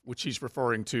 5, which he's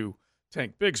referring to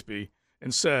Tank Bigsby,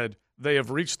 and said they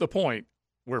have reached the point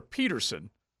where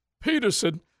Peterson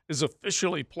is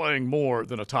officially playing more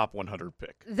than a top 100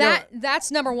 pick.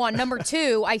 That's number one. Number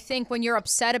two, I think when you're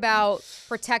upset about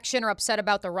protection or upset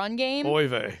about the run game, Oy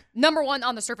vey. Number one,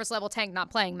 on the surface level, Tank not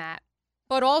playing that,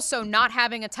 but also not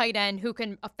having a tight end who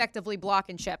can effectively block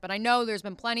and chip. And I know there's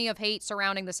been plenty of hate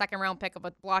surrounding the second-round pick of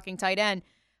a blocking tight end,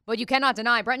 but you cannot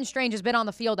deny Brenton Strange has been on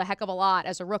the field a heck of a lot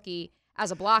as a rookie,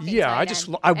 as a blocking tight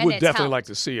end. I would definitely like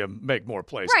to see him make more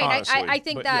plays, right, honestly. I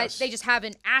think that they just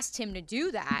haven't asked him to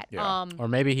do that. Yeah. Or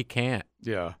maybe he can't.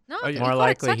 Yeah. No, more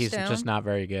likely he's just not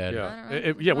very good.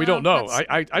 Yeah, we don't know.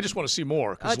 I just want to see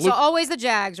more. It's always the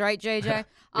Jags, right, JJ?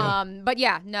 But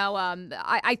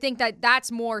I think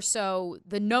that's more so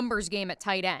the numbers game at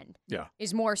tight end. Yeah.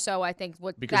 Is more so, I think,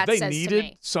 what because that they says needed to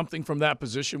me. something from that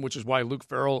position, which is why Luke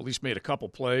Farrell at least made a couple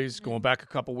plays going back a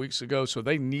couple weeks ago. So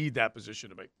they need that position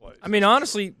to make plays. I mean,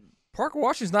 honestly, Parker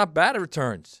Washington's not bad at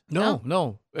returns.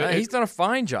 No. He's done a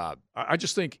fine job. I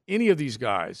just think any of these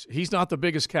guys, he's not the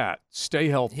biggest cat. Stay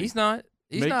healthy. He's not.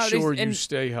 Make sure you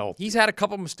stay healthy. He's had a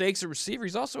couple mistakes at receiver.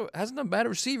 He's also hasn't done bad at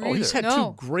receiver either. He's had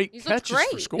 2 great catches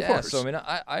for scores. Yeah, so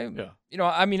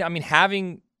I mean,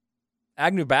 having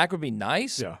Agnew back would be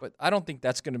nice, but I don't think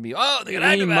that's going to be. Oh, they got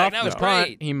Agnew back. That was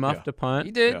great. He muffed a punt.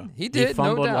 He did. He did. He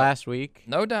fumbled no doubt. last week.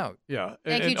 No doubt. Yeah.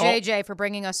 Thank you, JJ, for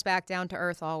bringing us back down to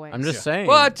earth always. I'm just saying.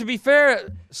 But to be fair,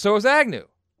 so is Agnew.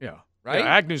 Yeah. Right.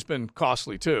 Yeah, Agnew's been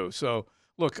costly too. So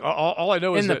look, all I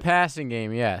know is in the passing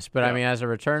game, yes, but I mean, as a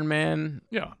return man,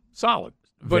 solid.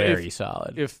 But very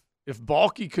solid. If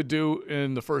Balky could do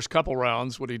in the first couple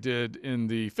rounds what he did in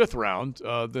the 5th round,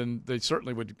 then they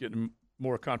certainly would get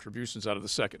more contributions out of the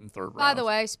 2nd and 3rd rounds. By the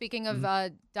way, speaking of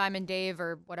Diamond Dave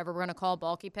or whatever we're going to call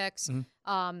bulky picks,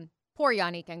 poor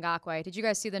Yannick Ngakoue. Did you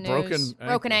guys see the news?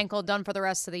 Broken ankle, done for the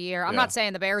rest of the year. I'm not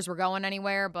saying the Bears were going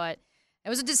anywhere, but it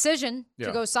was a decision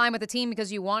to go sign with the team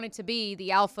because you wanted to be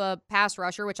the alpha pass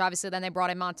rusher, which obviously then they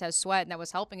brought in Montez Sweat, and that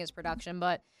was helping his production.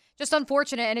 But just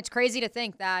unfortunate, and it's crazy to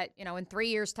think that, in 3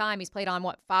 years' time, he's played on,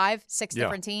 5, 6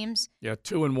 different teams? Yeah,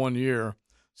 2 in 1 year.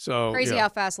 So crazy how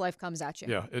fast life comes at you.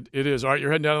 Yeah, it is. All right,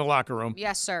 you're heading down to the locker room.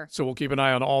 Yes, sir. So we'll keep an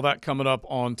eye on all that coming up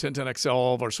on 1010XL,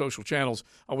 all of our social channels.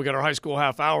 We got our high school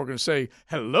half hour. We're going to say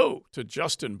hello to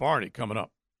Justin Barney coming up.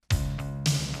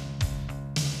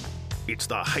 It's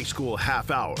the high school half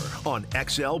hour on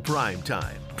XL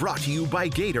Primetime. Brought to you by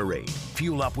Gatorade.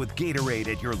 Fuel up with Gatorade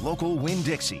at your local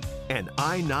Winn-Dixie. And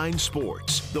I-9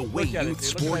 Sports, the way youth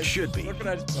sports should be.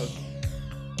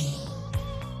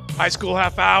 High school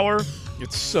half hour.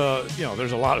 It's,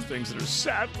 there's a lot of things that are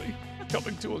sadly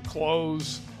coming to a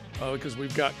close because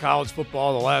we've got college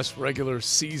football, the last regular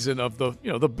season of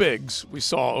the bigs we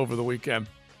saw over the weekend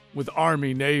with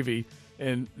Army, Navy,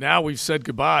 and now we've said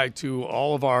goodbye to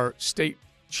all of our state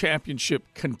championship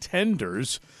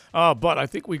contenders. But I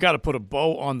think we got to put a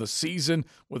bow on the season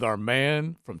with our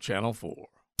man from Channel 4.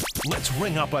 Let's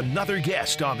ring up another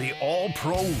guest on the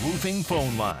All-Pro Roofing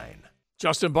phone line.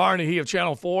 Justin Barney, he of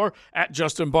Channel 4, at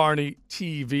Justin Barney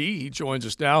TV. He joins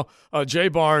us now. Jay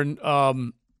Barn,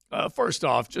 first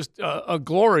off, just a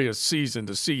glorious season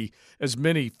to see as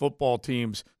many football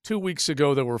teams. 2 weeks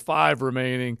ago, there were 5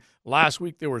 remaining. Last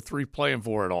week, there were 3 playing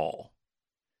for it all.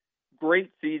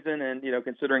 Great season, and,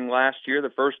 considering last year,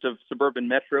 the first of Suburban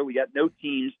Metro, we got no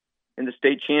teams in the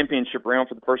state championship round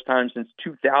for the first time since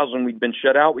 2000. We'd been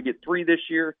shut out. We get 3 this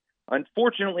year.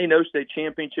 Unfortunately, no state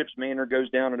championships. Manor goes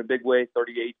down in a big way,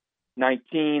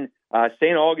 38-19.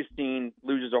 St. Augustine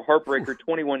loses a heartbreaker,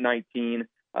 21-19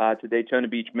 to Daytona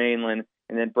Beach Mainland.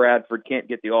 And then Bradford can't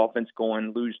get the offense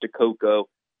going, lose to Cocoa,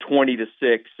 20-6.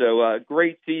 So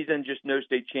great season, just no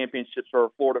state championships for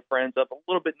our Florida friends. Up a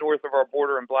little bit north of our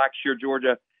border in Blackshear,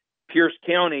 Georgia, Pierce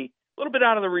County. A little bit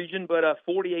out of the region, but a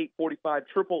 48-45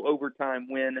 triple overtime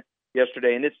win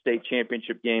yesterday in its state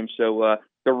championship game. So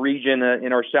the region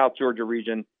in our South Georgia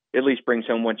region at least brings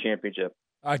home 1 championship.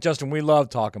 All right, Justin, we love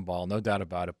talking ball, no doubt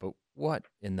about it. But what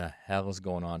in the hell is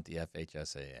going on at the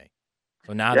FHSAA?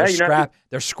 So now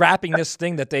they're scrapping this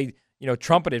thing that they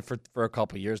trumpeted for a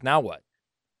couple of years. Now what?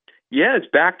 Yeah, it's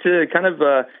back to kind of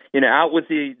out with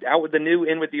the new,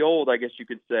 in with the old, I guess you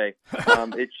could say.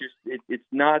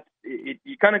 You're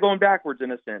kind of going backwards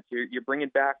in a sense. You're bringing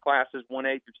back classes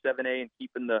 1A through 7A and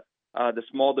keeping the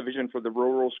small division for the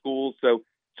rural schools. So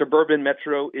Suburban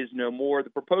Metro is no more. The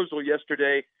proposal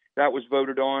yesterday that was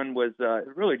voted on was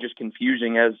really just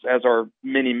confusing, as are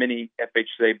many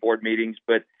FHSAA board meetings.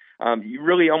 But you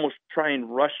really almost try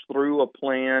and rush through a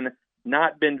plan,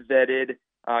 not been vetted.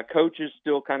 Coaches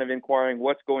still kind of inquiring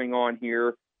what's going on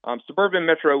here. Suburban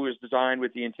Metro was designed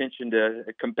with the intention to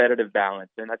a competitive balance,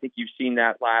 and I think you've seen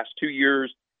that last 2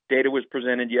 years. Data was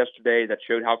presented yesterday that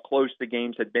showed how close the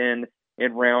games had been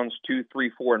in rounds 2,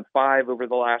 3, 4, and 5 over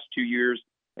the last 2 years,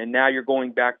 and now you're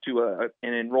going back to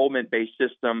an enrollment-based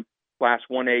system, class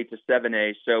 1A to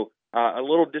 7A. So a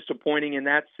little disappointing in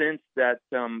that sense that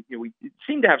we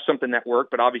seemed to have something that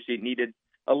worked, but obviously it needed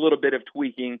a little bit of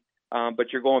tweaking.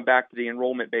 But you're going back to the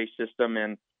enrollment-based system,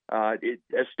 and a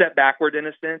step backward in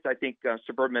a sense. I think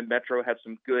Suburban Metro had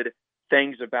some good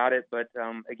things about it, but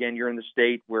again, you're in the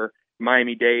state where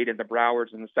Miami-Dade and the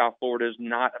Browards and the South Florida is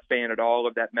not a fan at all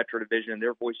of that Metro division.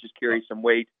 Their voices carry some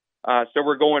weight. So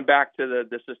we're going back to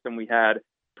the system we had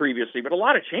previously, but a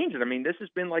lot of changes. I mean, this has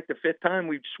been like the 5th time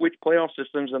we've switched playoff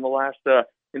systems in the last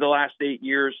 8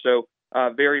 years. So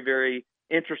very, very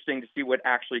interesting to see what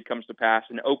actually comes to pass.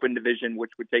 An open division,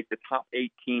 which would take the top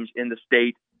 8 teams in the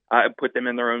state and put them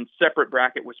in their own separate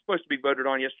bracket. Was supposed to be voted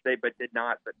on yesterday, but did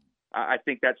not. But I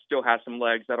think that still has some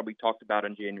legs. That'll be talked about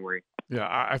in January. Yeah,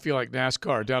 I feel like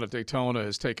NASCAR down at Daytona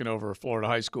has taken over Florida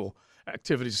High School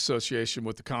Activities Association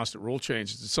with the constant rule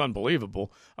changes. It's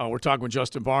unbelievable. We're talking with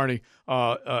Justin Barney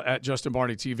at Justin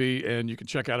Barney TV, and you can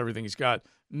check out everything he's got,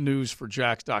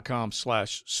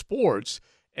 newsforjacks.com/sports.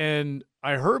 And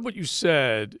I heard what you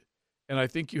said, and I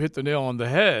think you hit the nail on the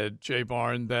head, Jay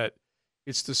Barn, that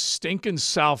it's the stinking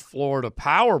South Florida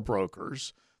power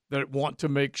brokers that want to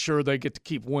make sure they get to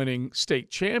keep winning state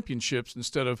championships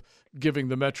instead of giving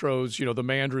the Metros, the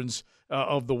Mandarins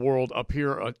of the world up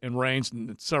here in Reigns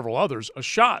and several others a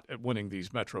shot at winning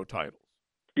these Metro titles.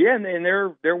 Yeah, and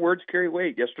their words carry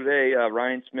weight. Yesterday,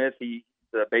 Ryan Smith, he's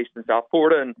based in South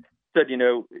Florida, and said,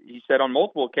 he said on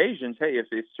multiple occasions, hey, if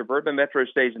Suburban Metro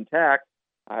stays intact,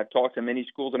 I've talked to many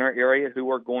schools in our area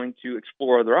who are going to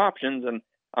explore other options, and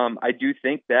I do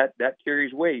think that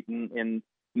carries weight. And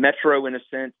Metro, in a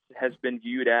sense, has been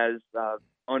viewed as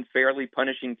unfairly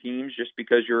punishing teams just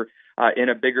because you're in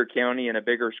a bigger county and a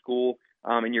bigger school,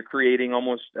 and you're creating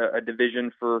almost a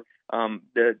division for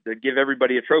to give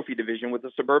everybody a trophy division with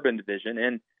a suburban division.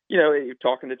 And,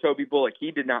 talking to Toby Bullock,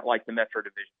 he did not like the Metro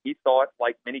division. He thought,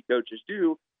 like many coaches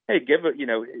do, hey,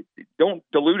 don't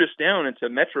dilute us down into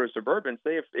Metro suburban.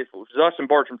 Say if it was us and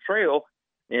Bartram Trail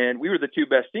and we were the 2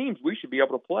 best teams, we should be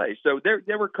able to play. So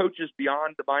there were coaches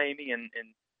beyond the Miami and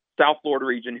South Florida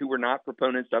region who were not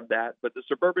proponents of that. But the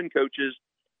suburban coaches,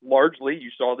 largely, you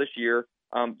saw this year,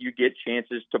 you get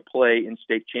chances to play in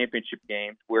state championship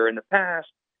games, where in the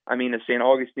past, a St.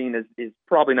 Augustine is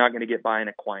probably not going to get by an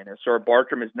Aquinas, or a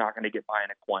Bartram is not going to get by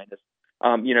an Aquinas.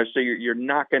 So you're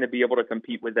not going to be able to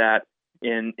compete with that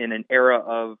in an era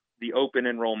of the open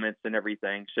enrollments and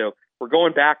everything. So we're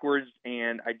going backwards,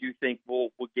 and I do think we'll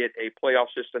get a playoff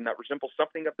system that resembles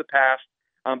something of the past.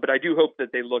 But I do hope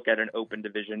that they look at an open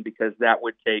division, because that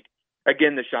would take,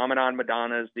 again, the Chaminade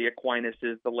Madonnas, the Aquinas',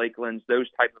 the Lakelands, those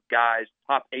type of guys,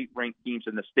 top 8 ranked teams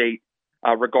in the state,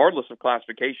 regardless of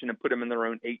classification, and put them in their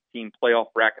own 8-team playoff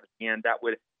bracket again. That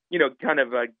would, kind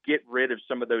of get rid of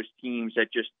some of those teams that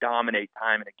just dominate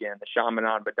time and again, the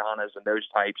Chaminade Madonnas and those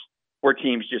types, where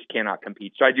teams just cannot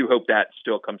compete. So I do hope that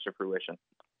still comes to fruition.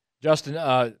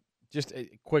 Justin, just a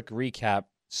quick recap.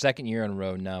 Second year in a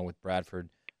row now with Bradford,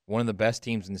 one of the best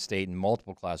teams in the state in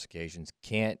multiple classifications.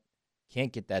 Can't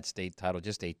get that state title.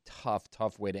 Just a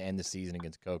tough way to end the season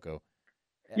against Cocoa.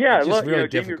 Yeah, it's just really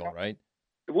difficult, right?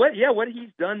 What he's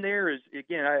done there is,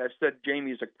 again, I've said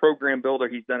Jamie's a program builder.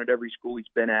 He's done at every school he's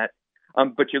been at.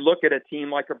 But you look at a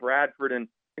team like a Bradford, and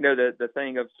the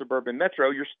thing of Suburban Metro,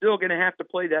 you're still going to have to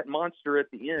play that monster at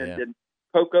the end. Yeah. And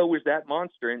Cocoa was that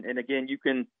monster. And again, you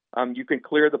can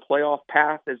clear the playoff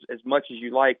path as much as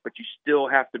you like, but you still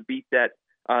have to beat that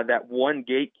one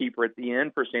gatekeeper at the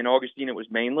end. For St. Augustine, it was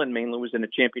Mainland. Mainland was in a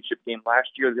championship game last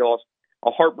year. They lost a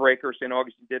heartbreaker. St.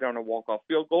 Augustine did on a walk-off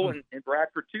field goal, and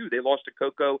Bradford too. They lost to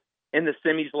Cocoa in the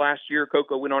semis last year.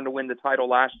 Cocoa went on to win the title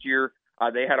last year.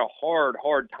 They had a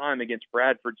hard time against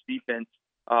Bradford's defense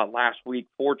last week.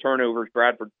 4 turnovers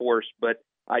Bradford forced, but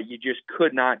you just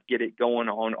could not get it going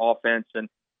on offense. And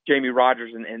Jamie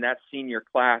Rogers and that senior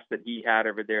class that he had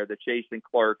over there, the Chase and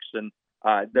Clarks and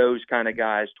those kind of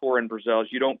guys, Torin Brazils,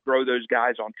 you don't grow those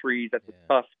guys on trees. That's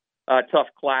a tough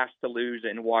class to lose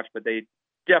and watch, but they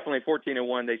definitely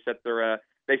 14-1. They set the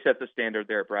standard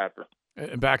there at Bradford.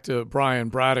 And back to Brian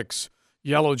Braddock's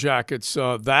Yellow Jackets,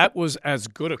 that was as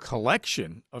good a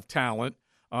collection of talent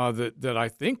that I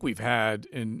think we've had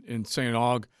in St.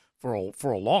 Aug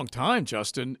for a long time,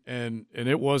 Justin, and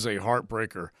it was a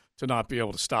heartbreaker to not be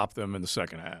able to stop them in the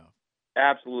second half.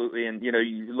 Absolutely, and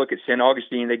you look at St.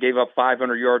 Augustine; they gave up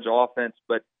 500 yards of offense,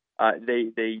 but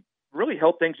they really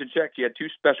held things in check. You had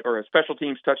a special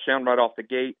teams touchdown right off the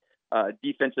gate,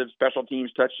 defensive special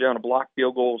teams touchdown, a blocked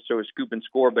field goal, so a scoop and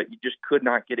score, but you just could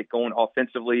not get it going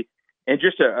offensively. And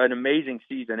just an amazing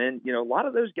season. And, a lot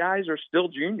of those guys are still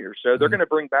juniors, so they're going to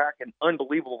bring back an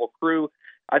unbelievable crew.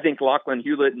 I think Lachlan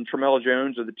Hewlett and Tremella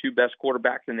Jones are the 2 best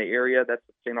quarterbacks in the area. That's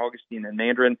St. Augustine and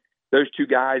Mandarin. Those 2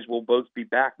 guys will both be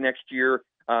back next year,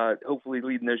 hopefully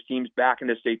leading those teams back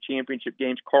into state championship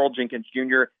games. Carl Jenkins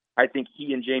Jr., I think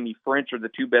he and Jamie French are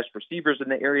the 2 best receivers in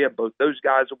the area. Both those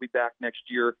guys will be back next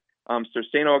year. So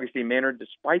St. Augustine Mandarin,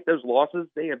 despite those losses,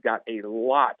 they have got a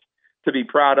lot to be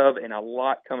proud of and a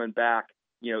lot coming back,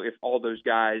 if all those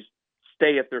guys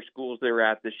stay at their schools they're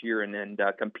at this year and then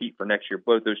compete for next year.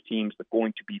 Both those teams are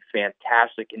going to be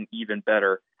fantastic and even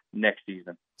better next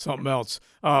season. Something else.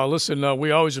 Listen, we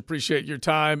always appreciate your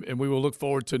time, and we will look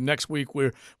forward to next week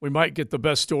where we might get the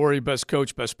best story, best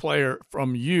coach, best player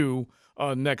from you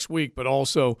next week, but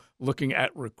also looking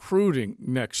at recruiting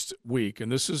next week.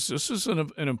 And this is an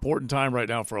important time right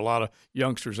now for a lot of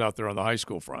youngsters out there on the high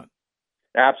school front.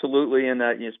 Absolutely, and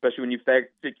especially when you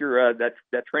figure that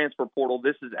transfer portal,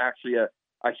 this is actually a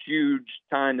huge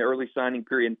time. The early signing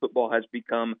period in football has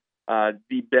become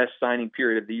the best signing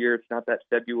period of the year. It's not that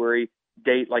February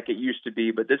date like it used to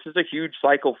be, but this is a huge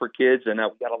cycle for kids, and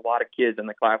we've got a lot of kids in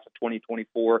the class of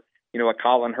 2024. A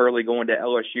Colin Hurley going to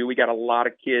LSU. We got a lot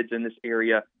of kids in this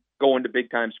area going to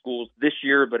big-time schools this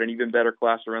year, but an even better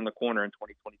class around the corner in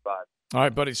 2025. All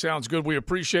right, buddy. Sounds good. We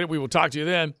appreciate it. We will talk to you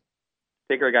then.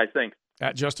 Take care, guys. Thanks.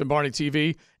 At Justin Barney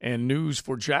TV and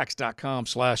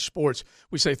news4jax.com/sports.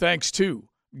 We say thanks to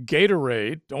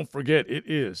Gatorade. Don't forget, it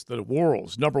is the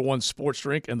world's #1 sports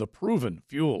drink and the proven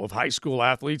fuel of high school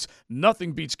athletes.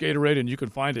 Nothing beats Gatorade, and you can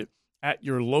find it at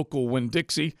your local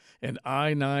Winn-Dixie and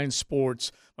I-9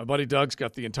 Sports. My buddy Doug's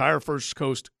got the entire First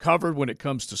Coast covered when it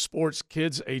comes to sports,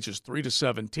 kids ages 3 to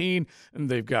 17, and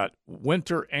they've got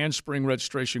winter and spring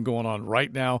registration going on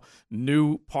right now.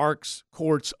 New parks,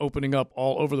 courts opening up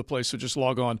all over the place, so just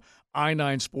log on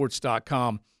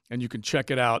i9sports.com, and you can check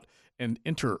it out and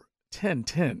enter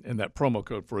 1010 in that promo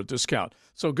code for a discount.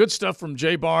 So good stuff from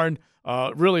Jay Barn.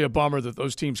 Really a bummer that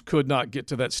those teams could not get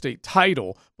to that state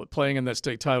title, but playing in that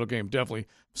state title game, definitely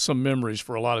some memories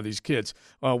for a lot of these kids.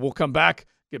 We'll come back,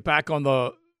 get back on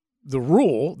the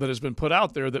rule that has been put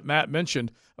out there that Matt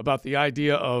mentioned about the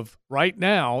idea of right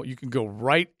now you can go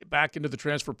right back into the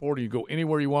transfer portal. You go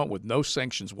anywhere you want with no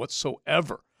sanctions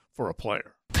whatsoever for a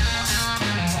player.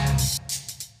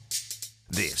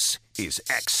 This is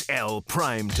XL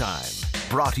Primetime,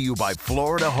 brought to you by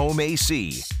Florida Home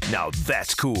AC. Now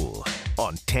that's cool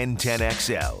on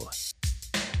 1010XL.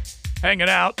 hanging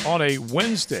out on a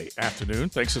Wednesday afternoon.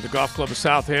 Thanks to the Golf Club of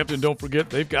Southampton. Don't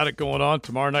forget, they've got it going on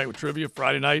tomorrow night with trivia,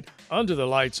 Friday night under the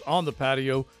lights on the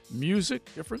patio. Music,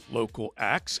 different local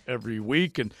acts every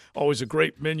week, and always a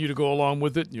great menu to go along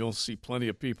with it. And you'll see plenty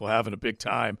of people having a big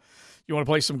time. You want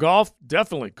to play some golf?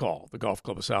 Definitely call the Golf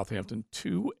Club of Southampton,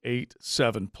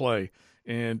 287-PLAY,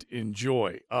 and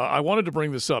enjoy. I wanted to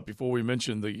bring this up before we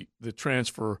mention the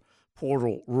transfer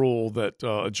portal rule that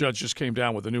a judge just came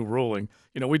down with a new ruling.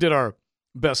 You know, we did our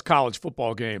best college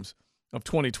football games of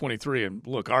 2023, and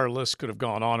look, our list could have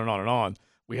gone on and on and on.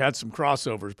 We had some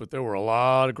crossovers, but there were a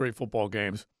lot of great football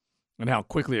games and how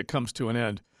quickly it comes to an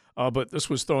end. But this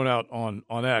was thrown out on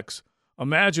X.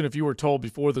 Imagine if you were told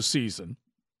before the season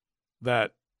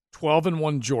that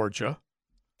 12-1 Georgia,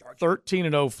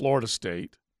 13-0 Florida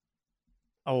State,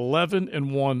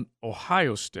 11-1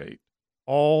 Ohio State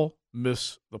all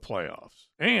miss the playoffs,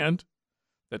 and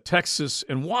that Texas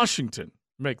and Washington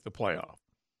make the playoff.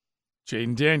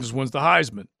 Jaden Daniels wins the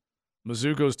Heisman.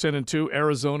 Mizzou goes 10-2.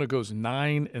 Arizona goes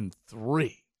 9-3.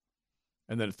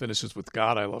 And then it finishes with,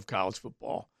 God, I love college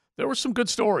football. There were some good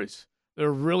stories.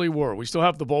 There really were. We still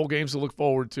have the bowl games to look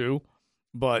forward to,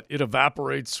 but it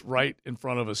evaporates right in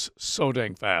front of us so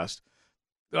dang fast.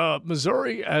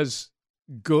 Missouri has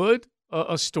good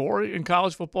a story in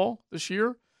college football this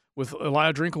year, with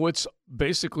Elijah Drinkowitz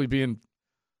basically being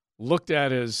looked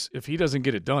at as, if he doesn't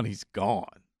get it done, he's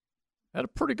gone. Had a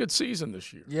pretty good season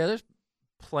this year. Yeah, there's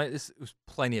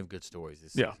plenty of good stories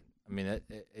this season. I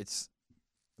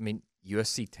mean,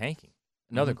 USC tanking,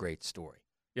 another great story.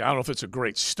 Yeah, I don't know if it's a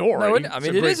great story. No,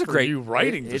 it is a great. You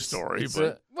writing the story,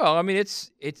 but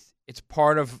it's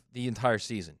part of the entire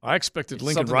season. I expected it's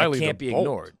Lincoln Riley that can't be bolt.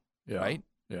 ignored, right?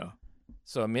 Yeah.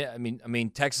 So I mean,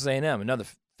 Texas A&M, another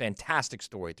fantastic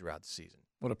story throughout the season.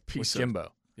 What a piece with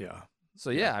Jimbo. Yeah. So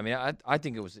yeah, I mean, I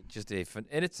think it was just and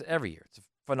it's every year. It's a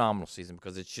phenomenal season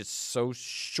because it's just so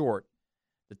short,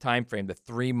 the time frame, the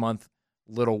 3-month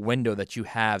little window that you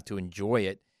have to enjoy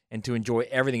it and to enjoy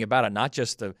everything about it. Not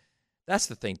just that's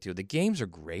the thing too. The games are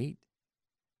great,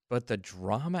 but the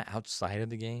drama outside of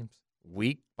the games,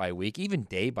 week by week, even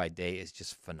day by day, is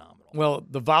just phenomenal. Well,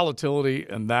 the volatility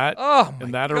in that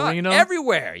arena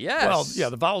everywhere. Yes. Well, yeah,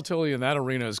 the volatility in that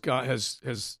arena has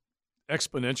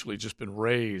exponentially just been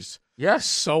raised. Yes.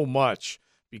 So much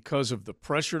because of the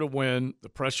pressure to win, the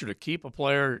pressure to keep a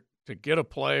player, to get a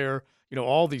player,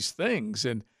 all these things,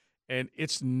 and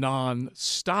it's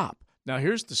nonstop. Now,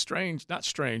 here's the not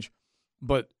strange,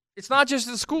 but it's not just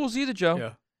the schools either, Joe.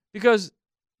 Yeah. Because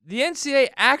the NCAA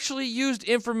actually used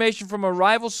information from a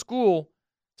rival school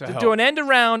to do an end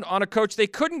around on a coach they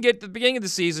couldn't get at the beginning of the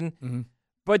season,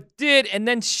 but did, and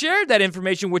then shared that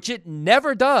information, which it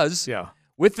never does,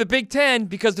 with the Big Ten,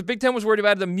 because the Big Ten was worried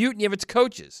about the mutiny of its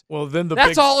coaches. Well, then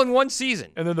that's all in one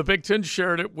season. And then the Big Ten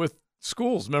shared it with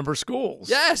member schools.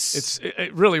 Yes.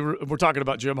 It really, we're talking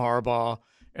about Jim Harbaugh,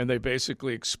 and they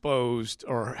basically exposed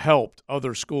or helped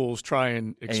other schools try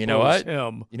and expose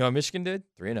him. You know what Michigan did?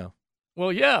 3-0.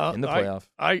 Well, yeah. In the playoff.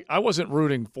 I wasn't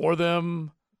rooting for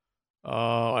them.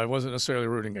 I wasn't necessarily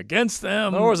rooting against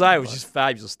them. Nor was I. It was just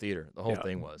fabulous theater. The whole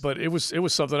thing was. But it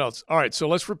was something else. All right, so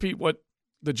let's repeat what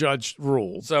the judge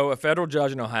ruled. So a federal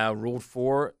judge in Ohio ruled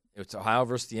for, it's Ohio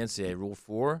versus the NCAA, ruled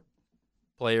for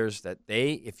players that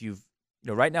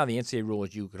right now the NCAA rule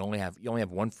is you only have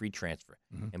one free transfer.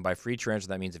 And by free transfer,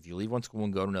 that means if you leave one school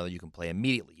and go to another, you can play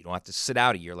immediately. You don't have to sit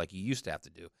out a year like you used to have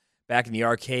to do back in the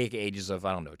archaic ages of,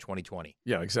 2020.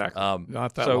 Yeah, exactly.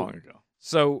 Not that long ago.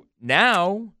 So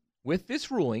now, with this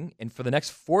ruling, and for the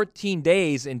next 14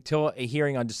 days until a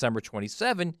hearing on December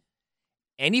 27,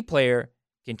 any player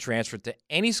can transfer to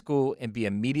any school and be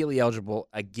immediately eligible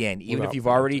again, even if you've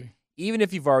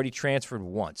already transferred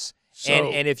once. So,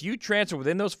 and if you transfer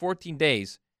within those 14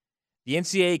 days, the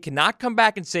NCAA cannot come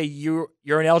back and say you're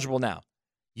ineligible now.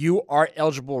 You are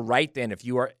eligible right then if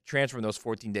you are transferring those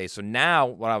 14 days. So now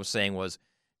what I was saying was,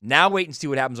 now wait and see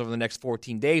what happens over the next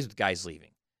 14 days with guys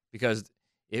leaving. Because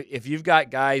if you've got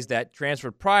guys that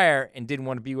transferred prior and didn't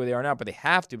want to be where they are now, but they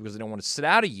have to because they don't want to sit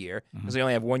out a year because they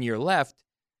only have 1 year left,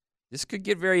 this could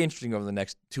get very interesting over the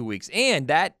next 2 weeks. And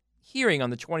that hearing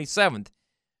on the 27th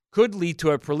could lead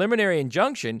to a preliminary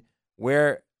injunction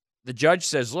where the judge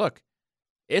says, look,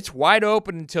 it's wide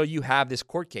open until you have this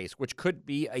court case, which could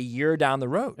be a year down the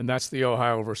road. And that's the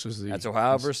Ohio versus the... That's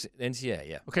Ohio versus NCAA,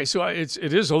 yeah. Okay, so it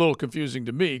is a little confusing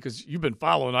to me because you've been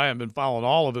following, I haven't been following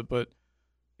all of it, but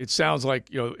it sounds like,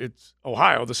 it's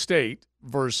Ohio, the state,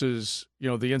 versus, the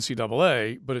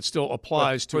NCAA, but it still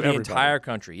applies to the everybody. Entire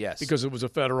country, yes. Because it was a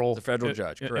federal... The federal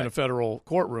judge, correct. In a federal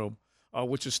courtroom.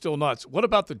 which is still nuts. What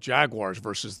about the Jaguars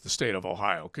versus the state of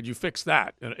Ohio? Could you fix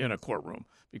that in a courtroom?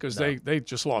 Because they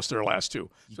just lost their last two.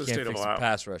 You so can't the state fix of Ohio. the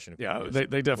pass rush.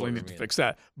 They definitely need to fix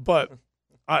that. But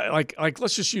like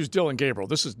let's just use Dylan Gabriel.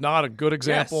 This is not a good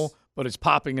example, but it's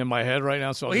popping in my head right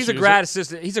now. So he's a grad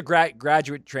assistant. He's a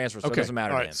graduate transfer, so it doesn't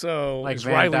matter. All to right. him. So Like is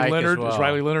Van Riley Dyke Leonard? as well. Is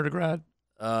Riley Leonard a grad?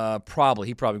 Probably.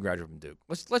 He probably graduated from Duke.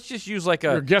 Let's just use like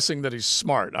a. You're guessing that he's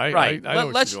smart. Right. I know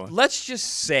what you're doing. Let's just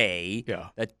say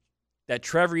that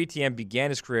Trevor Etienne began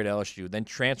his career at LSU, then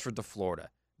transferred to Florida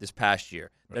this past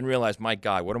year, then realized, my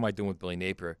God, what am I doing with Billy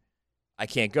Napier? I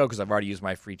can't go because I've already used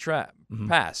my free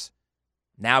pass.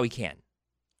 Now he can.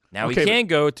 Now he can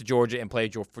go to Georgia and play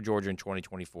for Georgia in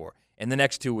 2024 in the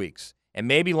next 2 weeks, and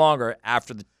maybe longer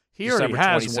after the December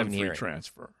 27 hearing.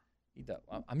 Transfer. He does.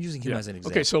 I'm using him as an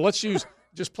example. Okay, so let's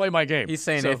just play my game. He's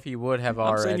saying if he would have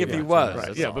already. I'm saying if he was.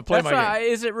 Right. Yeah, but play my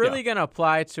game. Is it really going to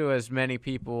apply to as many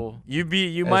people?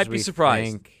 You might be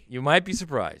surprised. You might be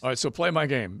surprised. All right, so play my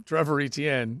game. Trevor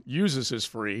Etienne uses his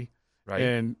free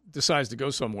and decides to go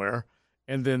somewhere.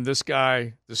 And then this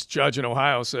judge in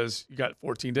Ohio says, you got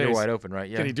 14 days. You're wide open, right?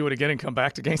 Yeah. Can he do it again and come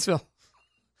back to Gainesville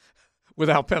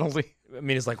without penalty? I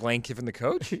mean, it's like Lane Kiffin the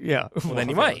coach? Yeah. Well, then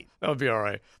he might. That would be all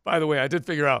right. By the way, I did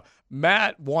figure out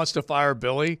Matt wants to fire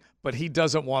Billy, but he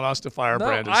doesn't want us to fire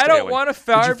Brandon Staley. I don't want to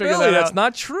fire Billy. That's out?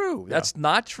 not true. Yeah. That's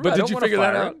not true. But I did don't you wanna figure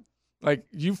that fire out? him. Like,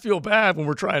 you feel bad when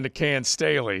we're trying to can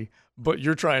Staley, but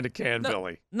you're trying to can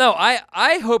Billy. No,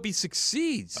 I hope he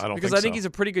succeeds. I don't because think I think so. he's a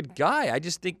pretty good guy. I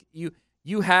just think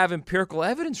you have empirical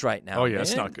evidence right now. Oh, yeah, man.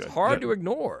 it's not good. It's hard to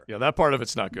ignore. Yeah, that part of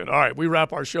it's not good. All right, we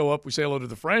wrap our show up. We say hello to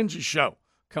the Fringe Show.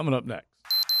 Coming up next.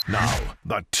 Now,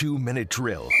 the 2-minute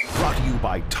drill, brought to you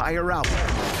by Tire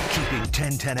Outlet. Keeping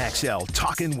 1010XL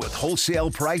talking with wholesale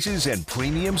prices and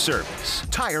premium service.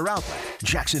 Tire Outlet,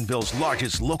 Jacksonville's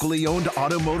largest locally owned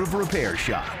automotive repair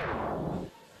shop.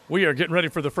 We are getting ready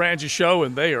for the Frangie Show,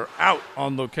 and they are out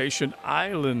on location.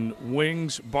 Island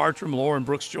Wings, Bartram. Lauren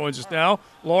Brooks joins us now.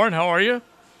 Lauren, how are you?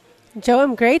 Joe,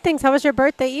 I'm great. Thanks. How was your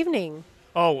birthday evening?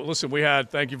 Oh, listen,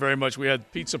 thank you very much. We had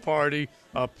pizza party.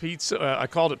 I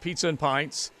called it Pizza and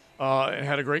Pints. And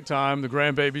had a great time. The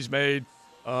grandbabies made,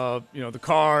 the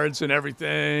cards and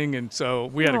everything. And so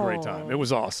we had a great time. It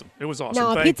was awesome.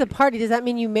 Now, a pizza party, does that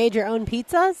mean you made your own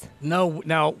pizzas? No.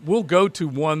 Now, we'll go to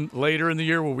one later in the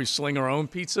year where we sling our own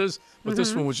pizzas. But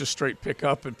this one was just straight pick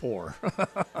up and pour.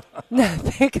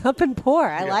 Pick up and pour.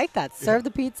 I like that. Serve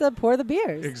the pizza, pour the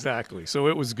beers. Exactly. So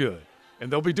it was good.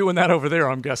 And they'll be doing that over there,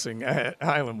 I'm guessing, at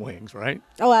Island Wings, right?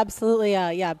 Oh, absolutely.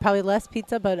 Yeah, probably less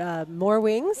pizza, but more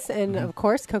wings. And, of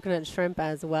course, coconut shrimp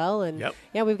as well. And,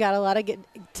 yeah, we've got a lot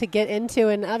to get into.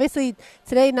 And, obviously,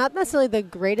 today, not necessarily the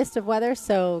greatest of weather,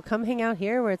 so come hang out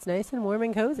here where it's nice and warm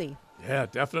and cozy. Yeah,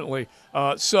 definitely.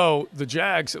 So the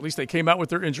Jags, at least they came out with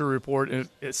their injury report, and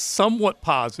it's somewhat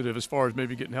positive as far as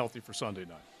maybe getting healthy for Sunday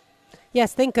night.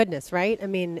 Yes, thank goodness, right? I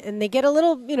mean, and they get a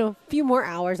little, few more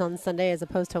hours on Sunday as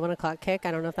opposed to a 1 o'clock kick.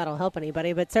 I don't know if that'll help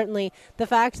anybody, but certainly the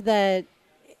fact that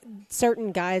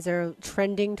certain guys are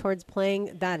trending towards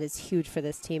playing, that is huge for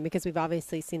this team because we've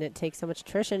obviously seen it take so much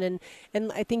attrition.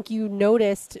 And I think you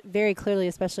noticed very clearly,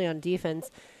 especially on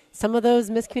defense, some of those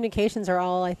miscommunications are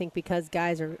all, I think, because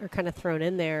guys are kind of thrown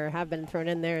in there or have been thrown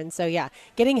in there. And so, yeah,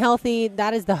 getting healthy,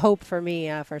 that is the hope for me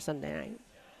for Sunday night.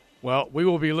 Well, we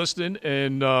will be listening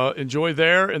and enjoy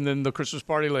there and then the Christmas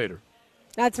party later.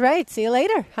 That's right. See you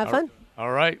later. Have fun. All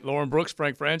right. Lauren Brooks,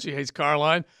 Frank Franchi, Hayes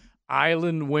Carline,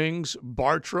 Island Wings,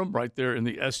 Bartram, right there in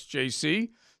the SJC.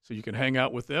 So you can hang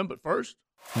out with them. But first.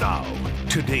 Now,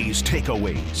 today's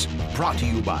takeaways, brought to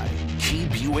you by Key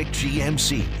Buick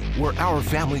GMC, where our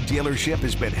family dealership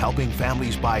has been helping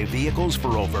families buy vehicles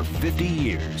for over 50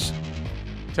 years.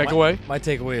 Takeaway? My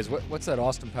takeaway is, what's that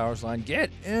Austin Powers line?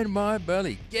 Get in my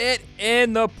belly. Get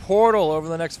in the portal over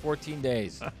the next 14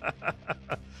 days.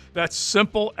 That's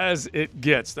simple as it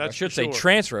gets. That's I should say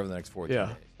transfer over the next 14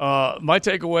 days. My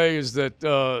takeaway is that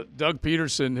Doug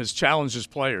Peterson has challenged his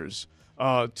players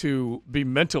to be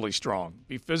mentally strong,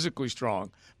 be physically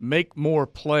strong, make more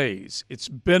plays. It's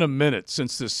been a minute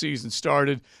since this season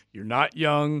started. You're not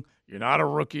young. You're not a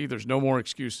rookie. There's no more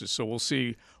excuses. So we'll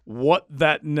see what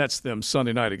that nets them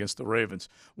Sunday night against the Ravens.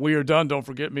 We are done. Don't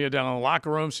forget Mia down in the locker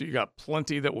room. So you got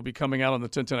plenty that will be coming out on the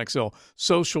 1010XL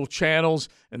social channels.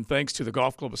 And thanks to the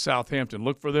Golf Club of Southampton.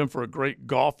 Look for them for a great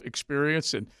golf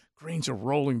experience. And greens are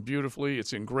rolling beautifully.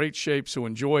 It's in great shape. So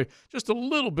enjoy just a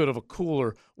little bit of a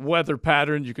cooler weather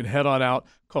pattern. You can head on out.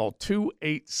 Call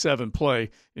 287-PLAY.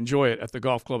 Enjoy it at the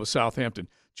Golf Club of Southampton.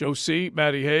 Joe C.,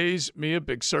 Matty Hayes, Mia,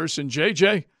 Big Surse, and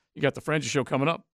JJ. You got the Frangie Show coming up.